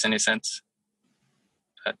that makes any sense.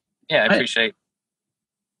 But yeah, I appreciate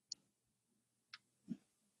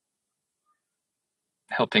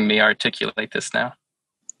helping me articulate this now.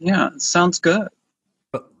 Yeah, sounds good.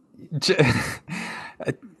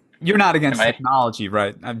 You're not against technology,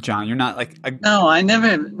 right, John? You're not like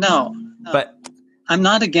no. But I'm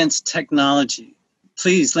not against technology.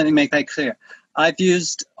 Please let me make that clear. I've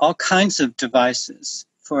used all kinds of devices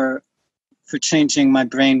for changing my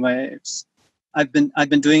brain waves. I've been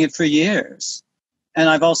doing it for years, and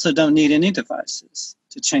I've also don't need any devices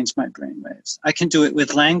to change my brain waves. I can do it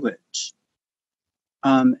with language,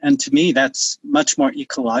 and to me, that's much more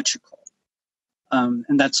ecological.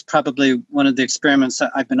 And that's probably one of the experiments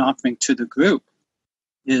that I've been offering to the group,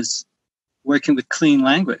 is working with clean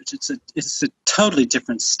language. It's a totally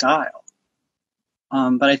different style,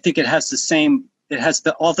 but I think it has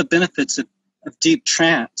all the benefits of deep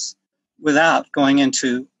trance without going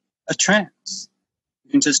into a trance.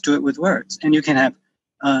 You can just do it with words, and you can have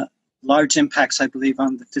large impacts, I believe,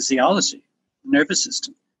 on the physiology, the nervous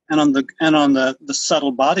system, and on the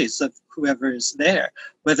subtle bodies of whoever is there,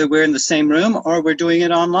 whether we're in the same room or we're doing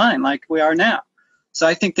it online like we are now. So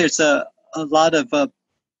I think there's a lot of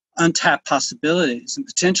untapped possibilities and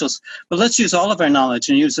potentials. But let's use all of our knowledge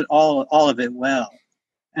and use it all of it well.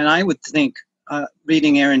 And I would think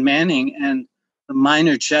reading Aaron Manning and the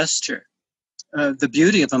minor gesture, the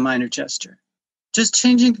beauty of a minor gesture, just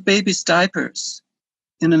changing the baby's diapers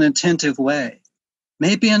in an attentive way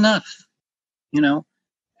may be enough.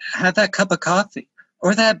 Have that cup of coffee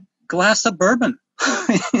or that glass of bourbon,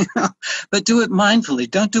 but do it mindfully.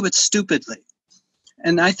 Don't do it stupidly.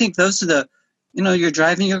 And I think those are you're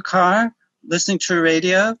driving your car, listening to a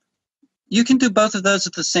radio. You can do both of those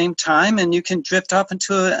at the same time, and you can drift off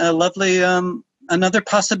into a lovely, another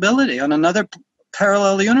possibility on another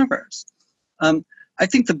parallel universe. I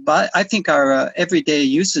think our everyday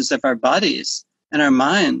uses of our bodies and our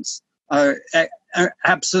minds are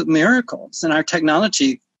absolute miracles, and our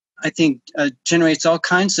technology, I think, generates all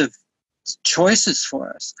kinds of choices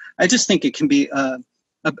for us. I just think it can be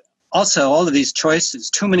also all of these choices,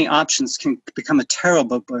 too many options can become a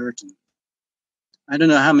terrible burden. I don't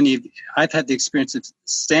know how many I've had the experience of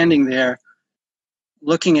standing there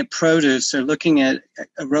looking at produce or looking at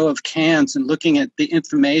a row of cans and looking at the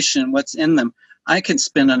information, what's in them. I can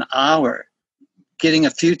spend an hour getting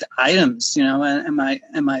a few items,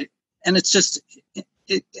 and it's just,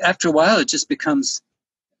 after a while, it just becomes,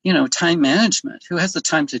 time management. Who has the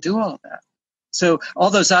time to do all of that? So all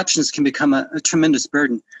those options can become a tremendous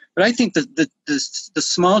burden. But I think that the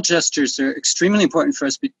small gestures are extremely important for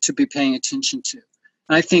us to be paying attention to.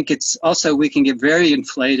 And I think it's also, we can get very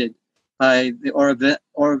inflated by the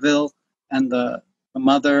Aurobindo and the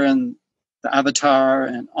mother and the avatar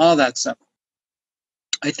and all that stuff.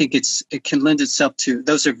 I think it can lend itself to,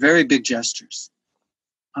 those are very big gestures,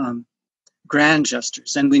 grand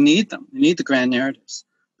gestures, and we need them. We need the grand narratives.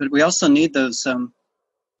 But we also need those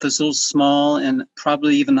little small and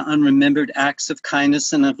probably even unremembered acts of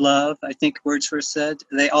kindness and of love. I think Wordsworth said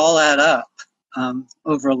they all add up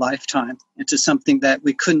over a lifetime into something that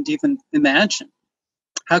we couldn't even imagine.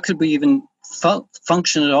 How could we even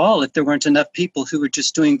function at all if there weren't enough people who were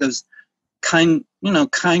just doing those kind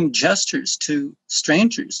gestures to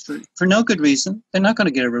strangers for no good reason? They're not going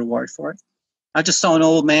to get a reward for it. I just saw an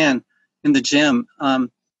old man in the gym.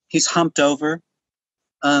 He's humped over.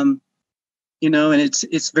 And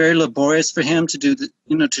it's very laborious for him to do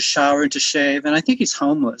to shower and to shave. And I think he's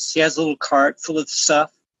homeless. He has a little cart full of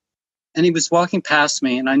stuff. And he was walking past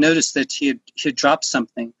me, and I noticed that he had dropped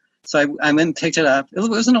something. So I went and picked it up. It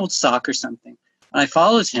was an old sock or something. And I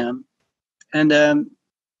followed him, and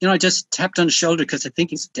I just tapped on his shoulder because I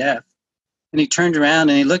think he's deaf. And he turned around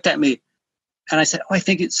and he looked at me, and I said, "Oh,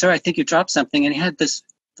 sir, I think you dropped something." And he had the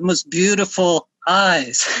most beautiful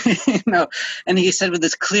eyes, And he said with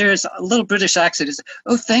this clear, a little British accent, he said,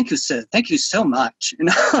 "Oh, thank you, sir. Thank you so much."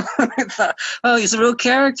 I thought, oh, he's a real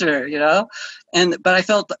character, But I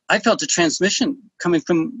felt a transmission coming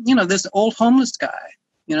from, this old homeless guy,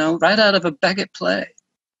 right out of a Beckett play.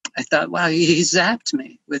 I thought, wow, he zapped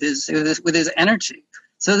me with his energy.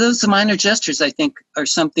 So those minor gestures, I think, are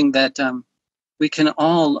something that we can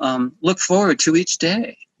all look forward to each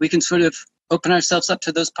day. we can sort of open ourselves up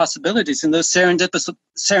to those possibilities. And those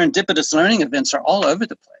serendipitous learning events are all over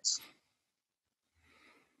the place.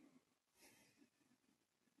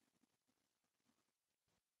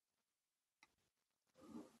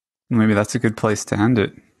 Maybe that's a good place to end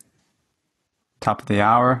it. Top of the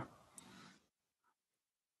hour.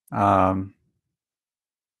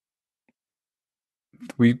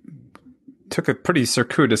 We took a pretty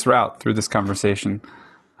circuitous route through this conversation.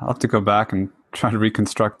 I'll have to go back and try to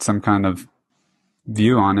reconstruct some kind of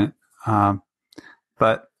view on it.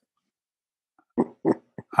 But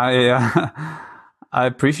I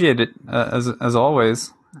appreciate it as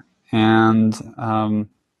always. And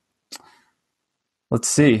let's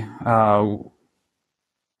see.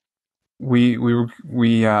 We're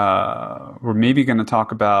maybe going to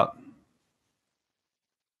talk about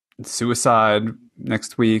suicide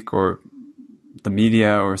next week, or the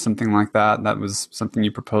media, or something like that. That was something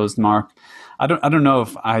you proposed, Mark. I don't know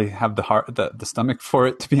if I have the stomach for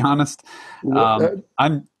it, to be honest.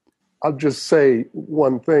 I'll just say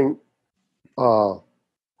one thing.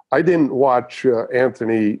 I didn't watch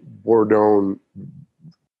Anthony Bourdain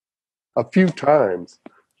a few times,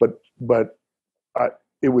 but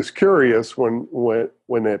it was curious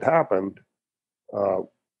when it happened.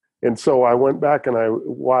 And so I went back and I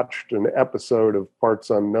watched an episode of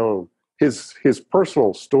Parts Unknown. His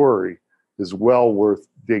personal story is well worth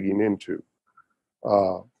digging into.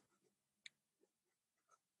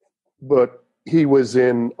 But he was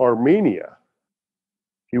in Armenia.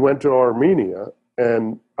 He went to Armenia,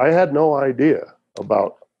 and I had no idea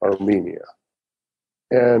about Armenia.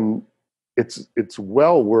 And it's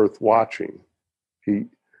well worth watching.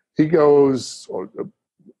 He goes,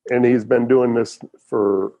 and he's been doing this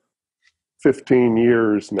for 15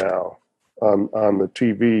 years now on the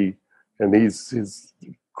TV, and he's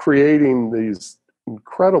creating these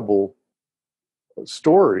incredible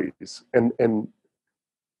stories and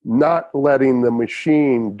not letting the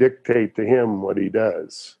machine dictate to him what he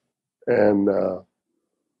does. And the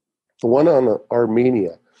one on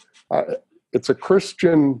Armenia, it's a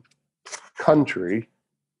Christian country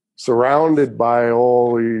surrounded by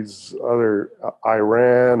all these other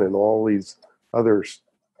Iran and all these other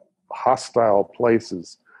hostile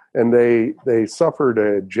places, and they suffered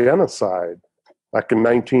a genocide back in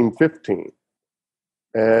 1915,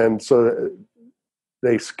 and so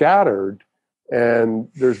they scattered, and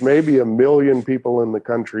there's maybe 1 million people in the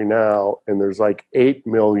country now, and there's like 8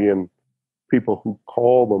 million people who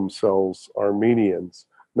call themselves Armenians.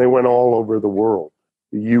 They went all over the world,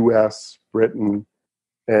 the U.S., Britain,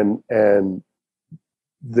 and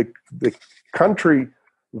the country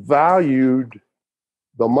valued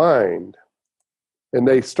the mind, and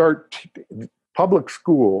they start public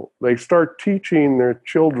school. They start teaching their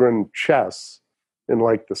children chess in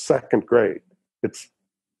like the 2nd grade. It's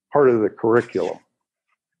part of the curriculum,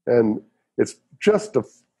 and it's just a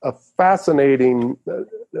fascinating.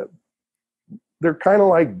 They're kind of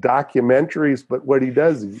like documentaries, but what he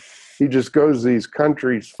does is he just goes to these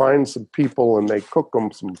countries, finds some people, and they cook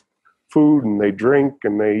them some food, and they drink,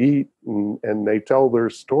 and they eat, and they tell their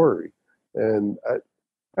story. And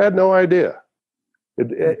I had no idea.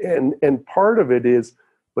 And part of it is,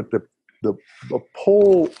 but the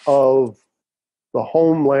pull of the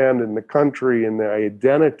homeland and the country and the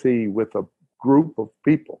identity with a group of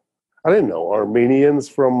people. I didn't know Armenians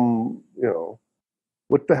from,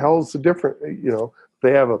 what the hell's the difference?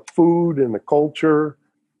 They have a food and a culture,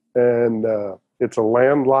 and it's a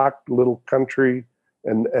landlocked little country.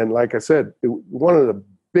 And like I said, one of the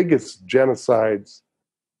biggest genocides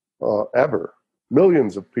ever.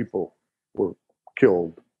 Millions of people were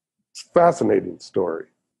killed. It's a fascinating story.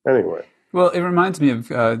 Anyway. Well, it reminds me of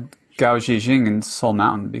Gao Zhijing in Soul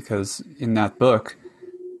Mountain, because in that book,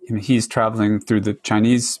 he's traveling through the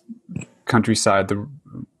Chinese countryside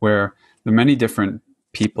where there are many different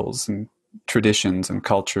peoples and traditions and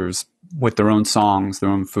cultures with their own songs, their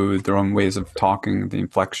own food, their own ways of talking, the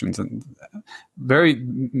inflections, and very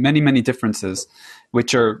many differences,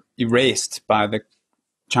 which are erased by the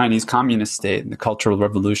Chinese communist state and the cultural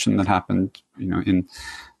revolution that happened,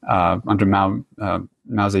 under Mao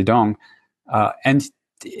Zedong. And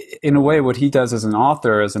in a way, what he does as an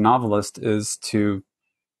author, as a novelist, is to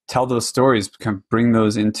tell those stories, kind of bring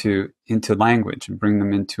those into language and bring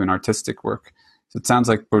them into an artistic work. So it sounds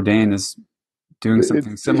like Bourdain is doing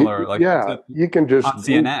something similar. You can just on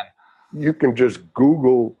CNN. You can just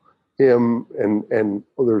Google him, and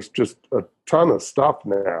there's just a ton of stuff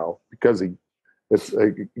now, because it's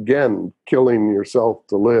again killing yourself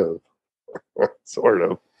to live, sort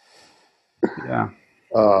of. Yeah.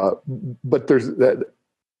 But there's that.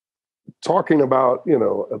 talking about,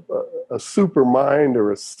 a super mind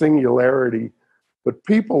or a singularity, but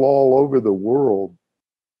people all over the world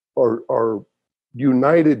are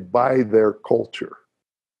united by their culture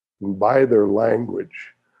and by their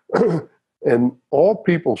language. And all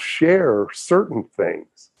people share certain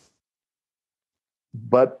things,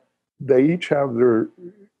 but they each have their,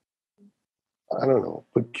 I don't know,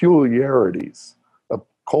 peculiarities, a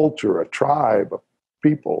culture, a tribe, a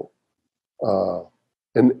people.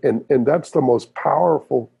 And that's the most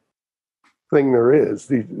powerful thing there is.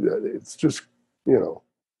 It's just,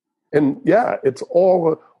 and yeah, it's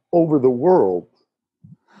all over the world.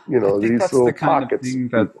 These little pockets.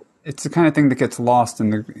 It's the kind of thing that gets lost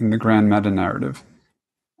in the grand meta narrative.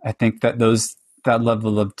 I think that that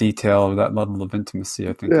level of detail, that level of intimacy,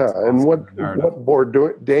 I think. Yeah, and what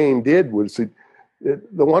Bourdain did was the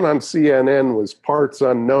one on CNN was Parts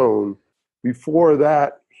Unknown. Before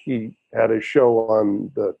that, he had a show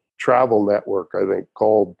on the Travel Network, I think,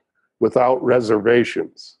 called Without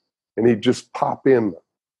Reservations, and he'd just pop in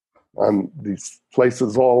on these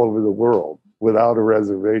places all over the world without a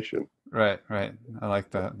reservation. Right. I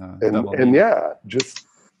like that. And yeah, just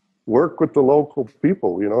work with the local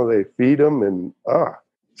people. They feed them, and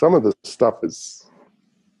some of the stuff is,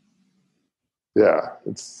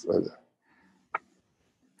 it's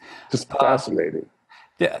just fascinating.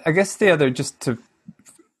 Yeah, I guess the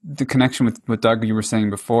connection with Doug you were saying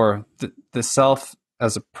before, the self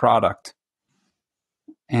as a product,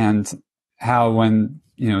 and how when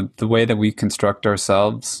the way that we construct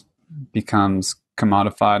ourselves becomes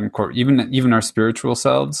commodified, and even our spiritual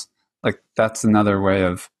selves, like that's another way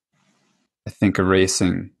of, I think,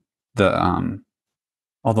 erasing the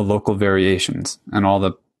all the local variations and all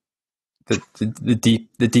the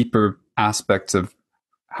deeper aspects of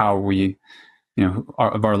how we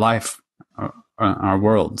of our life, our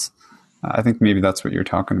worlds. I think maybe that's what you're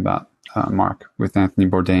talking about, Mark, with Anthony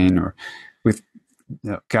Bourdain or with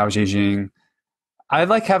Gao Zhejing. I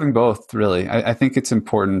like having both, really. I think it's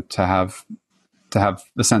important to have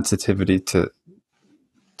the sensitivity to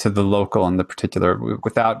the local and the particular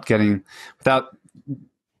without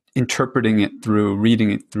interpreting it through,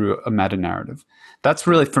 reading it through a meta narrative. That's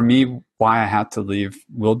really, for me, why I had to leave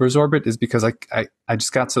Wilber's orbit, is because I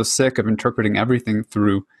just got so sick of interpreting everything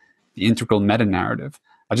through the integral meta narrative.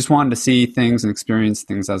 I just wanted to see things and experience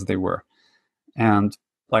things as they were. And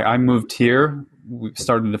like, I moved here, we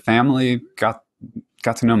started a family, got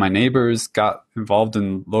to know my neighbors, got involved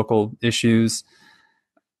in local issues.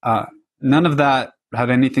 None of that had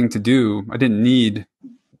anything to do. I didn't need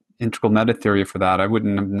integral meta theory for that. I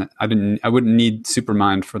wouldn't need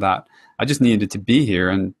Supermind for that. I just needed to be here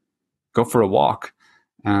and go for a walk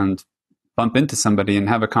and bump into somebody and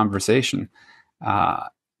have a conversation.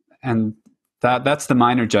 And that's the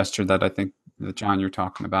minor gesture that I think that, John, you're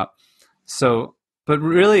talking about. So, but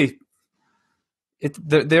really,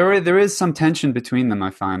 there is some tension between them,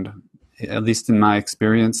 I find, at least in my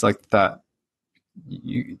experience, like that.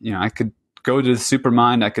 I could go to the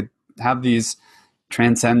Supermind, I could have these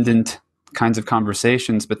transcendent kinds of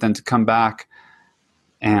conversations, but then to come back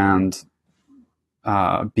and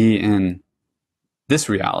be in this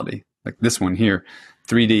reality, like this one here,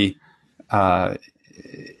 3D,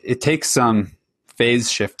 it takes some phase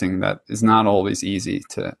shifting that is not always easy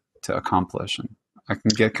to accomplish, and I can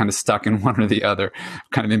get kind of stuck in one or the other,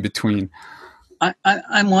 kind of in between.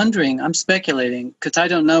 I'm wondering, I'm speculating, because I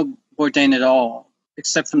don't know Bourdain at all,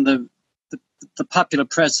 except from the popular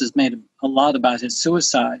press has made a lot about his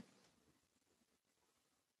suicide.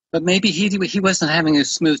 But maybe he wasn't having a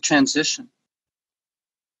smooth transition.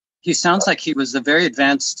 He sounds like he was a very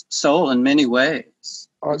advanced soul in many ways,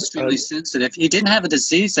 extremely sensitive. He didn't have a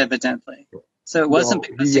disease, evidently, so it wasn't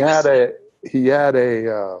because he had a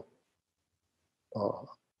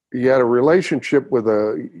relationship with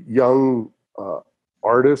a young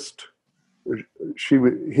artist. He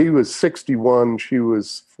was 61, she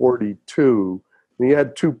was 42, and he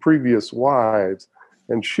had two previous wives,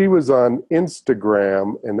 and she was on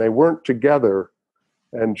Instagram, and they weren't together,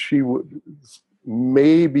 and she was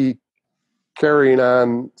maybe carrying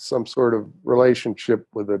on some sort of relationship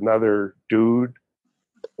with another dude,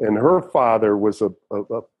 and her father was a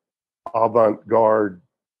avant-garde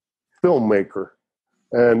filmmaker,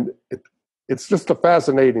 and it's just a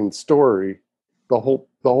fascinating story. The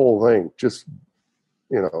whole thing, just,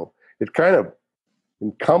 it kind of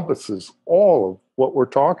encompasses all of what we're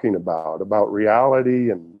talking about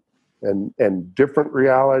reality and different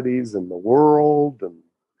realities in the world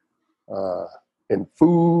and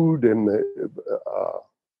food, and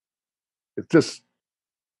it's just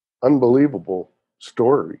unbelievable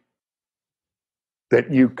story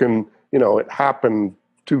that you can, it happened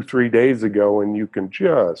 2-3 days ago, and you can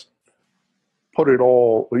just put it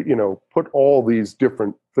all, put all these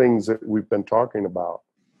different things that we've been talking about.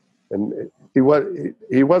 And he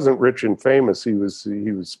wasn't rich and famous. He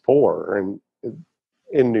was poor and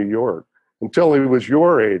in New York until he was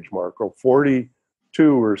your age, Marco,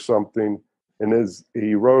 42 or something. And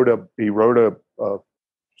he wrote a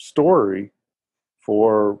story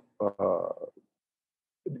for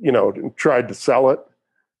tried to sell it,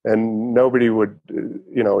 and nobody would,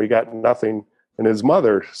 he got nothing. And his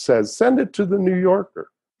mother says, send it to the New Yorker.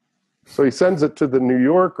 So he sends it to the New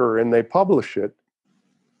Yorker, and they publish it.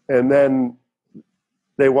 And then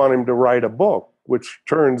they want him to write a book, which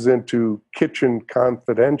turns into Kitchen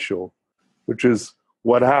Confidential, which is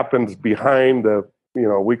what happens behind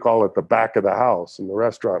we call it the back of the house in the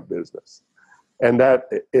restaurant business. And that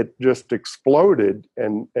it just exploded,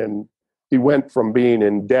 and he went from being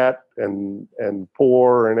in debt and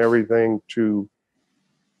poor and everything to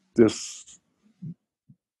this,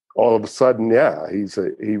 all of a sudden,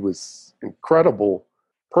 he was incredible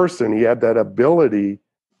person. He had that ability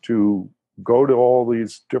to go to all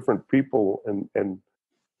these different people and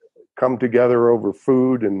come together over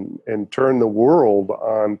food and turn the world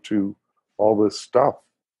onto all this stuff.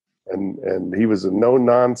 And he was a no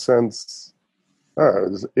nonsense.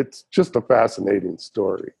 It's just a fascinating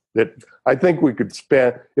story that I think we could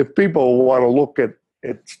spend, if people want to look at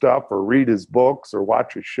stuff or read his books or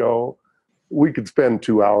watch his show, we could spend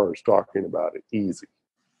 2 hours talking about it. Easy.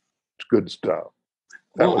 It's good stuff.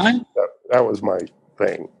 That was my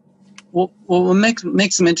thing. Well, what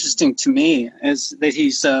makes him interesting to me is that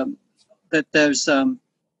he's that there's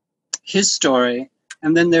his story,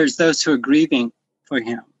 and then there's those who are grieving for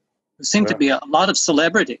him. There seem to be a lot of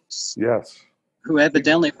celebrities. Yes. Who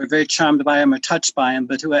evidently were very charmed by him or touched by him,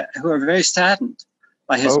 but who are very saddened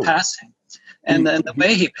by his passing, and then the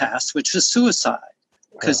way he passed, which was suicide.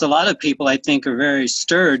 Because a lot of people, I think, are very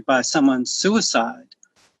stirred by someone's suicide,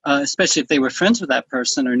 especially if they were friends with that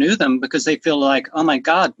person or knew them, because they feel like, oh my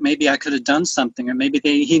God, maybe I could have done something, or maybe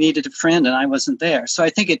he needed a friend and I wasn't there. So I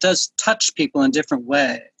think it does touch people in a different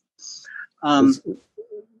way. And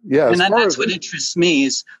that's what interests me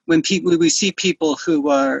is when we see people who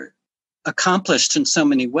are accomplished in so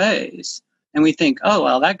many ways, and we think, oh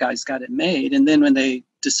well, that guy's got it made, and then when they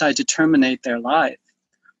decide to terminate their life,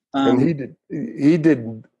 and he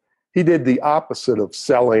did the opposite of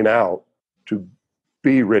selling out to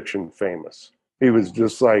be rich and famous. He was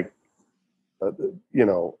just like,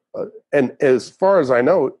 and as far as I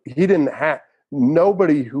know, he didn't have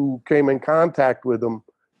nobody who came in contact with him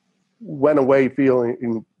went away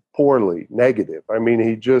feeling poorly, negative. I mean,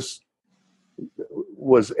 he just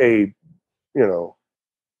was a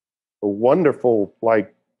wonderful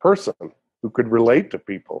person who could relate to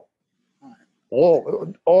people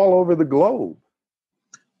all over the globe.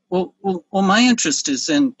 Well, my interest is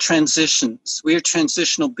in transitions. We are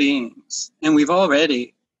transitional beings, and we've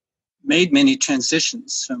already made many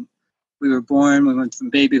transitions. We were born, we went from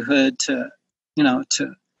babyhood to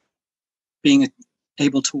being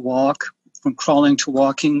able to walk, from crawling to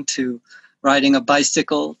walking to riding a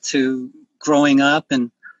bicycle to growing up, and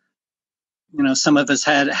some of us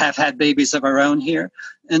have had babies of our own here,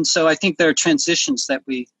 and so I think there are transitions that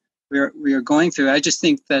we are going through. I just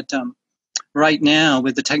think that right now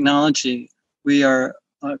with the technology, we are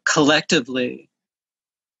collectively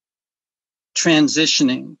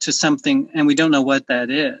transitioning to something, and we don't know what that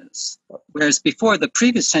is. Whereas before, the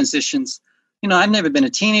previous transitions, I've never been a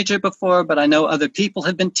teenager before, but I know other people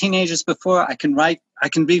have been teenagers before. I can read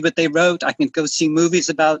what they wrote. I can go see movies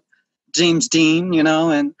about James Dean,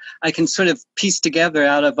 and I can sort of piece together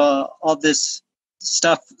out of all this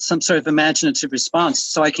stuff some sort of imaginative response,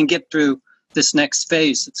 so I can get through this next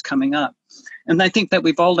phase that's coming up. And I think that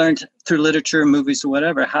we've all learned through literature, movies, or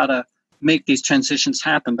whatever, how to make these transitions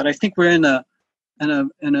happen. But I think we're in a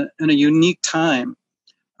unique time,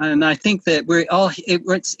 and I think that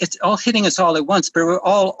it's all hitting us all at once. But we're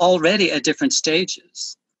all already at different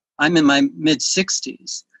stages. I'm in my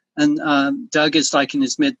mid-60s. And Doug is in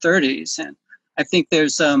his mid-30s, and I think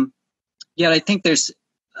there's, and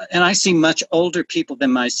I see much older people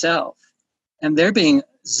than myself, and they're being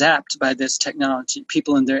zapped by this technology.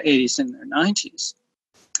 People in their 80s and their 90s,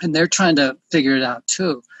 and they're trying to figure it out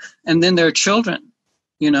too. And then there are children,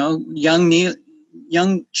 young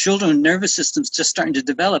children, nervous systems just starting to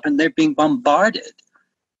develop, and they're being bombarded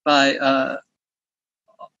by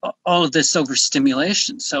all of this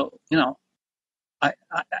overstimulation. So I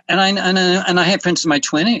have friends in my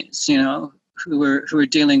 20s, who are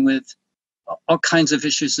dealing with all kinds of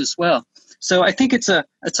issues as well. So I think it's a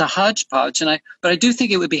hodgepodge, but I do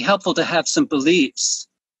think it would be helpful to have some beliefs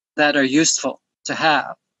that are useful to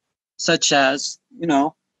have, such as,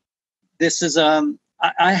 this is, I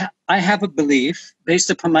have a belief based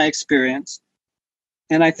upon my experience,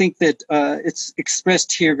 and I think that it's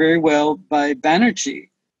expressed here very well by Banerji,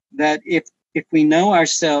 that if we know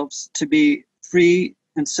ourselves to be free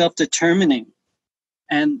and self-determining,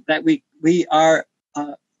 and that we are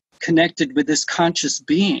connected with this conscious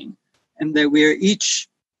being, and that we are each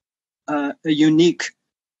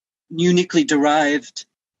uniquely derived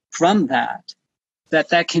from that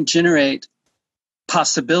can generate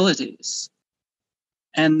possibilities,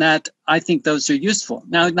 and that I think those are useful.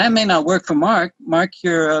 Now, that may not work for Mark. Mark,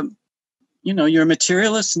 you're you're a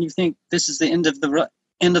materialist, and you think this is the end of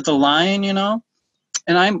the line, and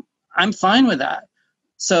I'm fine with that.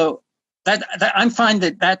 So that I'm fine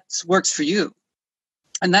that works for you,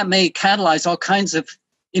 and that may catalyze all kinds of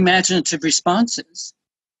imaginative responses.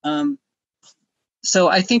 So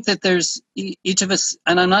I think that there's each of us,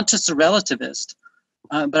 and I'm not just a relativist,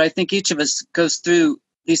 but I think each of us goes through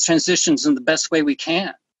these transitions in the best way we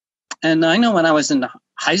can. And I know when I was in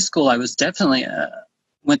high school, I was definitely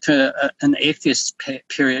went through an atheist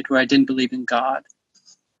period where I didn't believe in God.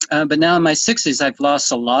 But now in my 60s, I've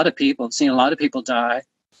lost a lot of people, seen a lot of people die,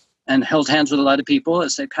 and held hands with a lot of people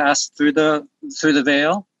as they passed through the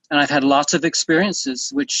veil. And I've had lots of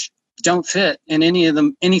experiences which don't fit in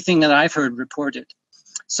anything that I've heard reported.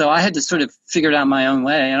 So I had to sort of figure it out my own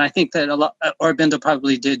way. And I think that Aurobindo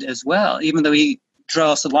probably did as well, even though he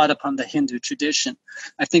draws a lot upon the Hindu tradition.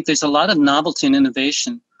 I think there's a lot of novelty and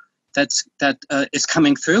innovation that is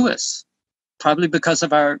coming through us, probably because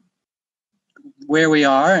of where we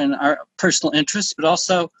are and our personal interests, but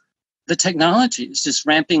also the technology is just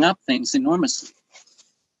ramping up things enormously.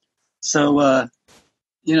 So,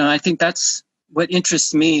 I think that's what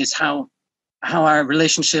interests me, is how our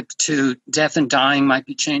relationship to death and dying might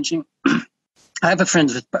be changing. I have a friend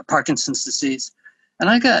with Parkinson's disease, and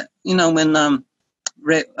I got, when the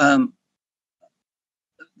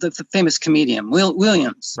famous comedian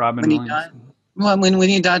Williams, Robin when he Williams. died, when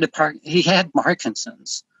he died of he had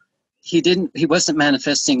Parkinson's. He wasn't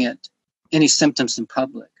manifesting any symptoms in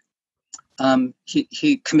public.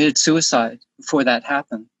 He committed suicide before that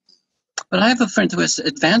happened. But I have a friend who has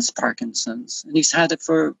advanced Parkinson's, and he's had it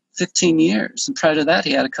for 15 years. And prior to that,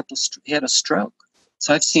 he had a stroke.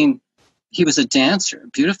 So I've seen, he was a dancer, a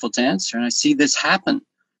beautiful dancer, and I see this happen.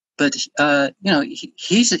 But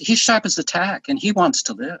he's sharp as a tack, and he wants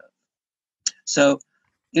to live. So,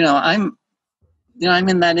 I'm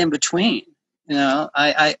in that in between.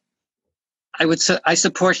 I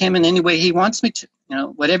support him in any way he wants me to.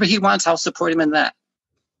 Whatever he wants, I'll support him in that.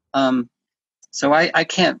 So I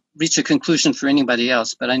can't reach a conclusion for anybody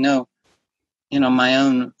else, but I know, my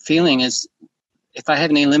own feeling is, if I have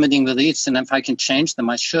any limiting beliefs and if I can change them,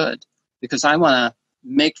 I should, because I want to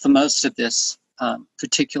make the most of this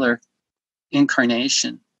particular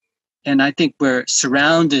incarnation. And I think we're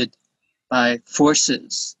surrounded by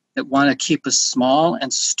forces that want to keep us small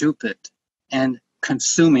and stupid and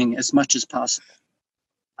consuming as much as possible.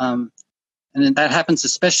 And then that happens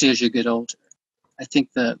especially as you get older. I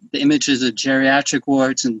think the images of geriatric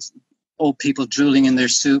wards and old people drooling in their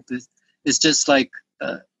soup is just like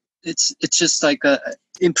it's just like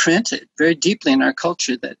imprinted very deeply in our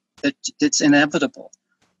culture that it's inevitable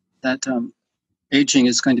that aging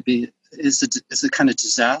is going to be is a kind of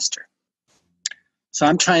disaster. So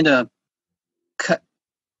I'm trying to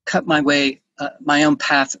cut my way, my own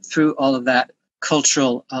path through all of that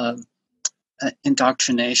cultural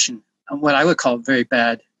indoctrination, what I would call very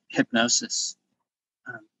bad hypnosis.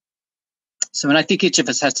 And I think each of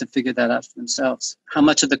us has to figure that out for themselves. How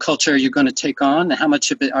much of the culture are you going to take on, and how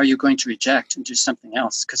much of it are you going to reject and do something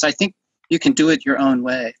else? Because I think you can do it your own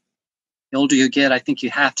way. The older you get, I think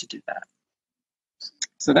you have to do that.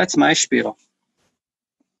 So that's my spiel.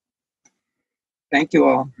 Thank you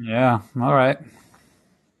all. Yeah, all right.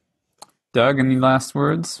 Doug, any last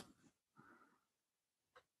words?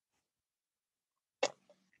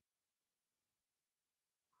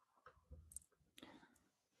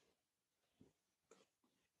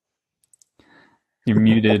 You're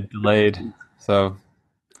muted, delayed, so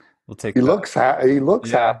we'll take. He looks happy.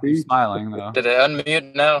 He's smiling though. Did it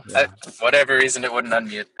unmute? No, Yeah. Whatever reason it wouldn't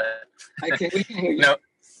unmute. But We can hear you. no,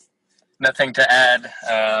 nothing to add.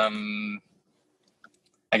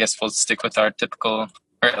 I guess we'll stick with our typical,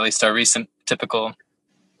 or at least our recent typical.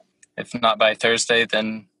 If not by Thursday,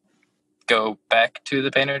 then go back to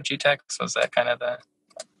the Banerji text. Was that kind of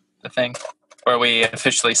the thing? Or are we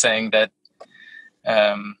officially saying that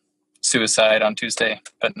suicide on Tuesday,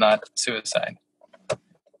 but not suicide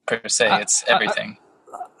per se? It's everything.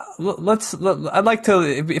 I'd like to,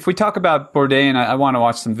 if we talk about Bourdain, I want to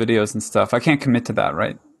watch some videos and stuff. I can't commit to that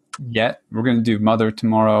right yet. We're going to do Mother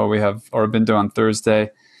tomorrow. We have Aurobindo on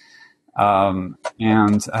Thursday. And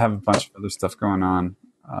I have a bunch of other stuff going on.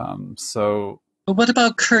 But what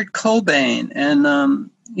about Kurt Cobain and,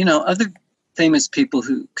 other famous people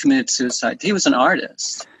who committed suicide? He was an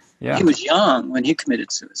artist. Yeah. He was young when he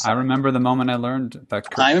committed suicide. I remember the moment I learned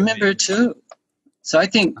about Kurt I remember it too. So I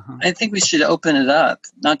think we should open it up,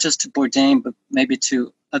 not just to Bourdain, but maybe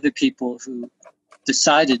to other people who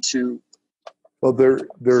decided to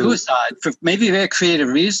suicide for maybe very creative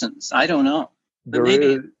reasons. I don't know. But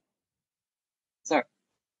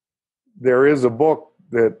there is a book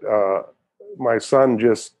that my son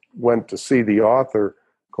just went to see the author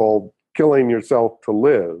called Killing Yourself to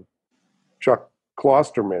Live, Chuck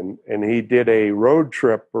Klosterman, and he did a road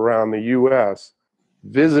trip around the U.S.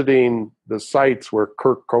 visiting the sites where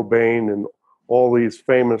Kurt Cobain and all these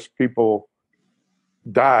famous people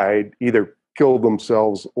died, either killed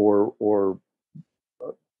themselves or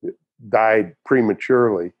died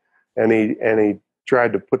prematurely, and he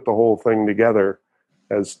tried to put the whole thing together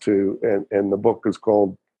as to, and the book is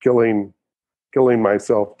called Killing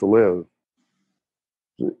Myself to Live.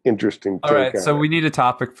 Interesting. All right, so we need a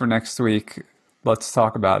topic for next week. Let's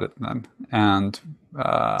talk about it then, and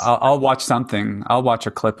I'll watch something. I'll watch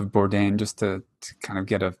a clip of Bourdain just to kind of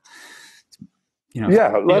get a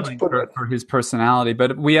let's put for his personality.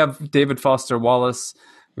 But we have David Foster Wallace.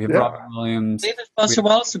 We have Robin Williams. David Foster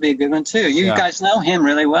Wallace would be a good one too. You guys know him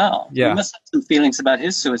really well. Yeah, you must have some feelings about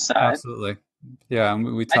his suicide. Absolutely. Yeah,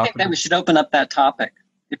 and we talk. I think that we should open up that topic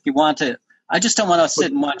if you want to. I just don't want to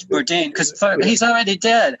sit and watch Bourdain because he's already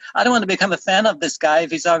dead. I don't want to become a fan of this guy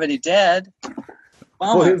if he's already dead.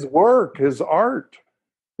 Well, his work, his art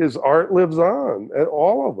lives on.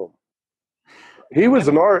 All of them. He was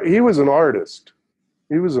an artist. He was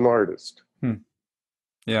an artist.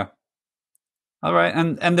 Yeah. All right,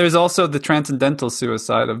 and there's also the transcendental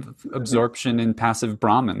suicide of absorption in passive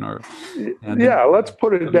Brahman, let's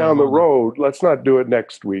put it down the road. Let's not do it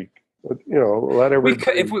next week. Let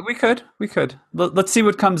everybody. We could. Let's see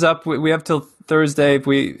what comes up. We have till Thursday.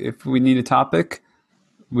 If we need a topic,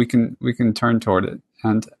 we can turn toward it,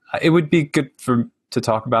 and it would be good to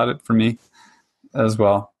talk about it for me as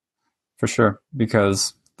well, for sure,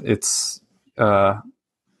 because it's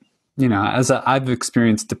as I've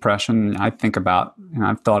experienced depression, I think about and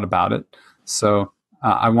I've thought about it, so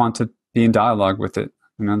I want to be in dialogue with it.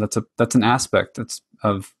 That's an aspect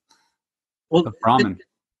of Brahman.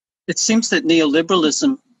 It seems that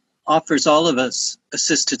neoliberalism offers all of us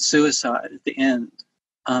assisted suicide at the end.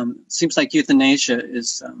 It seems like euthanasia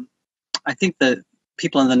is, I think that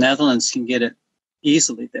people in the Netherlands can get it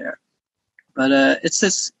easily there. But it's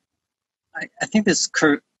this, I think this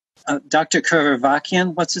Dr.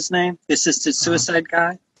 Kuravakian, what's his name? The assisted suicide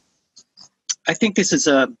guy. I think this is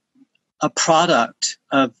a product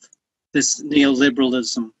of this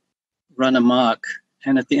neoliberalism run amok.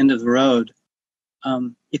 And at the end of the road,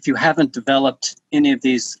 if you haven't developed any of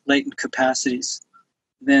these latent capacities,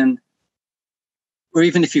 then, or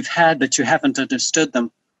even if you've had but you haven't understood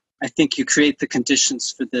them, I think you create the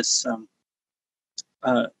conditions for this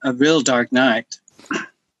a real dark night.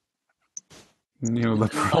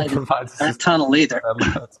 Neoliberal provides that tunnel either.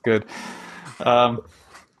 That's good. All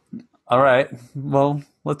right. Well,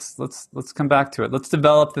 let's come back to it. Let's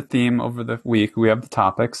develop the theme over the week. We have the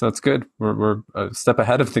topic, so that's good. We're a step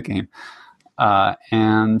ahead of the game.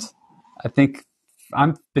 And I think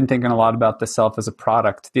I've been thinking a lot about the self as a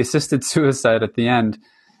product. The assisted suicide at the end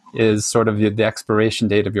is sort of the expiration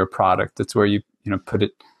date of your product. It's where you put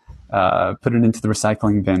it into the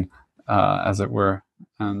recycling bin, as it were.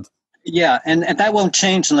 And that won't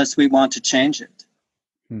change unless we want to change it.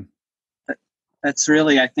 That's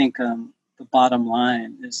really, I think, the bottom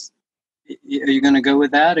line is: are you going to go with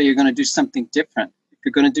that, or are you going to do something different? If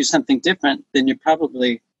you're going to do something different, then you're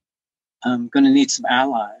probably going to need some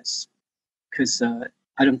allies, because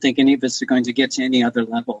I don't think any of us are going to get to any other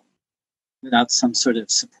level without some sort of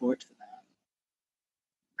support for that.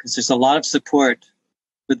 Because there's a lot of support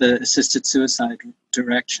for the assisted suicide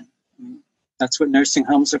direction. That's what nursing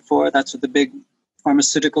homes are for. That's what the big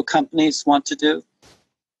pharmaceutical companies want to do.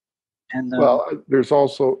 And there's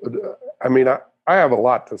also, I have a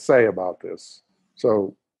lot to say about this.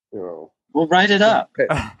 So, we'll write it up.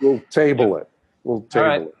 We'll table it. We'll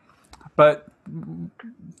table it. But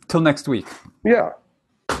till next week. Yeah.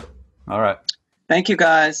 All right. Thank you,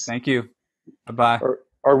 guys. Thank you. Bye-bye.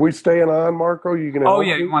 Are we staying on, Marco? You gonna? Oh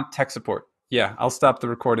yeah, you want tech support? Yeah, I'll stop the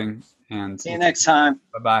recording and see you next time.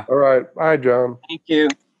 Bye-bye. All right. Bye, John. Thank you.